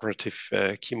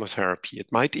perioperative chemotherapy.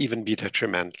 It might even be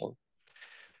detrimental.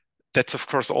 That's, of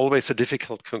course, always a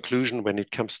difficult conclusion when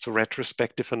it comes to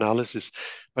retrospective analysis,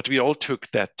 but we all took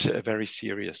that very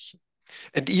serious.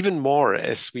 And even more,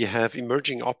 as we have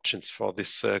emerging options for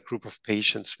this group of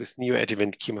patients with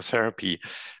neoadjuvant chemotherapy.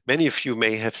 Many of you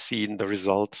may have seen the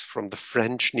results from the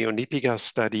French NeoNIPIGA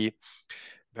study,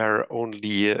 where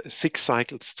only 6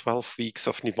 cycles, 12 weeks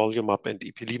of nivolumab and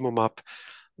ipilimumab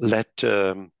led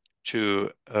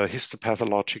to a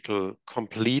histopathological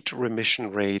complete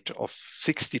remission rate of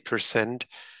 60%,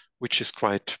 which is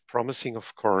quite promising,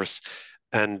 of course.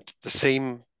 And the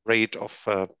same rate of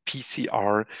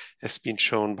PCR has been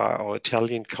shown by our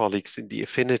Italian colleagues in the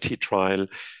Affinity trial.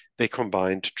 They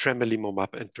combined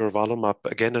tremelimumab and durvalumab,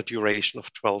 again, a duration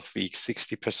of 12 weeks,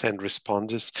 60%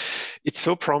 responses. It's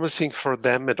so promising for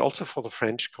them, and also for the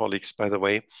French colleagues, by the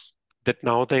way, that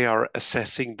now they are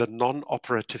assessing the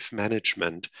non-operative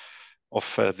management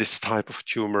of this type of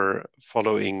tumor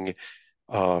following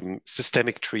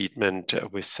systemic treatment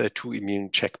with 2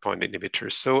 immune checkpoint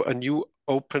inhibitors. So a new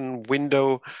open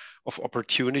window of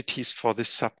opportunities for this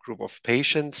subgroup of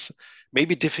patients.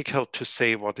 Maybe difficult to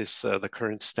say what is the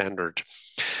current standard.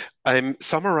 I'm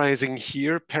summarizing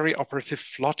here, perioperative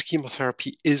FLOT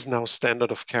chemotherapy is now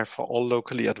standard of care for all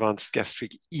locally advanced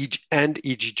gastric and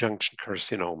EG junction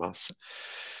carcinomas.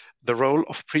 The role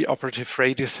of preoperative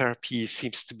radiotherapy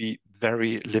seems to be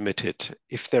very limited,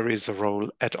 if there is a role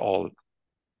at all.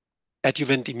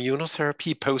 Adjuvant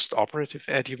immunotherapy, post-operative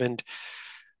adjuvant,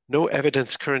 no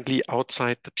evidence currently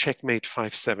outside the CheckMate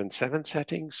 577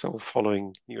 setting, so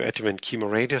following neoadjuvant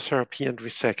chemoradiotherapy and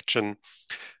resection,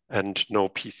 and no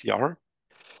PCR.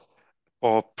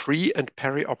 For pre- and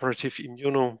perioperative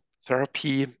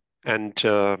immunotherapy and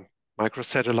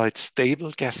microsatellite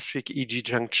stable gastric EG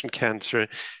junction cancer,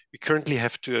 we currently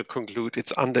have to conclude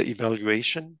it's under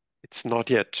evaluation. It's not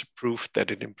yet proved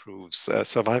that it improves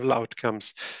survival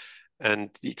outcomes.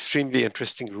 And the extremely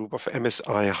interesting group of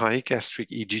MSI high gastric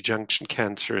EG junction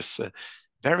cancers,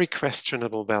 very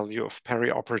questionable value of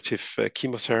perioperative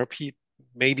chemotherapy,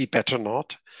 maybe better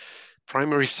not.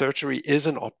 Primary surgery is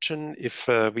an option if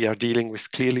we are dealing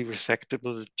with clearly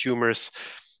resectable tumors.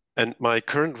 And my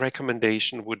current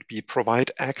recommendation would be provide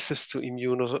access to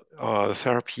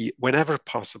immunotherapy whenever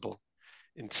possible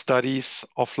in studies,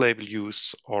 off-label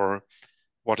use, or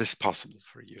what is possible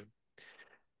for you.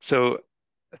 So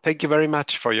thank you very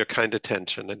much for your kind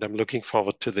attention, and I'm looking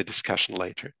forward to the discussion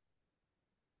later.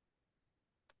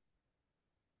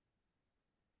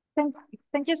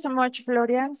 Thank you so much,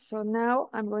 Florian. So now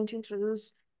I'm going to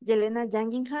introduce Yelena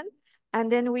Yanginhan, and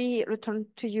then we return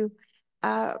to you.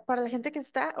 Para la gente que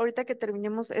está, ahorita que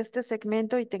terminemos este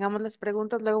segmento y tengamos las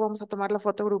preguntas, luego vamos a tomar la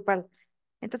foto grupal.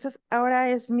 Entonces, ahora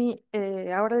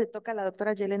le toca a la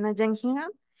doctora Yelena Yanginhan.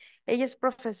 Ella es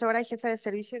profesora y jefa de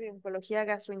servicio de oncología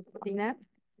gastrointestinal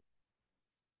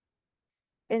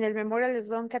en el Memorial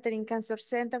Sloan Kettering Cancer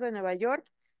Center de Nueva York.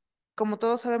 Como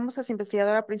todos sabemos, es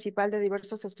investigadora principal de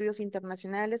diversos estudios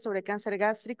internacionales sobre cáncer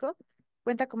gástrico.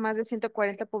 Cuenta con más de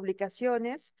 140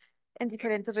 publicaciones en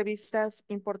diferentes revistas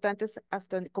importantes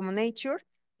hasta como Nature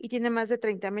y tiene más de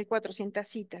 30.400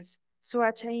 citas. Su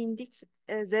H-index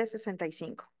es de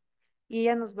 65. Y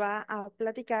ella nos va a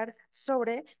platicar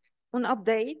sobre un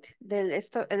update del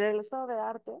estado de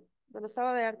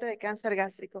arte de cáncer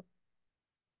gástrico.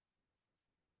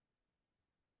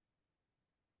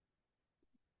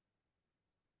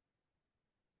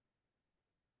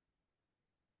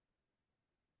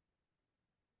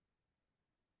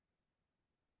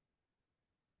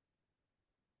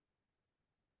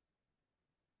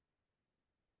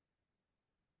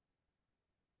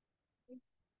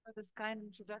 For this kind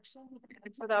introduction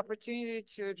and for the opportunity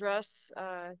to address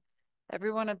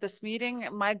everyone at this meeting.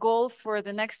 My goal for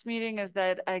the next meeting is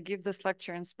that I give this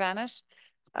lecture in Spanish.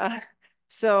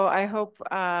 So I hope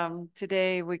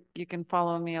today you can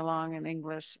follow me along in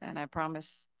English, and I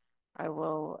promise I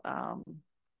will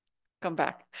come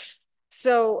back.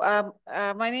 So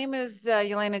my name is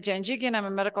Yelena Janjigian. I'm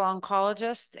a medical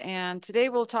oncologist, and today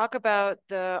we'll talk about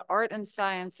the art and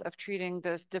science of treating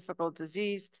this difficult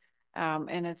disease.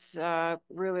 And it's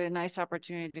really a nice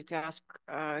opportunity to ask,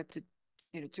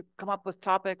 to come up with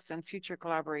topics and future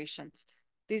collaborations.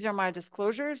 These are my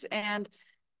disclosures, and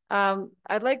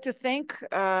I'd like to thank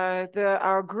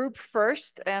our group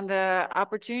first and the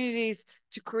opportunities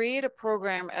to create a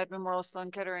program at Memorial Sloan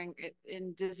Kettering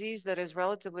in disease that is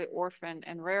relatively orphan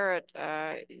and rare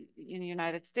in the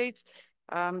United States.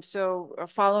 So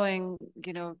following,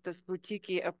 this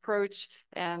boutique approach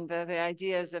and the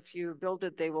ideas, if you build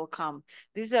it, they will come.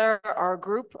 These are our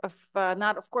group of,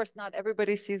 of course, not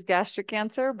everybody sees gastric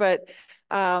cancer, but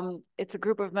it's a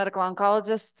group of medical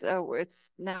oncologists.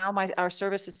 It's now our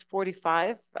service is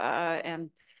 45, and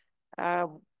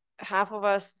half of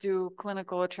us do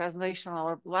clinical or translational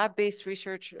or lab-based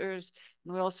researchers,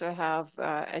 and we also have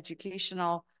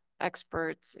educational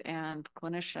experts and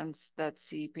clinicians that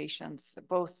see patients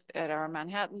both at our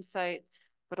Manhattan site,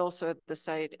 but also at the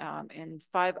site in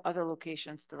 5 other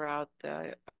locations throughout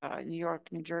the New York,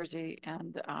 New Jersey,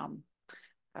 and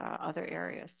other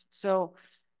areas. So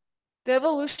the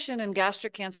evolution in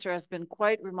gastric cancer has been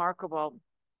quite remarkable.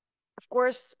 Of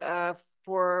course,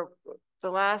 for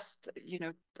the last,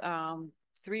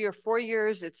 3 or 4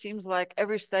 years, it seems like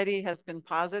every study has been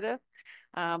positive.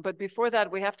 But before that,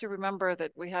 we have to remember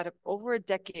that we had over a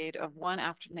decade of one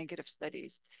after negative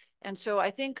studies. And so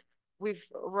I think we've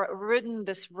ridden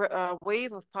this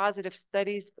wave of positive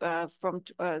studies from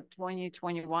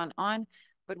 2021 on,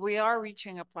 but we are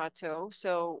reaching a plateau.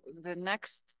 So the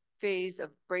next phase of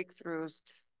breakthroughs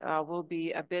will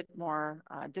be a bit more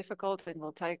difficult, and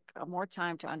will take more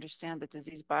time to understand the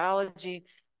disease biology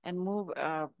and move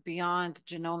beyond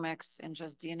genomics and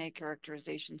just DNA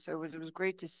characterization. So it was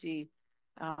great to see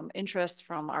interest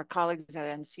from our colleagues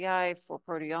at NCI for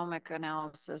proteomic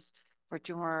analysis for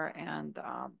tumor and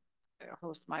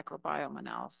host microbiome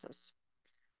analysis.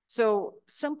 So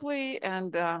simply,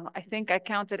 and I think I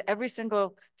counted every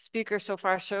single speaker so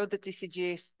far showed the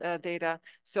TCGA data,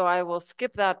 so I will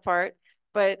skip that part.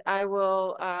 But I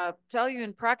will tell you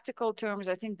in practical terms,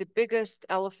 I think the biggest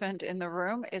elephant in the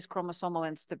room is chromosomal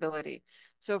instability.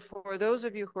 So for those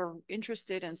of you who are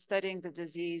interested in studying the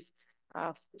disease,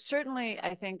 certainly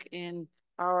I think in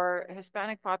our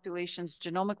Hispanic populations,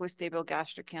 genomically stable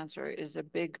gastric cancer is a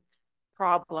big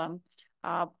problem.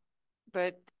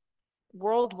 But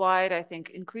worldwide, I think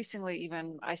increasingly,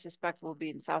 even I suspect will be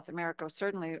in South America,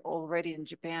 certainly already in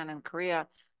Japan and Korea,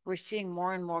 we're seeing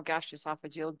more and more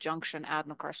gastroesophageal junction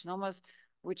adenocarcinomas,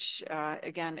 which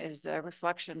again is a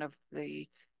reflection of the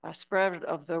spread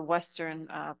of the Western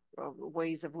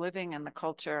ways of living and the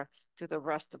culture to the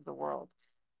rest of the world.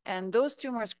 And those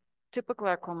tumors typically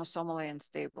are chromosomally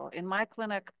unstable. In my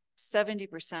clinic,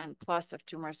 70% plus of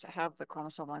tumors have the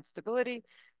chromosomal instability.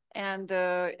 And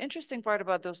the interesting part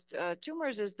about those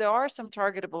tumors is there are some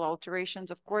targetable alterations.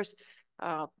 Of course,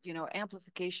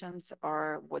 amplifications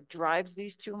are what drives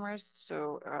these tumors.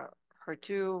 So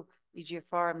HER2,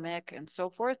 EGFR, MEK, and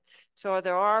so forth. So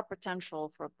there are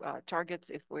potential for targets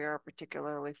if we are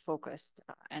particularly focused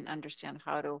and understand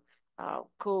how to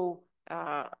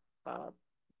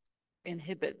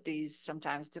inhibit these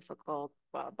sometimes difficult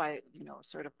by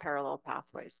sort of parallel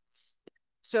pathways.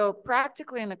 So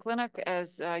practically in the clinic,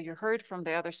 as you heard from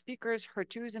the other speakers,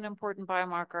 HER2 is an important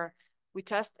biomarker. We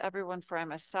test everyone for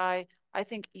MSI. I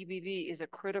think EBV is a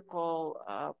critical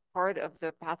part of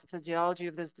the pathophysiology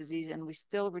of this disease, and we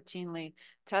still routinely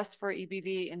test for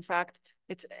EBV. In fact,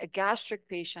 it's a gastric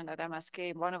patient at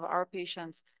MSK. One of our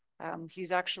patients,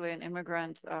 he's actually an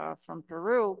immigrant from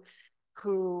Peru,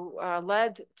 who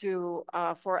led to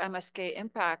for MSK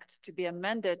Impact to be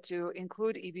amended to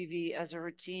include EBV as a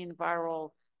routine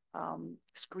viral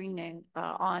screening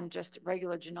on just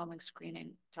regular genomic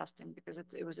screening testing, because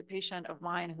it was a patient of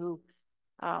mine who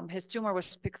his tumor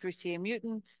was PIK3CA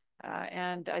mutant,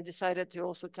 and I decided to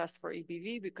also test for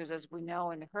EBV because, as we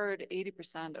know and heard,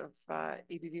 80% of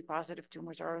EBV positive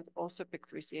tumors are also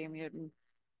PIK3CA mutant,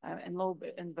 and lo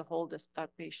and behold, that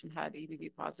patient had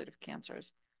EBV positive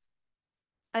cancers.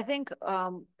 I think,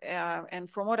 and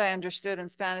from what I understood in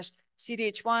Spanish,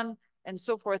 CDH1 and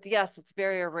so forth, yes, it's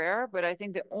very rare, but I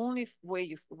think the only way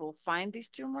you will find these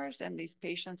tumors and these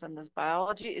patients and this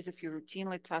biology is if you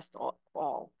routinely test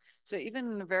all. So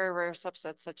even in very rare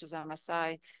subsets such as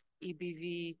MSI,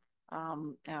 EBV,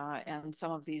 and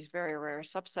some of these very rare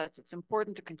subsets, it's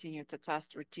important to continue to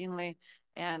test routinely.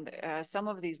 And some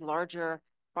of these larger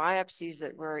biopsies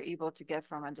that we're able to get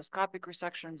from endoscopic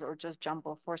resections or just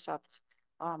jumbo forceps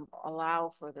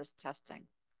allow for this testing.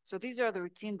 So these are the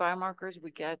routine biomarkers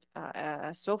we get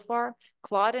so far.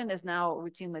 Claudin is now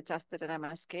routinely tested at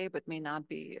MSK, but may not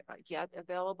be yet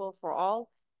available for all.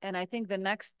 And I think the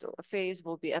next phase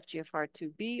will be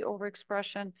FGFR2b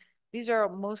overexpression. These are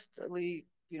mostly,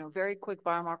 very quick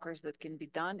biomarkers that can be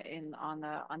done on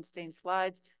the unstained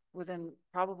slides within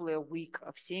probably a week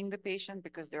of seeing the patient,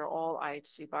 because they're all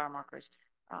IHC biomarkers.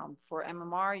 For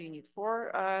MMR, you need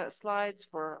 4 slides.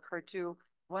 For HER2,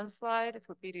 1 slide.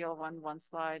 For PD-L1, 1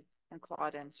 slide, and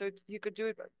Claudin. So you could do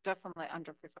it definitely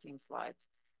under 15 slides.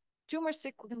 Tumor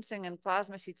sequencing and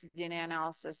plasma ctDNA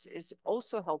analysis is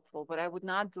also helpful, but I would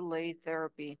not delay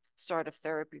start of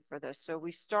therapy for this. So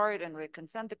we start and we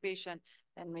consent the patient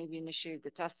and maybe initiate the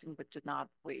testing, but do not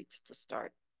wait to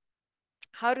start.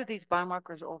 How do these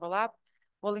biomarkers overlap?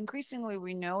 Well, increasingly,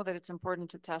 we know that it's important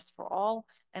to test for all,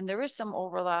 and there is some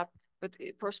overlap, but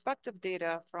prospective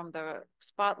data from the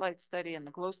Spotlight study and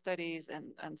the GLOW studies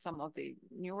and some of the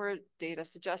newer data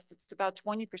suggests it's about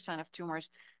 20% of tumors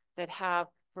that have,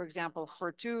 for example,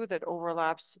 HER2 that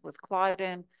overlaps with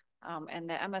Claudin, and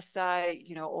the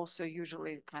MSI, also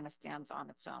usually kind of stands on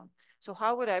its own. So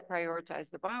how would I prioritize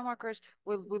the biomarkers?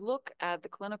 We look at the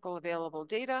clinical available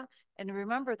data, and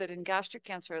remember that in gastric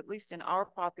cancer, at least in our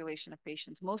population of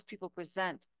patients, most people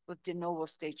present with de novo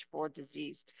stage 4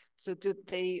 disease. So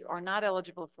they are not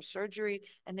eligible for surgery,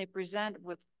 and they present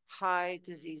with high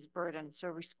disease burden. So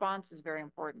response is very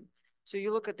important. So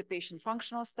you look at the patient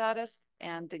functional status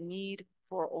and the need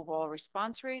for overall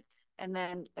response rate. And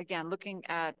then again, looking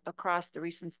at across the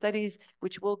recent studies,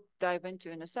 which we'll dive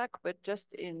into in a sec, but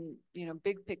just in,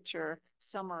 big picture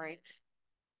summary,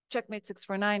 Checkmate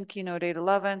 649, Keynote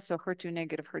 811, so HER2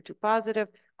 negative, HER2 positive,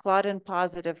 Claudin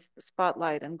positive,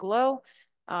 Spotlight and GLOW,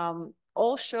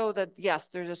 all show that yes,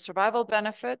 there's a survival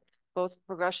benefit, both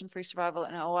progression-free survival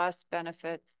and OS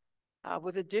benefit,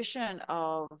 with addition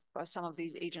of some of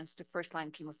these agents to first-line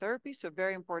chemotherapy, so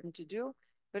very important to do.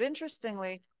 But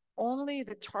interestingly, only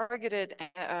the targeted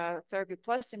therapy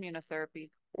plus immunotherapy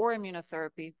or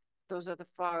immunotherapy, those are the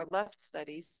far left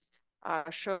studies,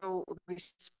 show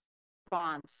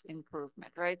response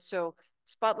improvement, right? So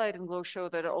Spotlight and GLOW show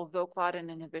that although Claudin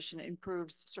inhibition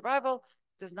improves survival,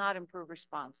 does not improve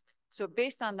response. So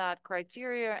based on that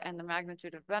criteria and the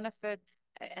magnitude of benefit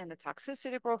and the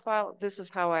toxicity profile, this is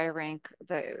how I rank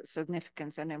the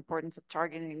significance and importance of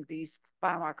targeting these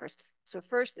biomarkers. So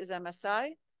first is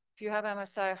MSI. If you have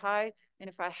MSI high, and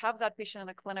if I have that patient in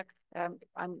a clinic,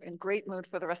 I'm in great mood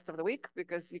for the rest of the week,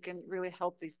 because you can really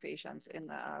help these patients in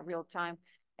real time.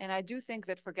 And I do think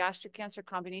that for gastric cancer,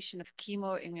 combination of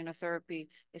chemoimmunotherapy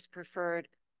is preferred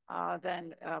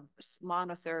than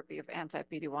monotherapy of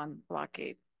anti-PD-1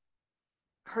 blockade.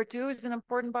 HER2 is an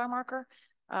important biomarker,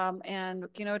 and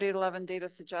Keynote 811 data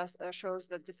shows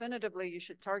that definitively you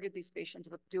should target these patients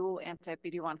with dual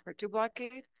anti-PD-1 HER2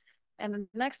 blockade. And the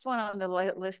next one on the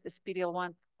list is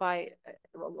PD-L1 by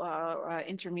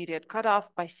intermediate cutoff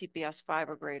by CPS 5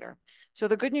 or greater. So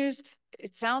the good news,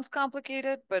 it sounds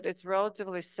complicated, but it's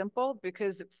relatively simple,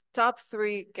 because top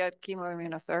 3 get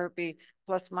chemoimmunotherapy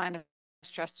plus minus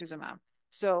trastuzumab.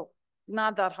 So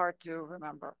not that hard to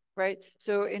remember, right?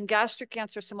 So in gastric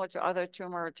cancer, similar to other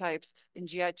tumor types, in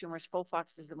GI tumors,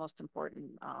 FOLFOX is the most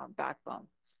important backbone.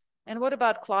 And what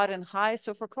about Claudin high?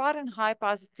 So for Claudin high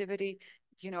positivity,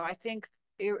 I think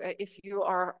if you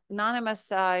are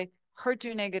non-MSI,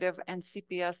 HER2 negative, and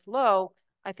CPS low,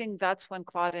 I think that's when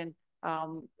Claudin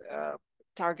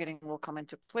targeting will come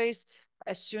into place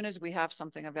as soon as we have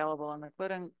something available in the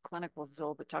clinic with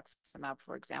zolbetuximab,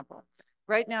 for example.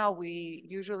 Right now, we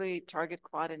usually target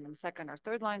Claudin in second or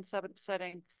third line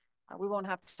setting. We won't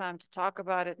have time to talk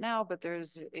about it now, but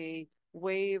there's a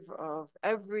wave of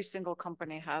every single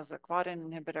company has a Claudin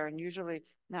inhibitor, and usually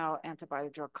now antibody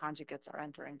drug conjugates are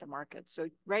entering the market. So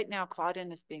right now,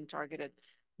 Claudin is being targeted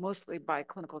mostly by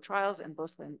clinical trials and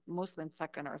mostly in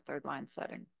second or third line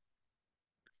setting.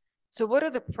 So what are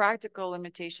the practical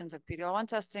limitations of PD-L1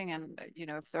 testing? And, you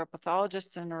know, if there are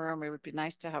pathologists in the room, it would be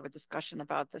nice to have a discussion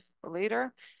about this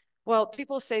later. Well,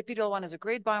 people say PD-L1 is a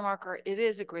great biomarker. It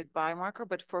is a great biomarker,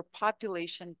 but for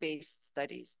population-based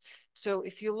studies. So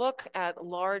if you look at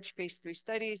large phase 3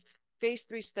 studies, phase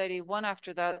 3 study, one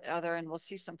after the other, and we'll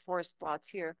see some forest plots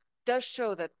here, does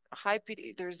show that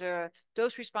there's a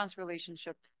dose-response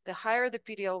relationship. The higher the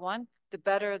PD-L1, the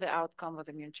better the outcome with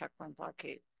immune checkpoint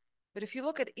blockade. But if you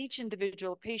look at each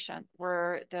individual patient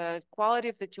where the quality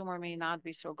of the tumor may not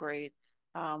be so great,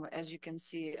 as you can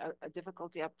see, a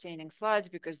difficulty obtaining slides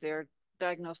because they're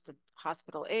diagnosed at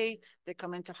hospital A, they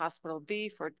come into hospital B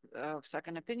for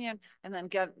second opinion, and then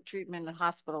get treatment in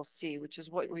hospital C, which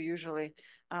is what we usually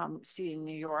see in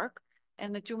New York.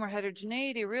 And the tumor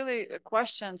heterogeneity really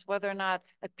questions whether or not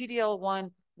a PD-L1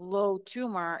 low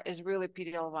tumor is really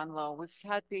PD-L1 low. We've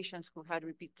had patients who had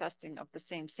repeat testing of the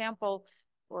same sample,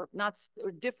 or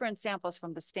different samples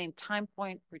from the same time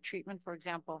point for treatment, for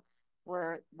example,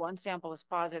 where one sample is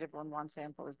positive and one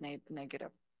sample is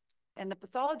negative. And the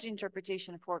pathology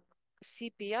interpretation for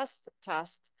CPS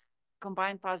test,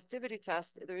 combined positivity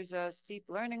test, there's a steep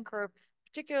learning curve,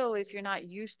 particularly if you're not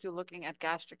used to looking at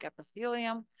gastric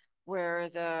epithelium, where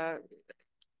the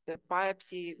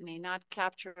biopsy may not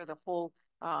capture the whole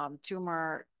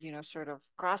tumor, you know, sort of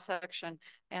cross-section,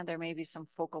 and there may be some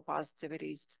focal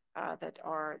positivities that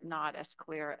are not as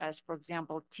clear as, for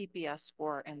example, TPS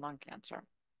or in lung cancer.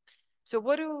 So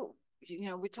what do, you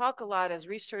know, we talk a lot as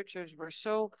researchers, we're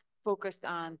so focused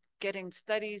on getting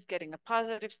studies, getting a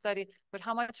positive study, but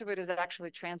how much of it is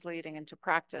actually translating into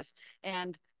practice?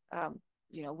 And,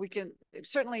 you know, we can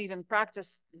certainly even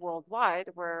practice worldwide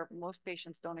where most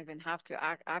patients don't even have to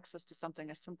access to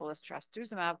something as simple as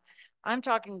trastuzumab. I'm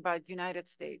talking about United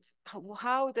States.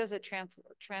 How does it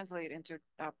translate into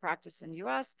practice in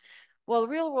US? Well,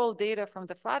 real world data from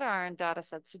the Flatiron data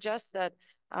set suggests that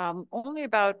only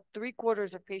about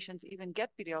 3/4 of patients even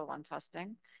get PD-L1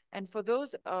 testing. And for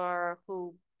those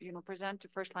who, you know, present to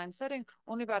first line setting,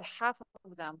 only about half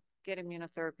of them get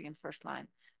immunotherapy in first line.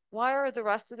 Why are the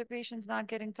rest of the patients not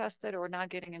getting tested or not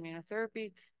getting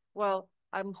immunotherapy? Well,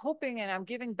 I'm hoping and I'm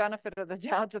giving benefit of the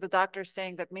doubt to the doctors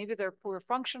saying that maybe they're poor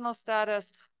functional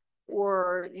status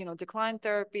or, you know, decline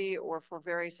therapy or for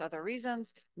various other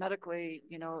reasons. Medically,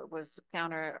 you know, it was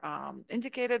counter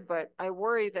indicated, but I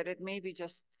worry that it may be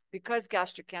just because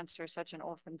gastric cancer is such an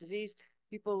orphan disease,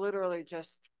 people literally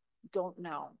just don't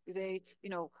know. They, you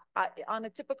know, on a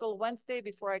typical Wednesday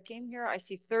before I came here, I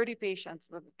see 30 patients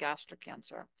with gastric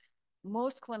cancer.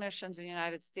 Most clinicians in the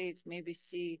United States maybe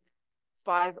see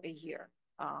 5 a year.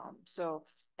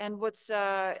 And what's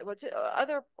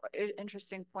other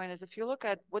interesting point is if you look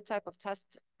at what type of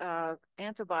test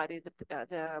antibody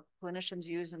the clinicians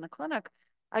use in the clinic,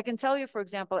 I can tell you, for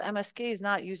example, MSK is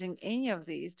not using any of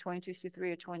these,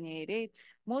 22C3 or 28A.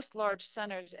 Most large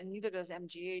centers, and neither does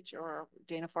MGH or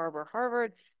Dana-Farber or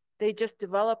Harvard, they just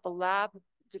develop a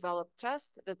lab-developed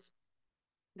test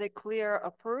they clear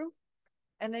approved,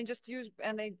 and they just use,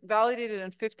 and they validate it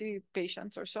in 50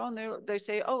 patients or so, and they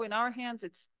say, oh, in our hands,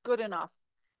 it's good enough.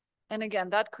 And again,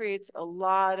 that creates a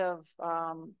lot of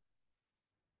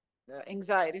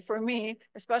anxiety for me,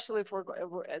 especially for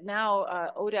now,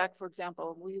 ODAC, for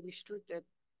example, we restricted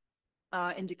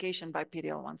indication by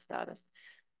PD-L1 status.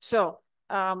 So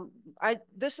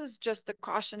this is just a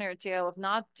cautionary tale of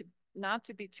not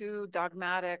to be too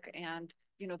dogmatic. And,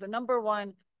 you know, the number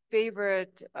one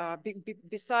favorite,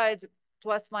 besides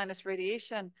plus minus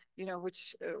radiation, you know,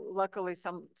 which luckily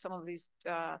some of these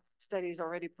studies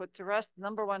already put to rest.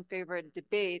 Number one favorite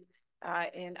debate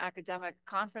in academic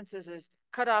conferences is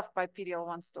cutoff by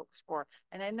PD-L1 score.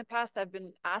 And in the past, I've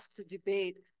been asked to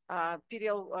debate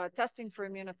testing for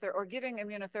immunotherapy or giving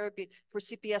immunotherapy for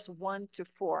CPS 1 to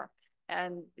 4.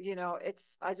 And, you know,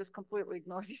 I just completely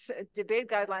ignore these debate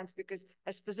guidelines because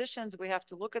as physicians, we have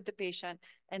to look at the patient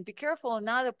and be careful and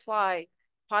not apply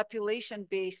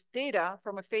population-based data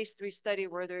from a phase 3 study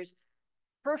where there's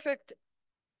perfect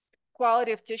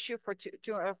quality of tissue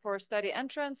for study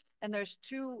entrance, and there's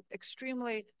 2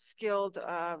 extremely skilled,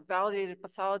 validated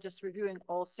pathologists reviewing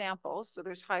all samples, so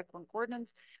there's high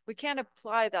concordance. We can't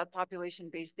apply that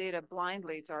population-based data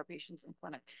blindly to our patients in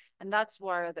clinic, and that's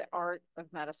where the art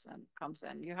of medicine comes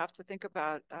in. You have to think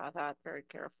about that very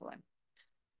carefully.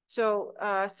 So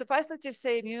suffice it to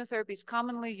say, immunotherapy is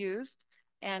commonly used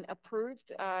and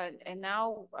approved, and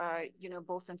now,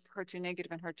 both in HER2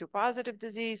 negative and HER2 positive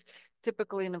disease,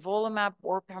 typically nivolumab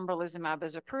or pembrolizumab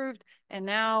is approved. And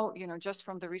now, just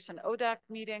from the recent ODAC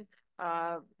meeting,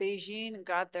 Beijing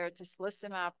got their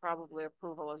tislelizumab probably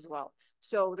approval as well.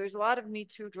 So there's a lot of Me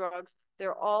Too drugs.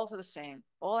 They're all the same.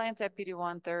 All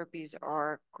anti-PD-1 therapies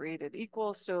are created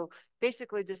equal. So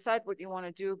basically decide what you want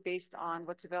to do based on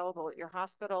what's available at your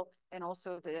hospital and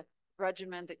also the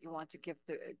regimen that you want to give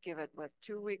it with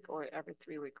 2-week or every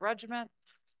 3-week regimen.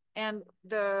 And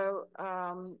the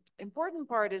important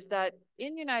part is that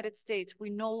in United States, we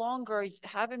no longer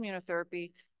have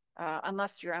immunotherapy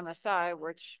unless you're MSI,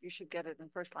 which you should get it in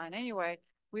first line anyway.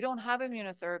 We don't have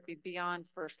immunotherapy beyond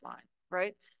first line,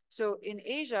 right? So in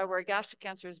Asia, where gastric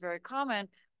cancer is very common,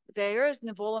 there is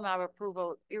nivolumab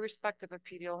approval irrespective of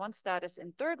PD-L1 status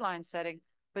in third line setting,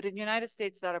 but in the United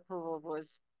States, that approval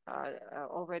was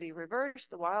already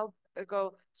reversed a while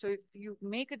ago. So if you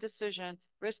make a decision,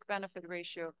 risk-benefit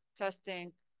ratio,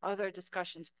 testing, other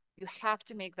discussions, you have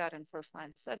to make that in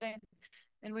first-line setting.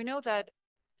 And we know that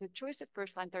the choice of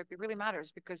first-line therapy really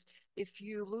matters, because if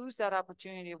you lose that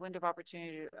opportunity, a window of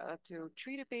opportunity to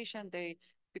treat a patient, they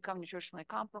become nutritionally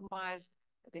compromised.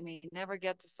 They may never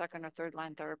get to second or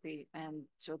third-line therapy. And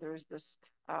so there's this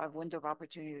window of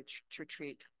opportunity to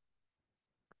treat.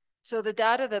 So the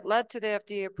data that led to the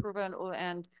FDA approval,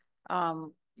 and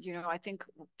I think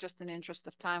just in the interest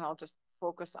of time, I'll just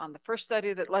focus on the first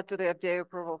study that led to the FDA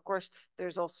approval. Of course,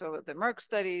 there's also the Merck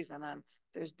studies, and then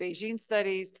there's Beijing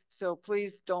studies. So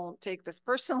please don't take this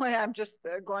personally. I'm just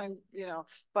going,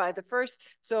 by the first.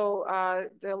 So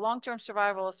the long-term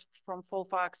survival from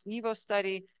FOLFOX-NIVO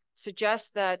study suggests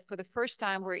that for the first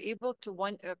time, we're able to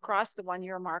cross the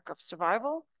 1-year mark of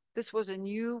survival. This was a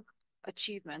new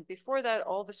achievement. Before that,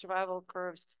 all the survival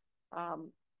curves,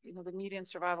 the median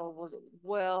survival was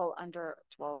well under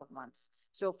 12 months.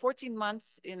 So 14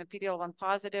 months in a PD-L1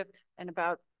 positive and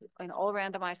about in all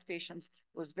randomized patients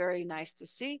was very nice to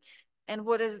see. And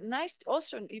what is nice,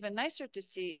 also even nicer to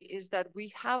see, is that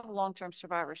we have long-term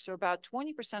survivors. So about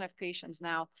 20% of patients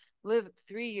now live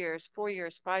 3 years, 4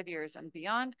 years, 5 years and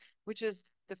beyond, which is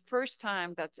the first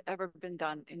time that's ever been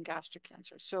done in gastric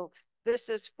cancer. So this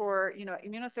is for,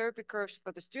 immunotherapy curves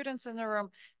for the students in the room.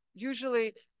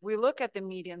 Usually we look at the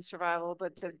median survival,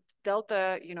 but the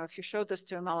delta, if you show this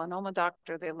to a melanoma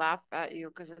doctor, they laugh at you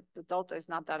because the delta is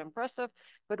not that impressive.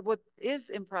 But what is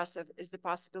impressive is the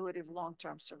possibility of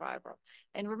long-term survival.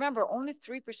 And remember, only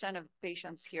 3% of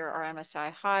patients here are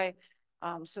MSI high.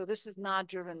 So this is not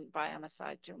driven by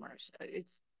MSI tumors.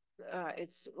 It's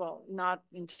well, not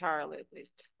entirely at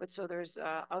least, but so there's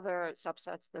other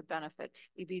subsets that benefit.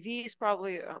 EBV is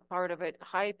probably a part of it,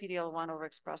 high PD-L1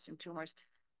 overexpressing tumors.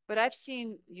 But I've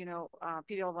seen,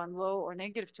 PD-L1 low or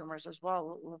negative tumors as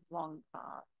well live long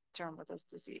term with this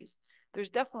disease. There's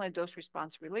definitely a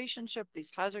dose-response relationship.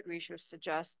 These hazard ratios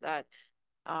suggest that,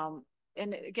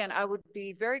 and again, I would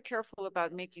be very careful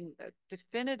about making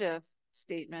definitive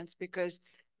statements, because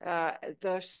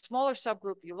the smaller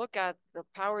subgroup you look at, the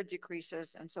power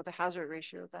decreases, and so the hazard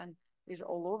ratio then is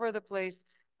all over the place.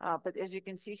 But as you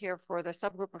can see here, for the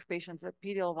subgroup of patients that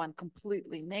PD-L1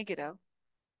 completely negative,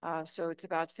 so it's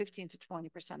about 15 to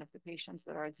 20% of the patients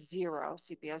that are at zero,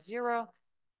 CPS 0.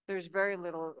 There's very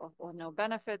little or no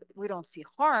benefit. We don't see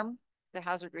harm. The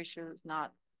hazard ratio is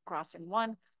not crossing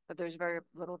 1, but there's very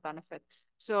little benefit.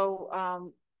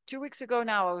 So 2 weeks ago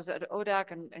now, I was at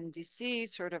ODAC in DC,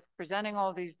 sort of presenting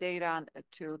all these data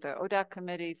to the ODAC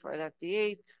committee for the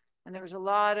FDA. And there was a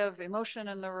lot of emotion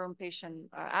in the room, patient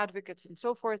advocates and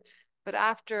so forth. But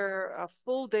after a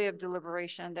full day of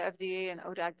deliberation, the FDA and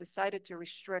ODAC decided to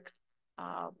restrict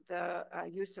the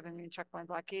use of immune checkpoint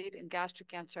blockade in gastric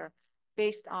cancer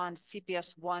based on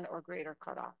CPS 1 or greater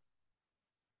cutoff.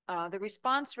 The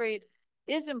response rate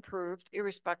is improved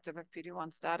irrespective of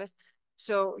PD-1 status.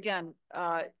 So again,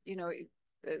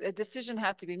 a decision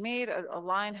had to be made, a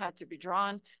line had to be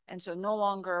drawn, and so no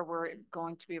longer we're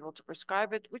going to be able to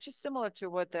prescribe it, which is similar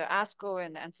to what the ASCO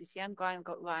and NCCN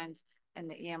guidelines and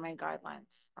the EMA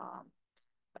guidelines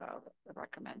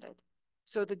recommended.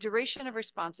 So the duration of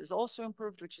response is also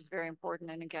improved, which is very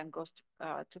important, and again goes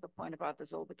to the point about the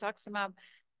zolbetuximab.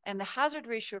 And the hazard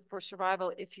ratio for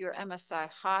survival, if you're MSI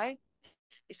high,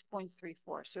 is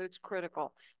 0.34. So it's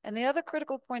critical. And the other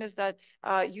critical point is that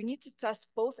you need to test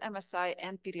both MSI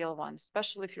and PD-L1,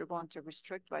 especially if you're going to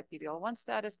restrict by PD-L1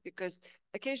 status, because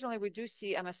occasionally we do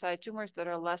see MSI tumors that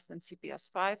are less than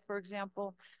CPS5, for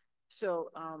example. So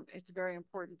it's very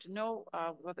important to know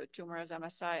whether tumor is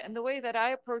MSI. And the way that I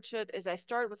approach it is I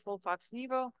start with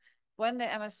FOLFOX-NIVO. When the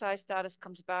MSI status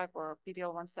comes back or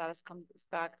PD-L1 status comes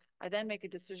back, I then make a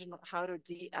decision on how to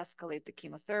de-escalate the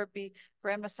chemotherapy.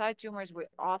 For MSI tumors, we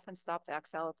often stop the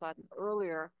oxaliplatin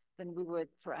earlier than we would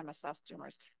for MSS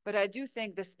tumors. But I do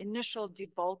think this initial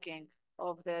debulking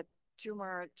of the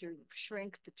tumor to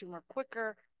shrink the tumor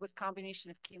quicker with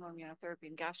combination of chemoimmunotherapy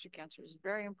and gastric cancer is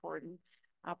very important.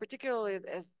 Particularly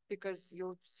because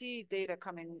you'll see data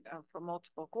coming from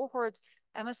multiple cohorts.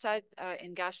 MSI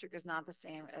in gastric is not the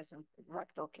same as in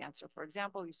rectal cancer. For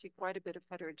example, you see quite a bit of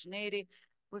heterogeneity.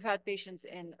 We've had patients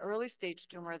in early stage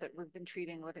tumor that we've been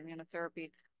treating with immunotherapy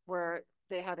where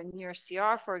they had a near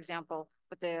CR, for example,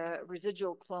 but the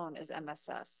residual clone is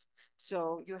MSS.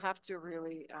 So you have to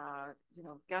really,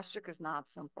 gastric is not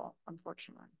simple,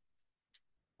 unfortunately.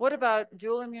 What about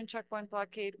dual immune checkpoint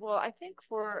blockade? Well, I think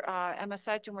for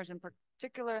MSI tumors in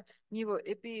particular,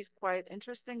 Nivo-Ipi is quite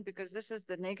interesting because this is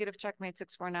the negative CheckMate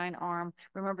 649 arm.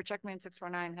 Remember, CheckMate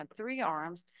 649 had 3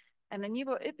 arms. And the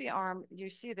Nivo-Ipi arm, you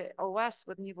see the OS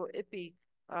with Nivo-Ipi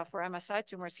for MSI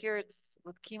tumors. Here it's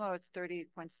with chemo, it's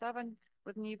 38.7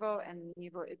 with Nivo, and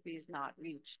Nivo-Ipi is not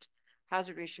reached.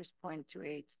 Hazard ratio is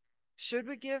 0.28. Should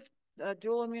we give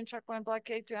dual immune checkpoint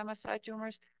blockade to MSI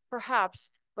tumors?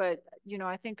 Perhaps. But,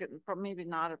 I think maybe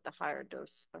not at the higher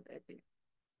dose of Ipi.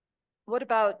 What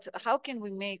about how can we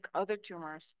make other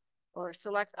tumors or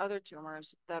select other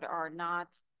tumors that are not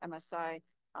MSI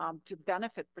to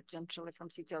benefit potentially from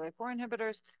CTLA-4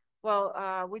 inhibitors?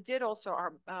 Well, we did also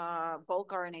our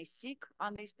bulk RNA-seq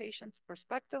on these patients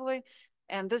prospectively,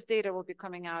 and this data will be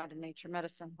coming out in Nature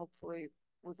Medicine, hopefully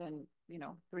within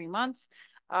 3 months.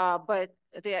 But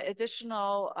the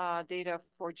additional data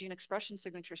for gene expression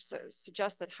signatures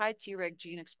suggests that high Treg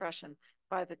gene expression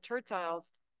by the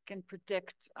tertiles can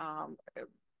predict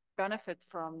benefit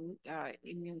from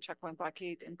immune checkpoint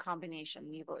blockade in combination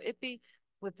Nivo-Ipi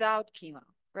without chemo,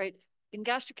 right? In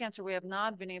gastric cancer, we have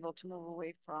not been able to move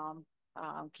away from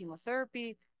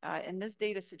chemotherapy. And this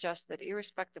data suggests that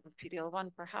irrespective of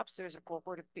PD-L1, perhaps there's a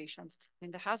cohort of patients.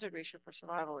 The hazard ratio for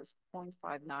survival is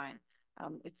 0.59.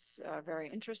 It's very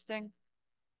interesting.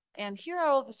 And here are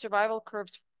all the survival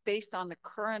curves based on the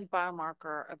current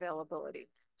biomarker availability.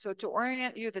 So to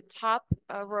orient you, the top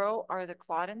row are the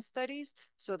Claudin studies.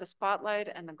 So the Spotlight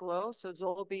and the Glow. So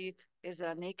Zolbi is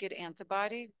a naked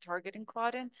antibody targeting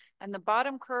Claudin. And the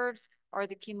bottom curves are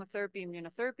the chemotherapy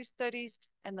immunotherapy studies.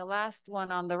 And the last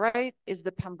one on the right is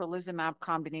the pembrolizumab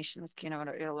combination with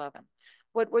KEYNOTE-11.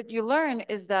 What you learn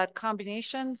is that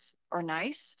combinations are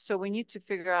nice. So we need to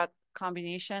figure out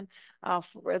combination.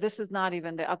 This is not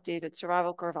even the updated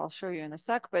survival curve. I'll show you in a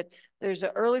sec, but there's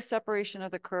an early separation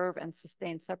of the curve and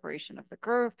sustained separation of the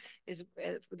curve.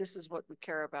 This is what we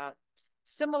care about.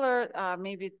 Similar,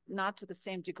 maybe not to the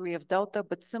same degree of delta,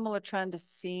 but similar trend is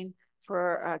seen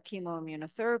for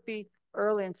chemoimmunotherapy,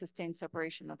 early and sustained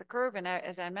separation of the curve. And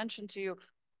as I mentioned to you,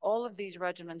 all of these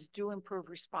regimens do improve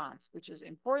response, which is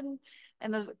important.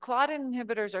 And those Claudin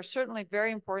inhibitors are certainly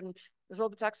very important.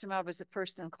 Zolbetuximab is the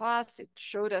first in class. It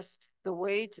showed us the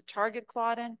way to target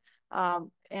Claudin.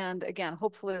 And again,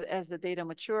 hopefully as the data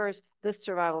matures, this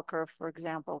survival curve, for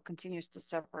example, continues to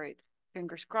separate.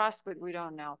 Fingers crossed, but we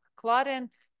don't know. Claudin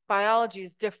biology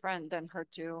is different than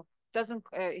HER2. Doesn't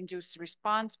induce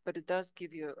response, but it does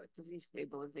give you a disease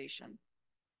stabilization.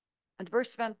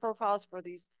 Adverse event profiles for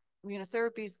these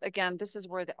immunotherapies, again, this is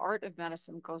where the art of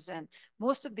medicine goes in.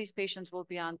 Most of these patients will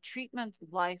be on treatment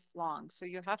lifelong, so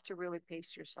you have to really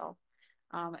pace yourself.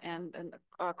 And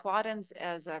Claudins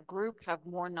as a group have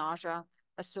more nausea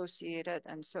associated,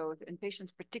 and so in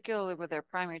patients, particularly with their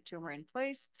primary tumor in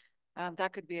place,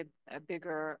 that could be a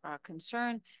bigger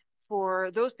concern. For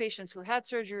those patients who had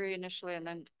surgery initially and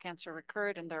then cancer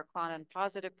recurred and they're Claudin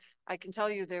positive, I can tell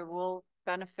you they will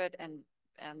benefit and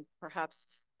perhaps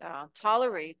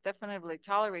definitely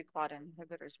tolerate Claudin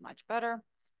inhibitors much better.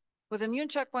 With immune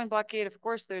checkpoint blockade, of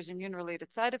course, there's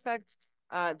immune-related side effects.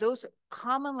 Those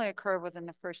commonly occur within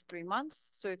the first 3 months.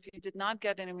 So if you did not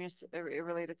get an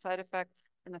immune-related side effect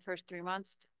in the first 3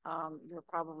 months, you're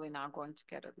probably not going to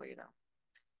get it later.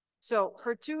 So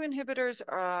HER2 inhibitors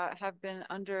have been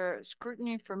under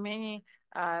scrutiny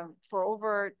for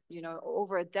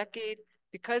over a decade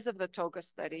because of the TOGA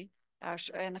study.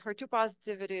 And HER2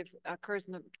 positivity occurs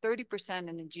in 30%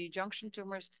 in the G junction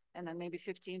tumors and then maybe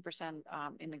 15%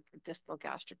 in the distal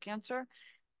gastric cancer.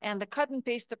 And the cut and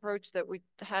paste approach that we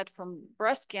had from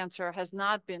breast cancer has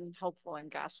not been helpful in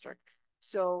gastric.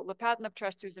 So lapatinib,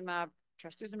 trastuzumab,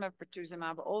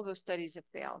 pertuzumab, all those studies have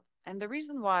failed. And the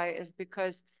reason why is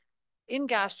because in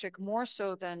gastric, more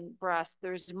so than breast,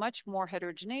 there's much more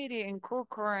heterogeneity in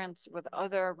co-occurrence with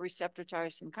other receptor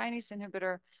tyrosine kinase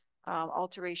inhibitor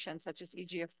alterations such as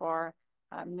EGFR,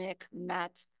 MYC,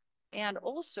 MET. And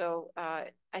also,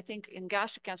 I think in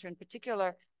gastric cancer in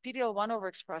particular, PD-L1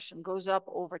 overexpression goes up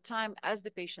over time as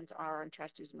the patients are on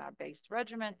trastuzumab-based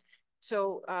regimen.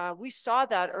 So we saw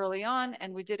that early on,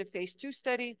 and we did a phase 2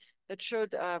 study that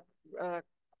showed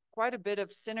quite a bit of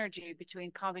synergy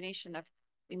between combination of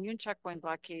immune checkpoint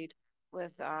blockade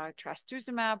with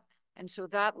trastuzumab, and so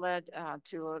that led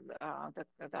to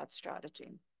that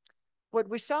strategy. What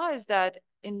we saw is that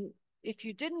if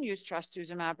you didn't use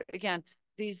trastuzumab, again,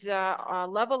 these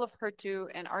level of HER2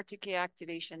 and RTK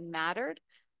activation mattered.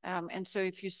 And so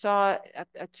if you saw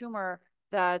a tumor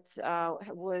that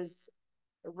was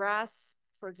RAS,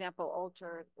 for example,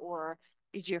 altered or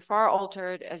EGFR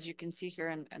altered, as you can see here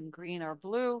in green or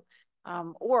blue,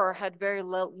 or had very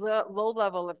low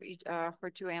level of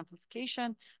HER2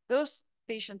 amplification, those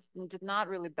patients did not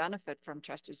really benefit from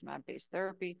trastuzumab-based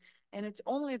therapy. And it's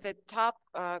only the top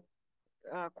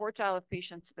quartile of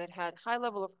patients that had high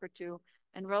level of HER2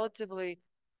 and relatively,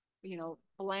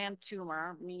 bland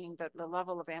tumor, meaning that the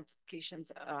level of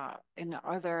amplifications in the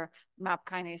other MAP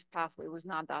kinase pathway was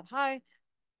not that high,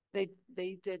 they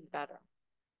did better.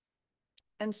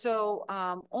 And so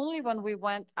only when we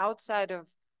went outside of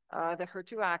the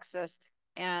HER2 axis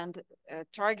and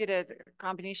targeted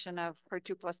combination of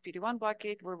HER2 plus PD-1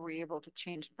 blockade were we able to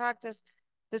change practice.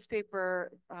 This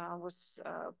paper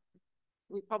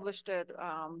we published it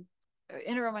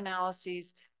interim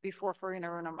analyses before for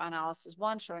interim analysis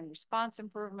 1 showing response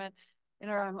improvement,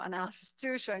 interim analysis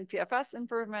 2 showing PFS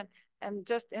improvement, and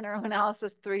just interim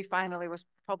analysis 3 finally was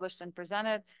published and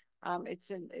presented.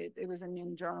 It was in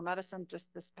New Journal of Medicine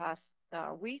just this past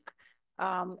week.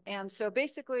 And so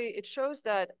basically it shows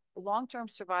that long-term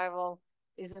survival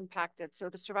is impacted. So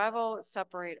the survival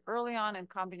separate early on in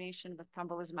combination with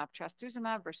pembrolizumab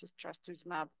trastuzumab versus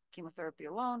trastuzumab chemotherapy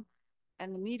alone.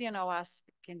 And the median OS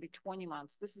can be 20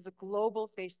 months. This is a global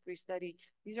phase 3 study.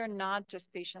 These are not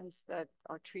just patients that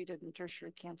are treated in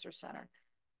tertiary cancer center.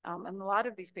 And a lot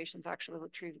of these patients actually were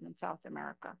treated in South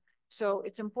America. So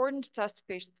it's important to test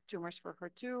patient tumors for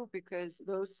HER2 because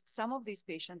some of these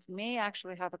patients may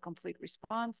actually have a complete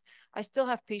response. I still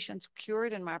have patients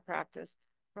cured in my practice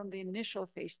from the initial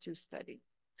phase 2 study.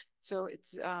 So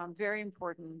it's very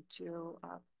important to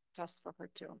test for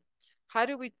HER2. How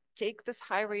do we take this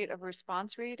high rate of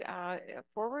response rate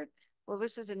forward? Well,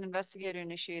 this is an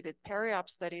investigator-initiated peri-op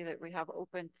study that we have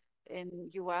open in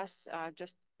US.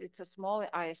 It's a small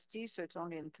IST, so it's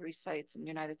only in 3 sites in the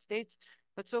United States.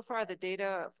 But so far, the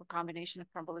data for combination of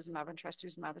pembrolizumab and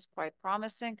trastuzumab is quite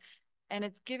promising, and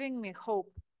it's giving me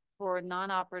hope for a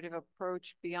non-operative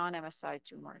approach beyond MSI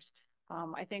tumors.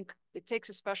 I think it takes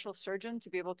a special surgeon to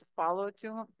be able to follow a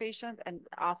tumor patient and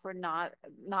offer not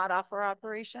offer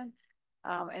operation.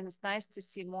 And it's nice to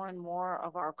see more and more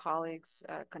of our colleagues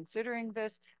considering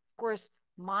this. Of course,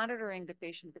 monitoring the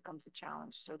patient becomes a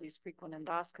challenge. So these frequent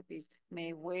endoscopies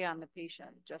may weigh on the patient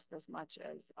just as much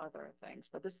as other things.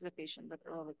 But this is a patient with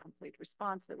early complete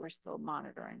response that we're still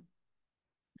monitoring.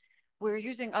 We're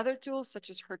using other tools such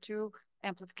as HER2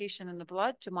 amplification in the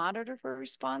blood to monitor for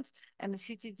response. And the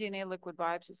ctDNA liquid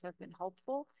biopsies have been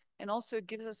helpful. And also it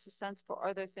gives us a sense for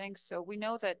other things. So we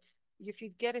know that if you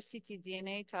get a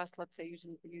ctDNA test, let's say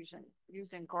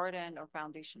using Garden or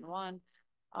Foundation One,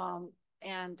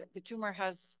 and the tumor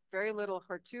has very little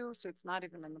HER2, so it's not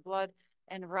even in the blood,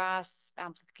 and RAS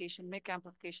amplification, MYC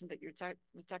amplification that you're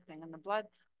detecting in the blood,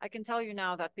 I can tell you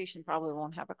now that patient probably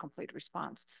won't have a complete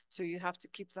response. So you have to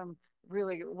keep them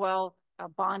really well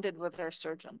bonded with their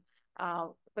surgeon.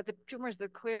 But the tumors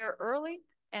that clear early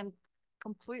and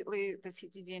completely the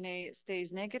ctDNA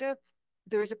stays negative,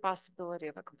 there is a possibility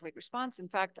of a complete response. In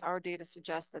fact, our data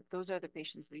suggests that those are the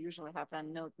patients that usually have that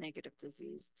node-negative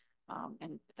disease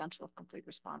and potential of complete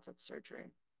response at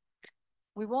surgery.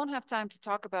 We won't have time to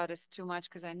talk about this too much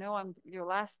because I know I'm your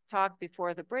last talk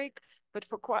before the break, but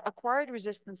for acquired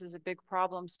resistance is a big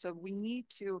problem. So we need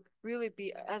to really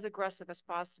be as aggressive as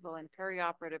possible in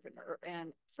perioperative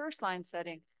and first-line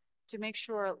setting to make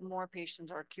sure more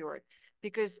patients are cured.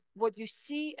 Because what you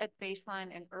see at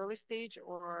baseline in early stage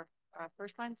or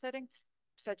first-line setting,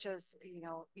 such as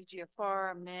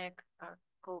EGFR, MYC,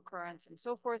 co-occurrence, and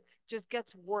so forth, just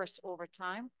gets worse over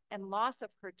time, and loss of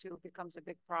HER2 becomes a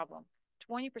big problem.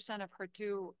 20% of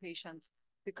HER2 patients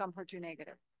become HER2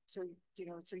 negative, so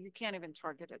you can't even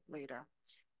target it later.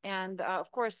 And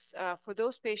of course, for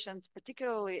those patients,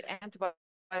 particularly antibody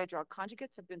drug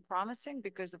conjugates have been promising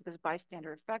because of this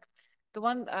bystander effect. The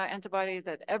one antibody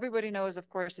that everybody knows, of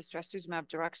course, is trastuzumab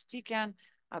deruxtecan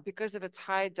because of its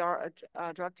high drug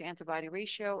to antibody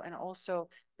ratio and also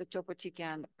the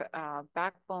topotecan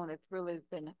backbone. It's really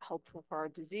been helpful for our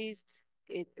disease.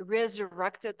 It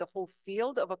resurrected the whole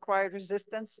field of acquired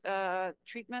resistance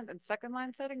treatment in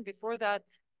second-line setting. Before that,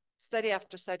 study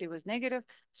after study was negative.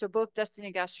 So both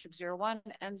Destiny Gastric 01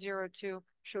 and 02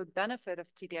 showed benefit of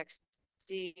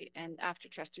TDXT and after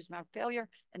trastuzumab failure,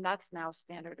 and that's now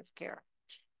standard of care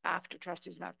after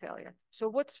trastuzumab failure. So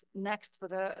what's next for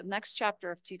the next chapter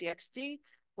of TDXT?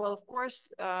 Well, of course,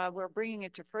 we're bringing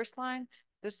it to first line.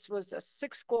 This was a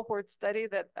 6-cohort study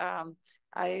that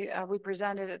we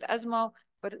presented at ESMO,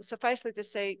 but suffice it to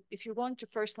say, if you're going to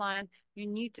first line, you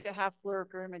need to have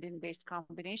fluoropyrimidine-based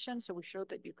combination. So we showed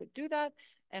that you could do that.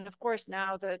 And of course,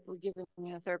 now that we give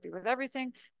immunotherapy with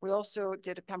everything, we also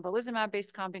did a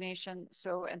pembrolizumab-based combination.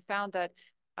 So, and found that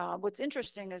what's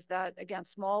interesting is that, again,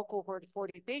 small cohort,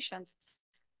 40 patients,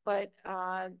 but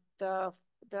the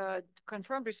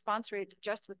confirmed response rate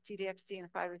just with TDXT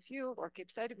and 5-FU or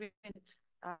capecitabine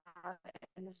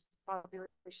in this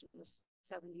population was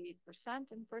 78%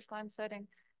 in first-line setting.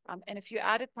 And if you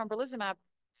added pembrolizumab,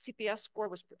 CPS score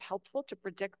was helpful to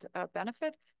predict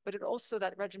benefit, but it also,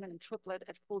 that regimen in triplet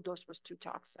at full dose was too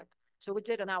toxic. So we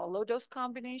did now a low-dose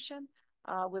combination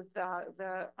with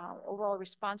the overall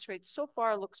response rate so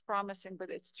far looks promising, but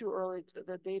it's too early.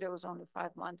 The data was only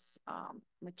 5 months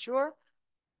mature.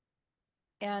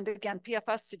 And again,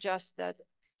 PFS suggests that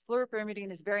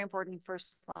fluoropyrimidine is very important in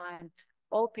first line.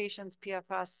 All patients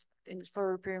PFS in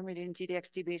fluoropyrimidine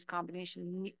TDXT-based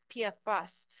combination,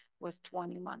 PFS was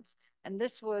 20 months. And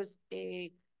this was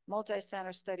a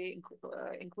multi-center study,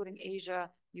 including Asia,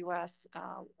 US,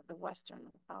 the Western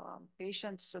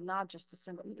patients. So not just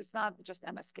it's not just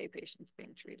MSK patients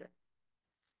being treated.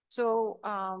 So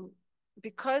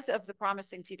because of the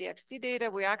promising TDXT data,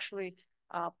 we actually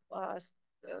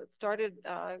started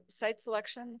site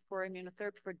selection for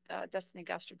immunotherapy for Destiny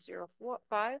Gastric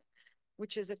 05,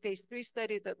 which is a phase 3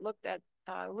 study that looked at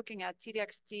looking at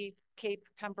TDXT, CAPE,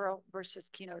 Pembro versus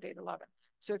Keynote 811.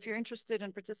 So if you're interested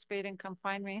in participating, come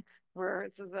find me.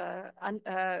 This is a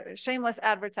shameless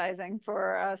advertising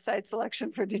for site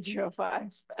selection for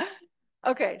DG05.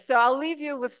 Okay, so I'll leave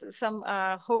you with some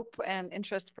hope and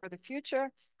interest for the future.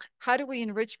 How do we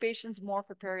enrich patients more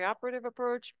for perioperative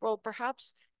approach? Well,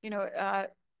 perhaps,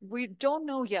 we don't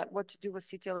know yet what to do with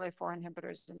CTLA-4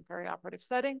 inhibitors in perioperative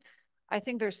setting. I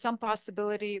think there's some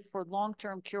possibility for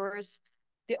long-term cures.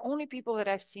 The only people that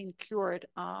I've seen cured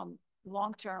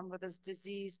long-term with this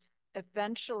disease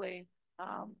eventually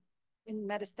in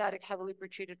metastatic heavily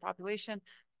pretreated population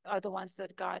are the ones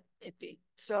that got IPI.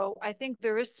 So I think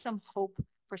there is some hope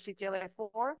for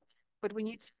CTLA-4, but we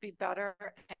need to be better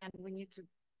and we need to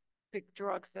pick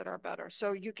drugs that are better.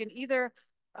 So you can either,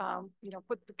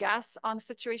 put the gas on the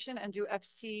situation and do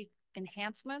FC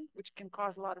enhancement, which can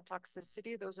cause a lot of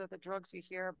toxicity. Those are the drugs you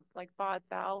hear like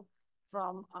BOD-BAL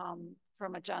from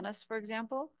Agenus, for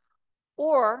example.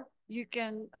 Or you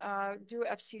can do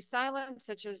FC silent,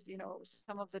 such as,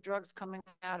 some of the drugs coming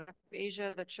out of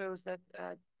Asia that shows that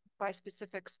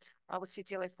bispecifics with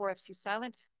CTLA-4 FC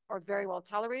silent are very well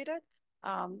tolerated,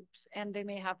 and they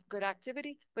may have good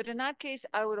activity. But in that case,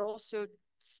 I would also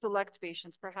select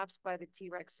patients, perhaps by the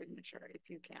Treg signature, if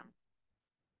you can.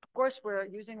 Of course, we're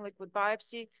using liquid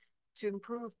biopsy to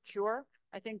improve cure.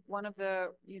 I think one of the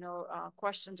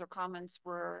questions or comments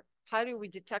were, how do we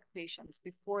detect patients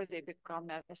before they become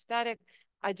metastatic?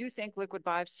 I do think liquid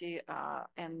biopsy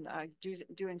and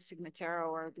doing Signatera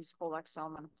or these whole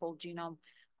exome and whole genome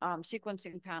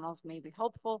sequencing panels may be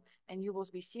helpful. And you will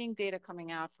be seeing data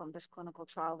coming out from this clinical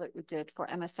trial that we did for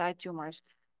MSI tumors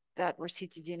that were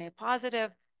ctDNA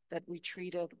positive that we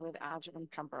treated with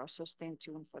adjuvant pembro. So stay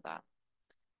tuned for that.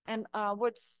 And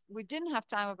what's we didn't have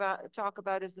time talk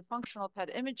about is the functional PET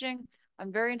imaging.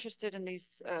 I'm very interested in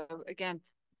these, again,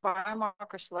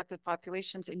 biomarker selected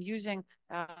populations and using,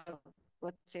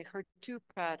 let's say, HER2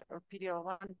 PET or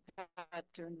PD-L1 PET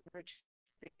to enrich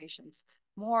patients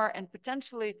more and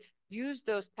potentially use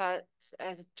those PETs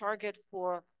as a target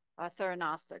for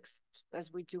theranostics,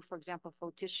 as we do, for example,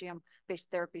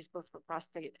 lutetium-based therapies, both for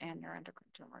prostate and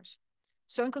neuroendocrine tumors.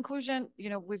 So in conclusion,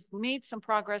 we've made some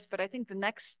progress, but I think the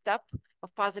next step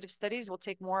of positive studies will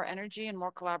take more energy and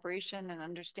more collaboration and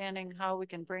understanding how we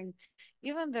can bring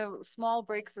even the small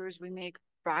breakthroughs we make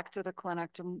back to the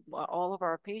clinic to all of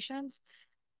our patients.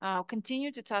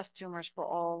 Continue to test tumors for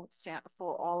all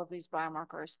of these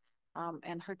biomarkers,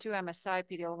 and HER2, MSI,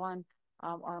 PD-L1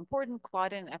 are important.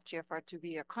 Claudin and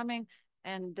FGFR2b are coming.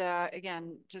 And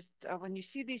again, just when you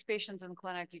see these patients in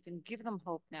clinic, you can give them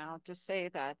hope now to say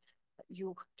that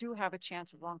you do have a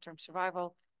chance of long-term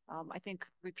survival. I think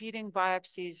repeating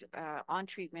biopsies on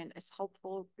treatment is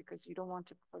helpful because you don't want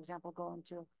to, for example, go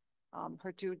into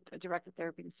HER2-directed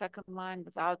therapy in second line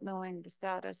without knowing the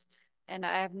status. And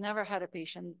I have never had a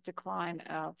patient decline,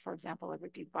 for example, a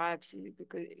repeat biopsy,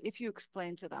 because if you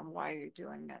explain to them why you're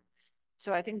doing it.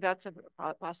 So I think that's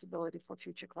a possibility for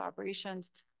future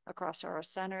collaborations across our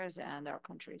centers and our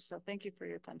country. So thank you for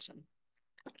your attention.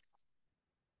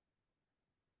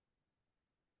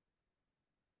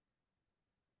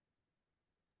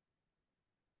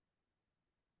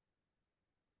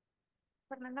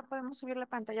 Fernanda, ¿podemos subir la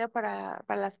pantalla para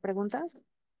las preguntas?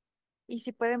 Y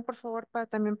si pueden, por favor,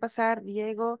 también pasar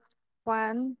Diego,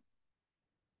 Juan.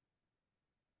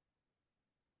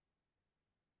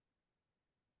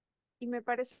 Y me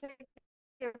parece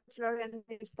que Florian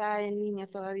está en línea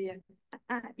todavía.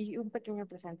 Ah, y un pequeño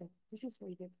presente. This is for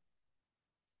you.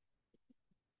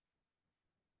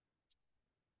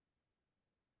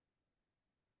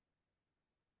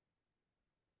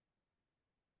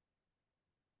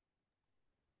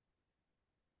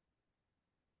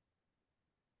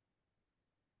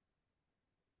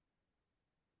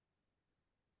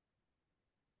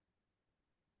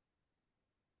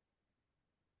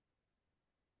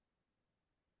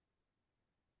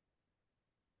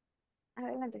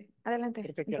 Adelante, adelante.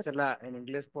 Creo que hay que hacerla en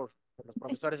inglés por los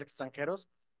profesores extranjeros.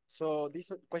 So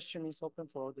this question is open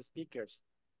for all the speakers.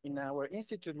 In our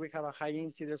institute, we have a high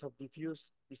incidence of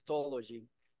diffuse histology,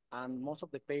 and most of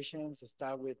the patients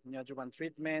start with neoadjuvant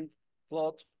treatment,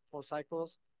 float 4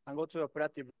 cycles, and go to the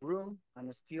operative room,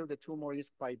 and still the tumor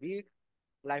is quite big,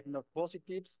 lymph node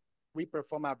positives. We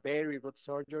perform a very good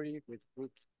surgery with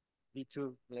good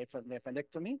D2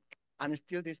 lymphadenectomy, and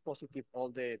still this positive all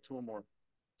the tumor.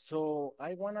 So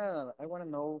I wanna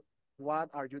know,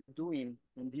 what are you doing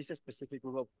in this specific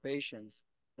group of patients,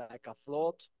 like a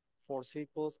float, 4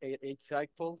 cycles, 8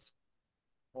 cycles,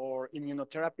 or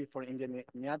immunotherapy for in the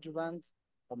neoadjuvant,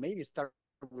 or maybe start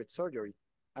with surgery?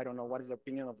 I don't know, what is the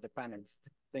opinion of the panelists?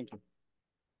 Thank you.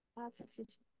 Ah, sí, sí,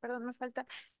 sí. Perdón, me falta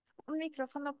un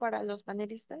micrófono para los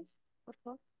panelistas, por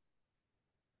favor.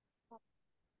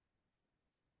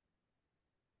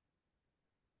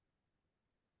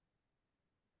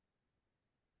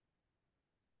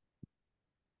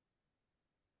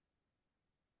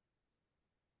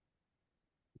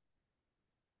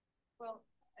 Well,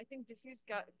 I think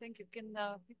thank you. Can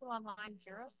people online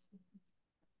hear us?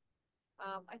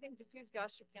 I think diffuse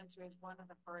gastric cancer is one of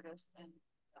the hardest, and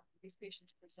these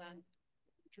patients present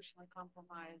nutritionally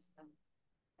compromised. And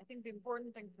I think the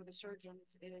important thing for the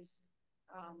surgeons is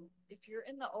if you're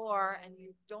in the OR and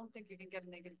you don't think you can get a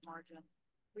negative margin,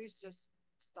 please just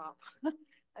stop.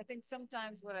 I think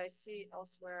sometimes what I see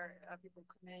elsewhere, people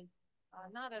come in,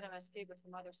 not at MSK, but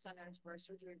from other centers where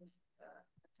surgery was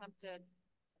attempted,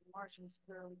 margins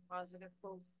clearly positive,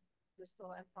 both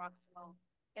distal and proximal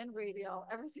and radial,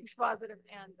 everything's positive,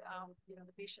 and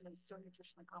the patient is so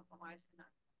nutritionally compromised,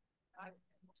 and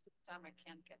most of the time I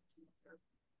can't get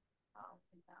chemotherapy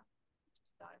in that, just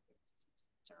diabetes,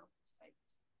 terrible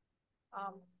sites.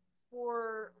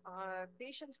 For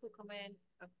patients who come in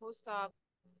post-op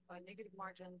negative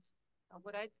margins,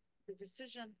 the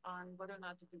decision on whether or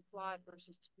not to do FLOT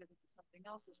versus to pivot to something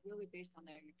else is really based on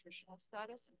their nutritional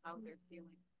status and how they're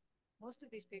feeling. Most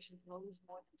of these patients will lose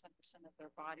more than 10% of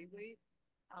their body weight.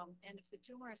 And if the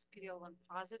tumor is PD-L1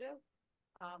 positive,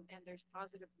 and there's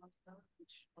positive lymph nodes,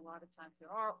 which a lot of times there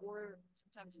are, or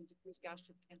sometimes in diffuse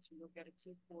gastric cancer, you'll get a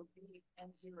T4B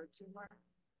N0 tumor,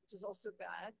 which is also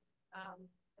bad.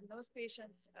 In those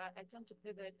patients, I tend to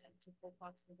pivot into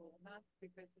FOLFOX nivolumab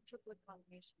because the triplet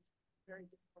combination is very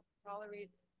difficult to tolerate,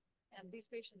 and these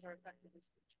patients are effectively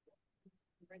switchable.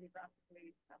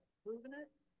 Radiographically have proven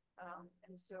it.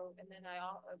 And then I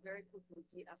very quickly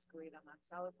de-escalate on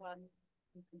oxaliplatin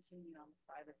and continue on the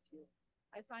 5FU.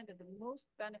 I find that the most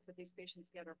benefit these patients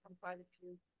get are from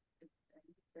 5FU,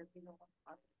 they're PD-L1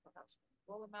 positive, perhaps from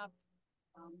nivolumab,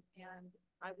 and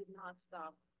I would not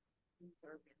stop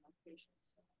therapy in those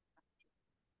patients.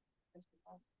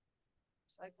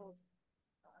 Cycles,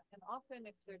 and often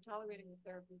if they're tolerating the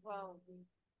therapy well, we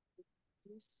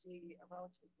do see a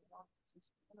relatively long disease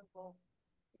interval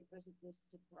because of this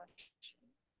suppression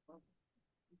of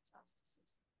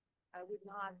metastasis. I would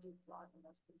not do FLOT in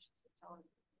those patients that tolerate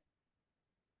it.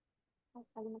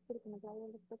 ¿Alguien más quiere comentar algo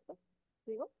al respecto?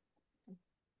 ¿Digo?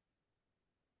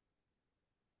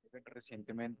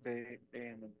 Recientemente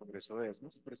en el Congreso de ESMO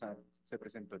se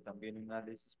presentó también un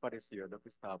análisis parecido a lo que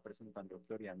estaba presentando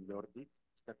Florian Lordi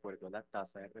de acuerdo a la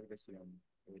tasa de regresión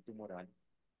tumoral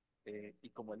y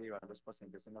cómo le iban a los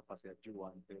pacientes en la fase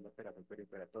adyuvante de la terapia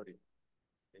perioperatoria.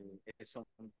 Son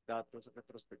datos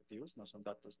retrospectivos, no son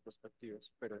datos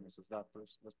prospectivos, pero en esos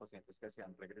datos los pacientes que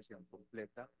hacían regresión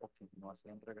completa o que no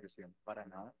hacían regresión para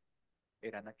nada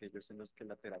eran aquellos en los que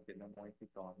la terapia no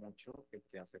modificaba mucho el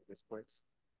que hacer después,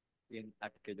 y en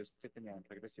aquellos que tenían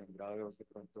regresión grado 2 de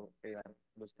pronto eran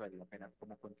los que valía la pena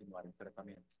como continuar el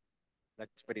tratamiento. La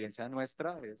experiencia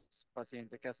nuestra es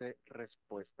paciente que hace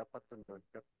respuesta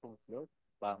patológica con flor,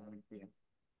 va muy bien,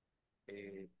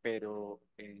 pero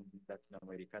en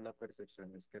Latinoamérica la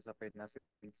percepción es que es apenas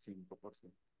el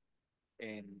 5%.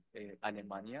 En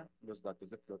Alemania los datos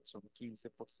de FLOT son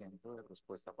 15% de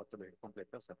respuesta patológica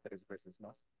completa, o sea, 3 veces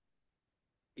más.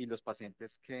 Y los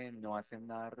pacientes que no hacen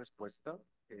nada de respuesta,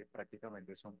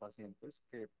 prácticamente son pacientes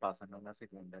que pasan a una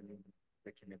segunda línea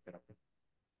de quimioterapia.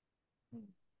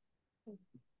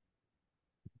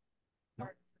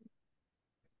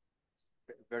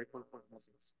 Very poor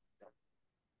prognosis.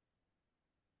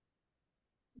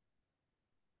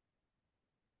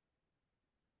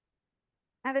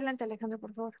 Adelante, Alejandro,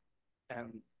 por favor.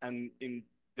 And in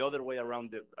the other way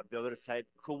around, the other side,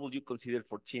 who would you consider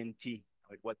for TNT?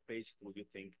 Like what patients would you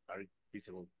think are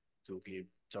feasible to give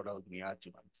total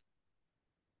neoadjuvant?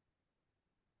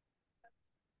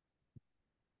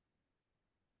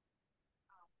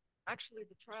 Actually,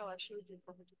 the trial I showed you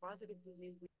for HER2-positive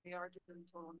disease, we are doing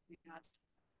total neoadjuvant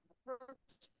approach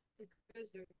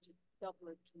because there's a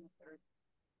doublet chemotherapy.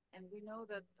 And we know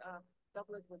that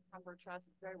doublet with pembrolizumab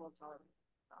is very well tolerated.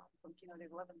 From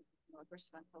KEYNOTE-11, adverse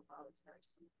event profile is very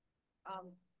similar.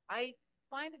 I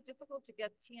find it difficult to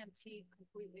get TNT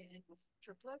completely in with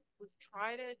triplet. We've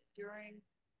tried it during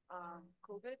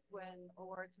COVID when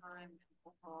OR time and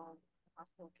overall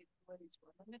hospital capabilities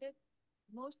were limited.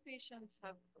 Most patients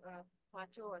have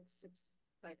plateau at 6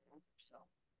 cycles or so.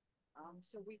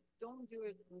 So we don't do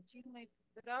it routinely,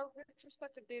 but our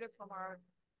retrospective data from our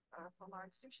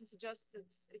institution suggests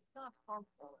it's not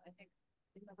harmful. I think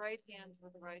in the right hands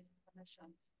with the right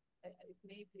clinicians, it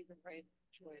may be the right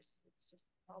choice. It's just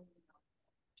probably not.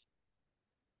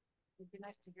 It'd be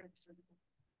nice to hear the surgical.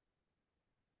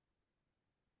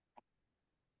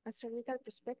 A surgical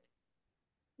perspective?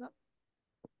 No.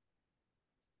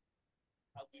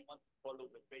 How do you want to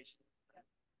follow the patient?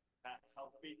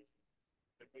 How big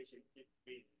the patient keep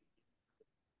being?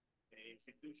 The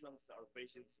institutions, our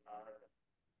patients are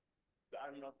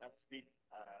not as fit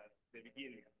at the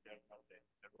beginning. They're not the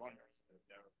runners.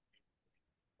 They're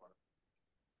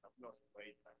have lost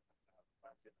weight and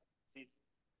disease.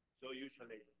 So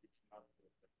usually it's not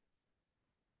good.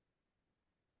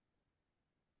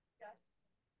 Yes,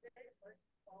 very important.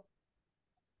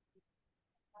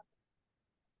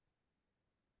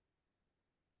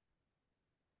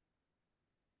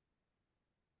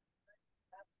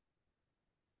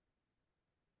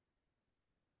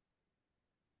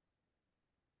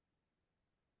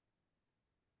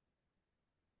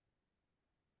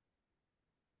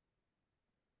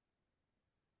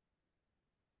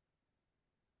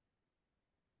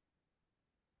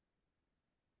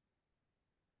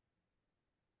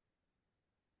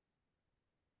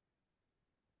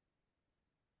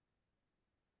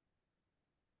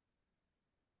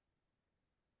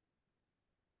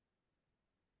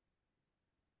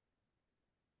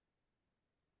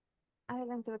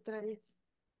 Adelante, doctora Díaz.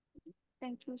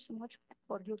 Thank you so much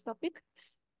for your topic.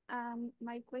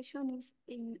 My question is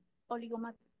in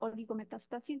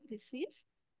oligometastatic disease.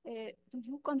 Do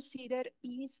you consider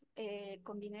is a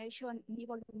combination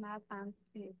nivolumab and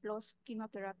plus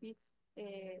chemotherapy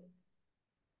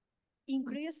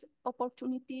increase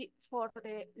opportunity for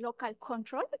the local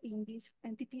control in this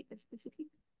entity specific?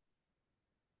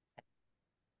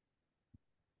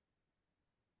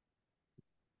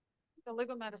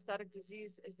 Oligometastatic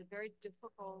disease is a very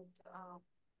difficult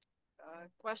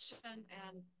question,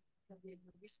 and we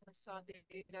recently saw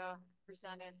data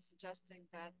presented suggesting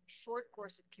that short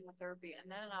course of chemotherapy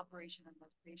and then an operation in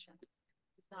those patients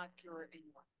does not cure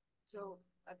anyone. So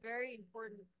a very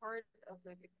important part of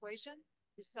the equation,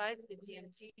 besides the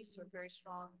DMT, so a very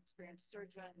strong experienced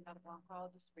surgeon, medical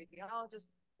oncologist, radiologist,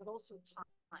 but also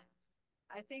time.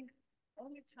 I think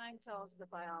only time tells the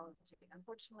biology.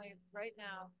 Unfortunately, right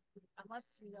now,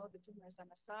 unless you know the tumor's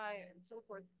MSI and so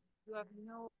forth, you have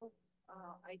no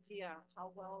idea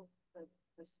how well the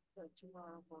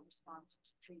tumor will respond to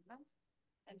treatment.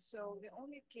 And so the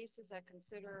only cases I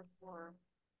consider for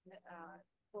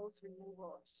both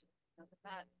removals, the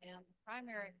MET and the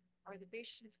primary, are the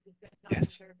patients who've been on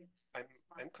therapy for 6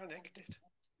 months. I'm connected.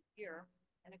 Here,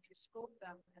 and if you scope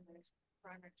them and there's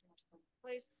primary tumor still in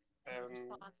place,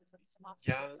 responses of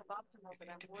yeah, suboptimal, but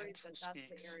I'm worried that that's the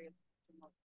speaks. area to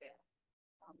most fail.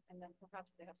 And then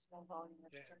perhaps they have small volume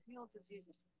extrahepatic disease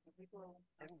or something.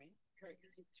 Pardon me? Very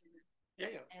easy to.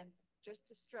 Yeah, yeah. And just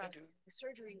to stress, the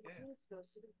surgery includes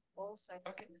those all sites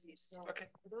of disease. So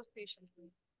for those patients, we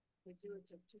do it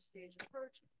a two-stage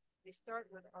approach. They start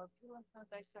with our lymph node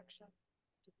dissection,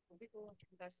 typical lymph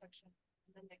node dissection,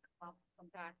 and then they come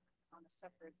back on a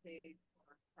separate day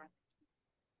for primary.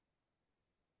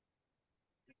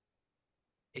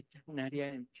 Esta es un área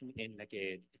en la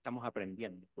que estamos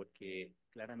aprendiendo, porque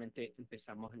claramente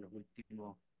empezamos en los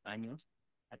últimos años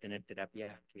a tener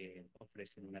terapias que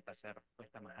ofrecen una tasa de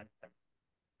respuesta más alta.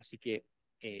 Así que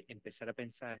empezar a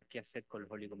pensar qué hacer con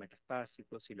los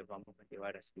oligometastásicos, si los vamos a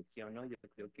llevar a cirugía o no, yo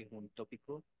creo que es un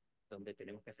tópico donde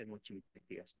tenemos que hacer mucha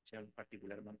investigación,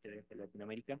 particularmente desde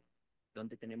Latinoamérica,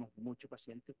 donde tenemos muchos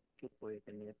pacientes que pueden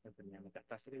tener enfermedad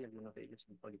metastásica y algunos de ellos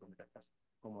son oligometastásicos.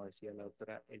 Como decía la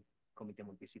doctora, el comité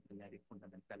multidisciplinario es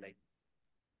fundamental ahí.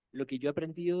 Lo que yo he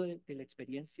aprendido de la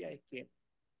experiencia es que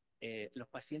los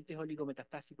pacientes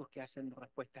oligometastásicos que hacen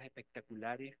respuestas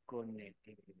espectaculares con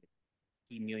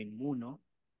quimioinmuno,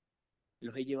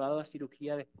 los he llevado a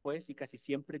cirugía después y casi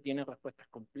siempre tienen respuestas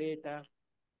completas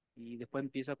y después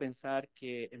empiezo a pensar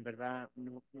que en verdad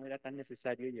no era tan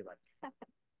necesario llevar.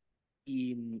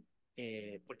 Y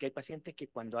porque hay pacientes que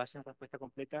cuando hacen respuesta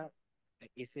completa,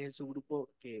 ese es el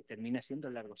subgrupo que termina siendo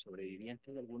largo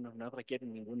sobreviviente y algunos no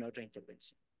requieren ninguna otra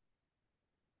intervención.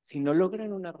 Si no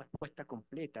logran una respuesta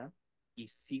completa y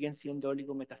siguen siendo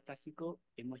oligometastásicos,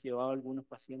 hemos llevado a algunos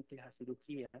pacientes a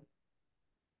cirugía.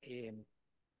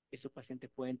 Esos pacientes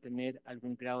pueden tener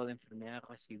algún grado de enfermedad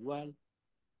residual.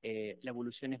 La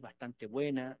evolución es bastante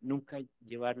buena. Nunca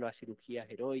llevarlo a cirugías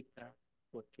heroicas,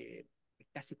 porque es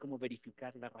casi como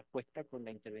verificar la respuesta con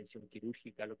la intervención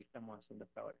quirúrgica, lo que estamos haciendo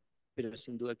hasta ahora. Pero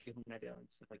sin duda que es un área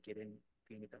donde se requieren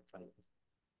clínicas falsas.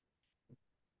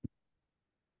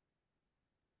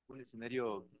 Un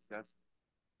escenario quizás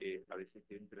a veces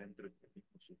que entra dentro de este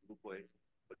mismo subgrupo es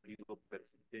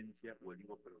oligopersistencia o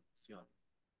oligoprogresión.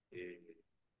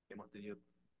 Hemos tenido,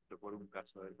 recuerdo un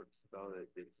caso de haber participado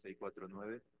del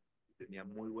 649, que tenía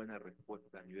muy buena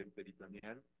respuesta a nivel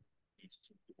peritoneal y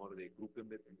su tumor de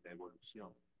Krukenberg en la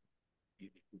evolución. Y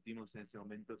discutimos en ese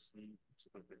momento si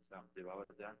nosotros pensábamos, llevaba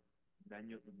ya 1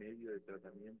 año y medio de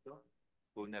tratamiento,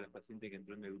 fue una de las pacientes que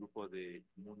entró en el grupo de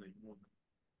inmuno,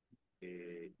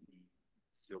 y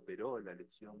se operó la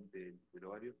lesión del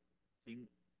ovario sin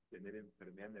tener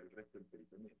enfermedad en el resto del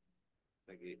peritoneo. O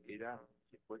sea que era,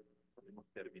 después podemos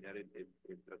terminar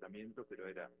el tratamiento, pero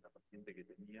era la paciente que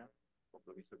tenía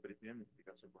compromiso peritoneal, en este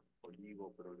caso con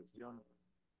oligoprogresión,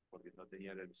 porque no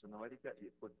tenía la lesión ovárica, y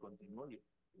después continuó y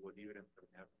estuvo libre de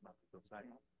enfermedad más de 2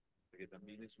 años. O sea que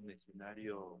también es un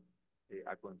escenario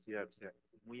a considerar, o sea,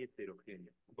 muy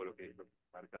heterogéneo, por lo que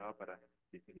marcaba para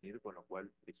definir, con lo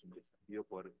cual es un desafío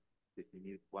por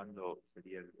definir cuándo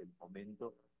sería el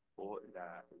momento o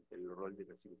el rol de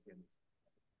la cirugía.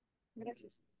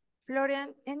 Gracias.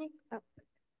 Florian, any?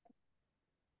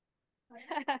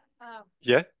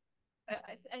 Yeah.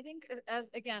 I think as,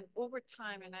 again, over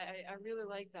time, and I really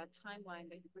like that timeline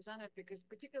that you presented, because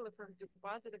particularly for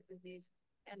positive disease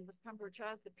and with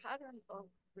Pembrolizumab, the pattern of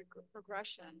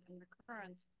progression and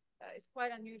recurrence is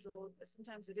quite unusual.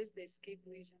 Sometimes it is the escape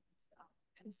lesions.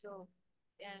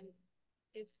 And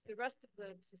if the rest of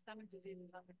the systemic disease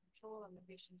is under control and the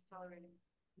patient's tolerating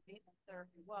maintenance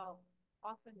therapy well,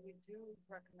 often we do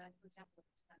recommend, for example,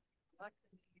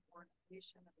 hysterectomy or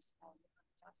inhalation of a small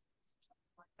metastasis or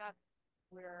something like that,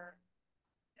 where,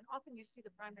 and often you see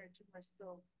the primary tumor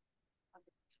still under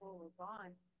control or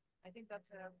gone. I think that's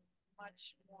a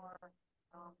much more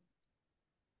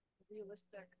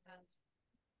realistic and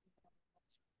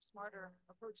smarter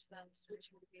approach than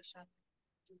switching the patient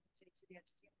to, say, to the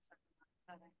FC in the second line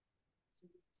setting. So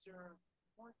you observe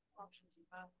more options you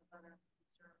have, the better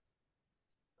observe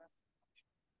the rest of the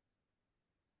options.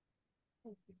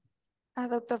 Thank you.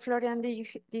 Dr. Florian,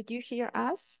 did you hear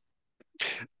us?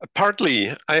 Partly.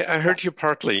 I heard you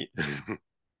partly.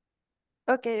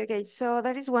 Okay. So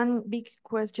there is one big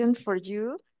question for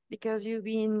you, because you've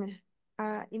been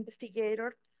an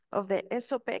investigator of the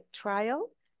ESOPEC trial.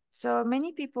 So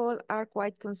many people are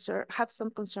quite concerned, have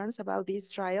some concerns about this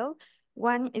trial.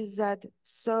 One is that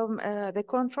the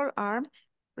control arm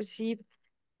received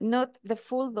not the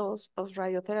full dose of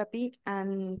radiotherapy,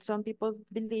 and some people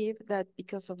believe that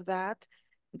because of that,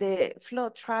 the FLOW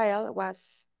trial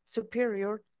was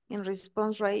superior in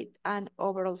response rate and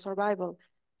overall survival.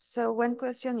 So one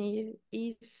question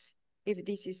is if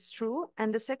this is true,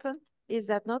 and the second is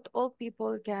that not all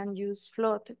people can use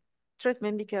FLOW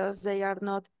treatment because they are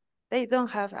not they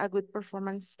don't have a good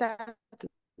performance status.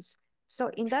 So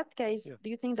in that case, Yeah. do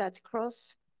you think that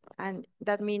cross, and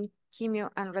that means chemo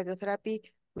and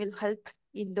radiotherapy, will help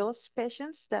in those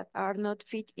patients that are not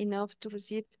fit enough to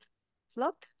receive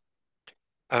FLOT?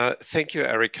 Thank you,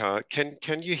 Erica.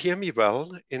 Can you hear me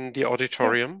well in the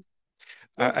auditorium?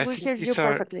 Yes, I we think hear you these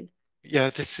are, perfectly. yeah,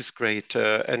 this is great.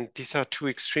 And these are two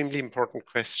extremely important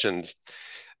questions.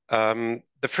 The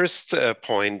first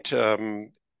point,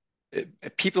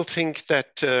 people think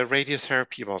that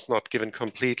radiotherapy was not given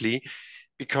completely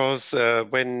because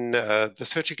when the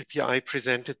surgical PI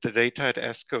presented the data at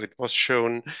ASCO, it was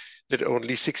shown that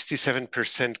only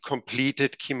 67%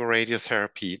 completed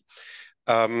chemoradiotherapy.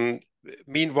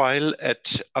 Meanwhile,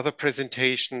 at other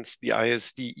presentations, the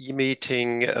ISDE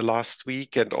meeting last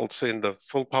week, and also in the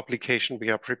full publication we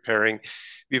are preparing,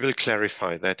 we will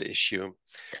clarify that issue.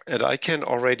 And I can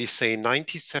already say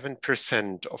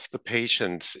 97% of the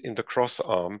patients in the cross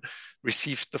arm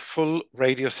received the full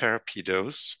radiotherapy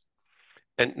dose,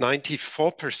 and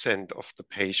 94% of the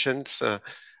patients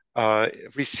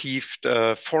received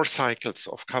 4 cycles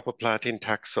of carboplatin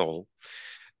Taxol.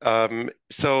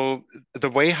 So the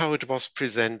way how it was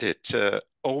presented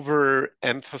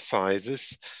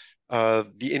overemphasizes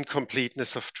the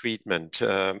incompleteness of treatment.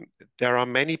 There are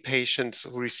many patients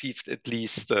who received at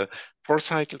least 4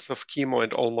 cycles of chemo,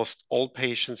 and almost all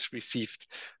patients received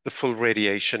the full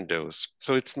radiation dose.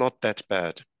 So it's not that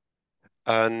bad.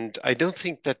 And I don't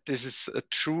think that this is a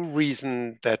true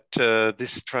reason that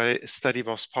this study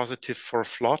was positive for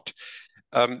FLOT.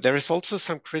 There is also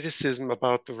some criticism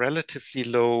about the relatively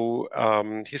low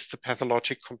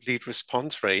histopathologic complete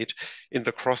response rate in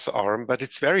the cross arm, but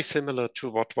it's very similar to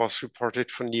what was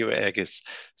reported for neoaegis.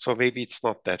 So maybe it's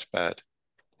not that bad.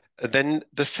 Then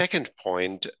the second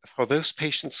point, for those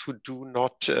patients who do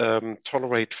not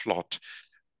tolerate FLOT,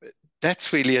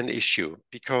 that's really an issue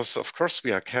because, of course,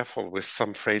 we are careful with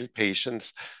some frail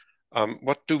patients.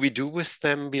 What do we do with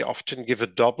them? We often give a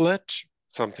doublet,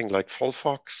 something like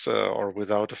Folfox or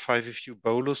without a 5-FU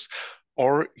bolus,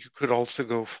 or you could also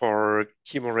go for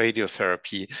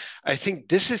chemoradiotherapy. I think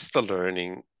this is the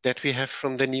learning that we have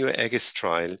from the neoaegis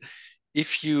trial.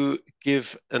 If you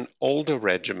give an older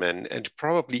regimen, and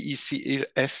probably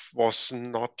ECF was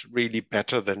not really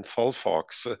better than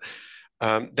Folfox,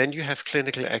 then you have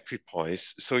clinical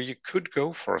equipoise. So you could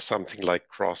go for something like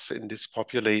cross in this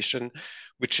population,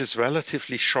 which is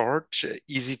relatively short,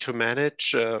 easy to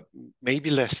manage, maybe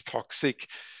less toxic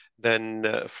than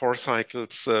 4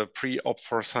 cycles pre-op,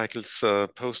 4 cycles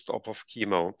post-op of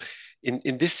chemo.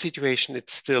 In this situation,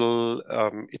 it's still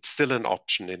an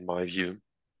option in my view.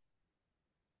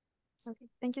 Okay,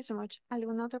 thank you so much.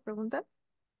 ¿Alguna otra pregunta?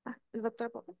 El doctor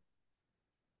Pope.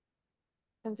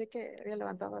 Pensé que había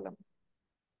levantado la mano.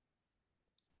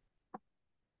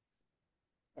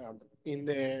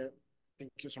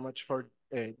 Thank you so much for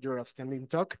your outstanding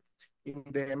talk. In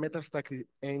the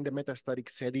metastatic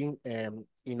setting,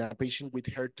 in a patient with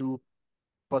HER2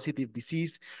 positive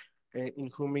disease, in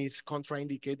whom is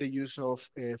contraindicate the use of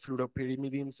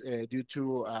fluoropyrimidines due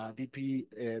to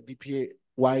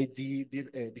DPYD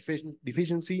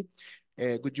deficiency,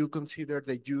 would you consider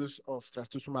the use of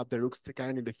trastuzumab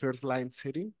deruxtecan in the first line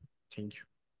setting? Thank you.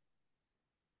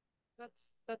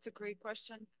 That's a great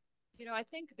question. You know, I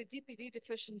think the DPD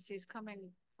deficiency is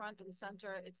coming front and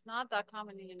center. It's not that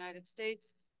common in the United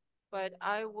States, but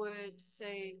I would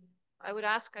say, I would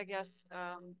ask, I guess,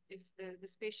 if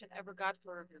this patient ever got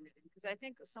fluoropyrimidine, because I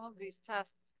think some of these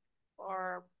tests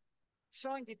are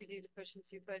showing DPD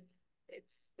deficiency, but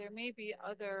there may be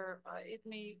other,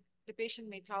 the patient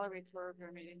may tolerate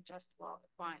fluoropyrimidine just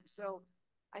fine. So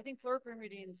I think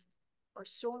fluoropyrimidines are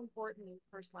so important in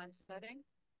first line setting.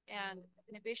 And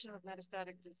in a patient with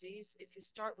metastatic disease, if you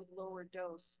start with lower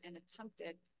dose and attempt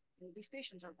it, these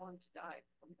patients are going to die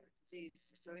from their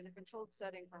disease. So in a controlled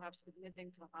setting, perhaps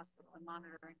admitting to the hospital and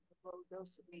monitoring the low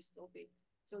dose, it may still be.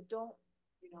 So don't,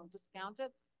 discount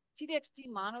it. T-DXd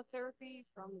monotherapy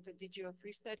from the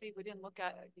DGO3 study, we didn't look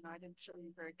at, I didn't show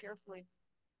you very carefully.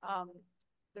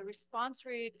 The response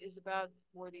rate is about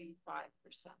 45%.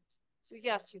 So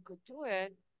yes, you could do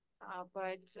it.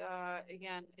 But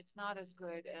again, it's not as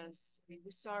good as, we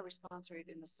saw a response rate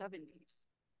in the 70s,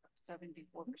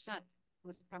 74%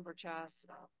 with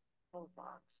Pembrolizumab,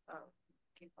 Folfox,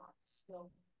 Kpox.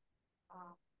 So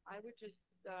I would just,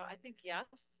 I think yes,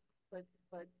 but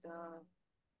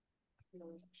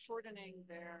shortening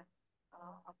their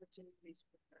opportunities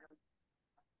for therapy.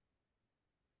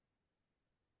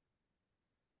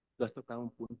 Tú has tocado un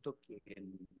punto que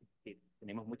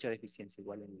tenemos mucha deficiencia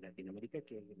igual en Latinoamérica,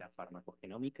 que es la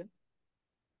farmacogenómica.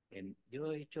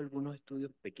 Yo he hecho algunos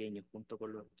estudios pequeños junto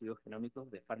con los estudios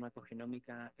genómicos de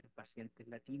farmacogenómica en pacientes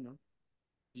latinos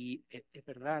y es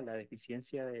verdad, la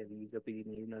deficiencia de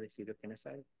dihidropyridina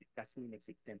deshidrogenasa es casi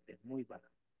inexistente, es muy baja.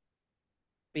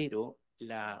 Pero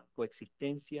la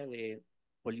coexistencia de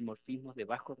polimorfismos de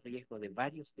bajo riesgo de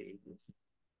varios de ellos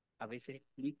a veces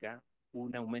explica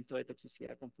un aumento de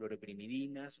toxicidad con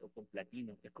fluoropirimidinas o con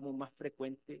platino. Es como más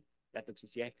frecuente la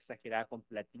toxicidad exagerada con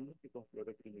platino que con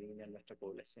fluoropyrimidina en nuestra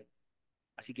población.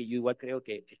 Así que yo igual creo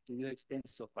que estudios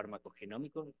extensos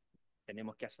farmacogenómicos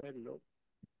tenemos que hacerlo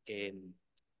eh,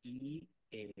 y,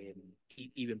 eh,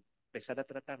 y empezar a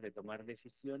tratar de tomar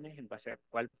decisiones en base a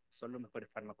cuáles son los mejores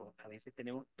fármacos. A veces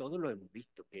tenemos, todos lo hemos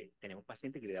visto, que tenemos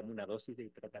pacientes que le damos una dosis de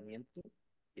tratamiento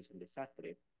y es un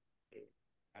desastre, eh,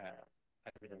 a,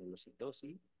 a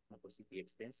granulocitosis, una posibilidad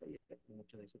extensa y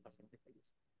muchos de esos pacientes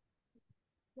fallecen.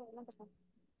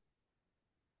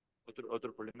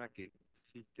 Otro problema que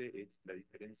existe es la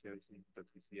diferencia a veces en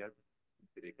toxicidad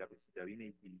entre capecitabina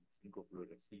y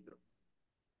 5-fluoracilo.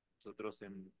 Nosotros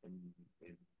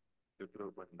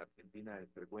bueno, en Argentina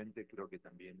es frecuente, creo que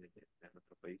también en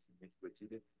nuestros países, en México y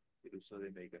Chile, el uso de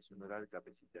medicación oral,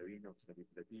 capecitabina,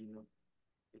 oxaliplatino.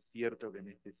 Es cierto que en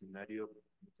este escenario,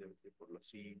 muchas veces por los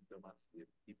síntomas y el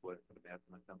tipo de enfermedad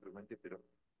no es tan frecuente, pero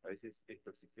a veces es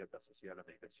toxicidad asociada a la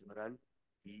medicación oral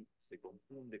y se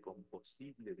confunde con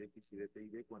posible déficit de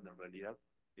TID cuando en realidad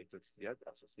es toxicidad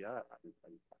asociada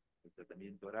al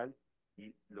tratamiento oral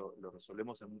y lo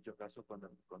resolvemos en muchos casos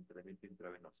con tratamiento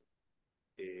intravenoso.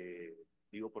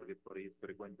 Digo porque por ahí es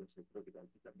frecuente, creo que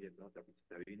también, ¿no?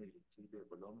 Capecitabina en Chile,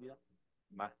 Colombia,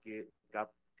 más que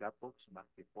Capox, más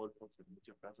que Polfox en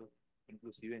muchos casos,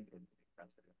 inclusive en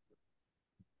cáncer.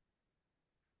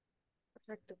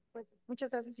 Perfecto. Pues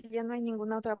muchas gracias. Si ya no hay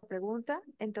ninguna otra pregunta,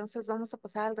 entonces vamos a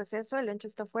pasar al receso. El ancho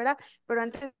está fuera, pero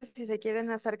antes, si se quieren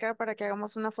acercar para que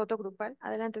hagamos una foto grupal.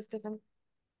 Adelante, Estefan.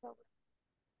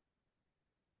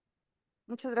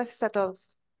 Muchas gracias a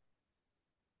todos.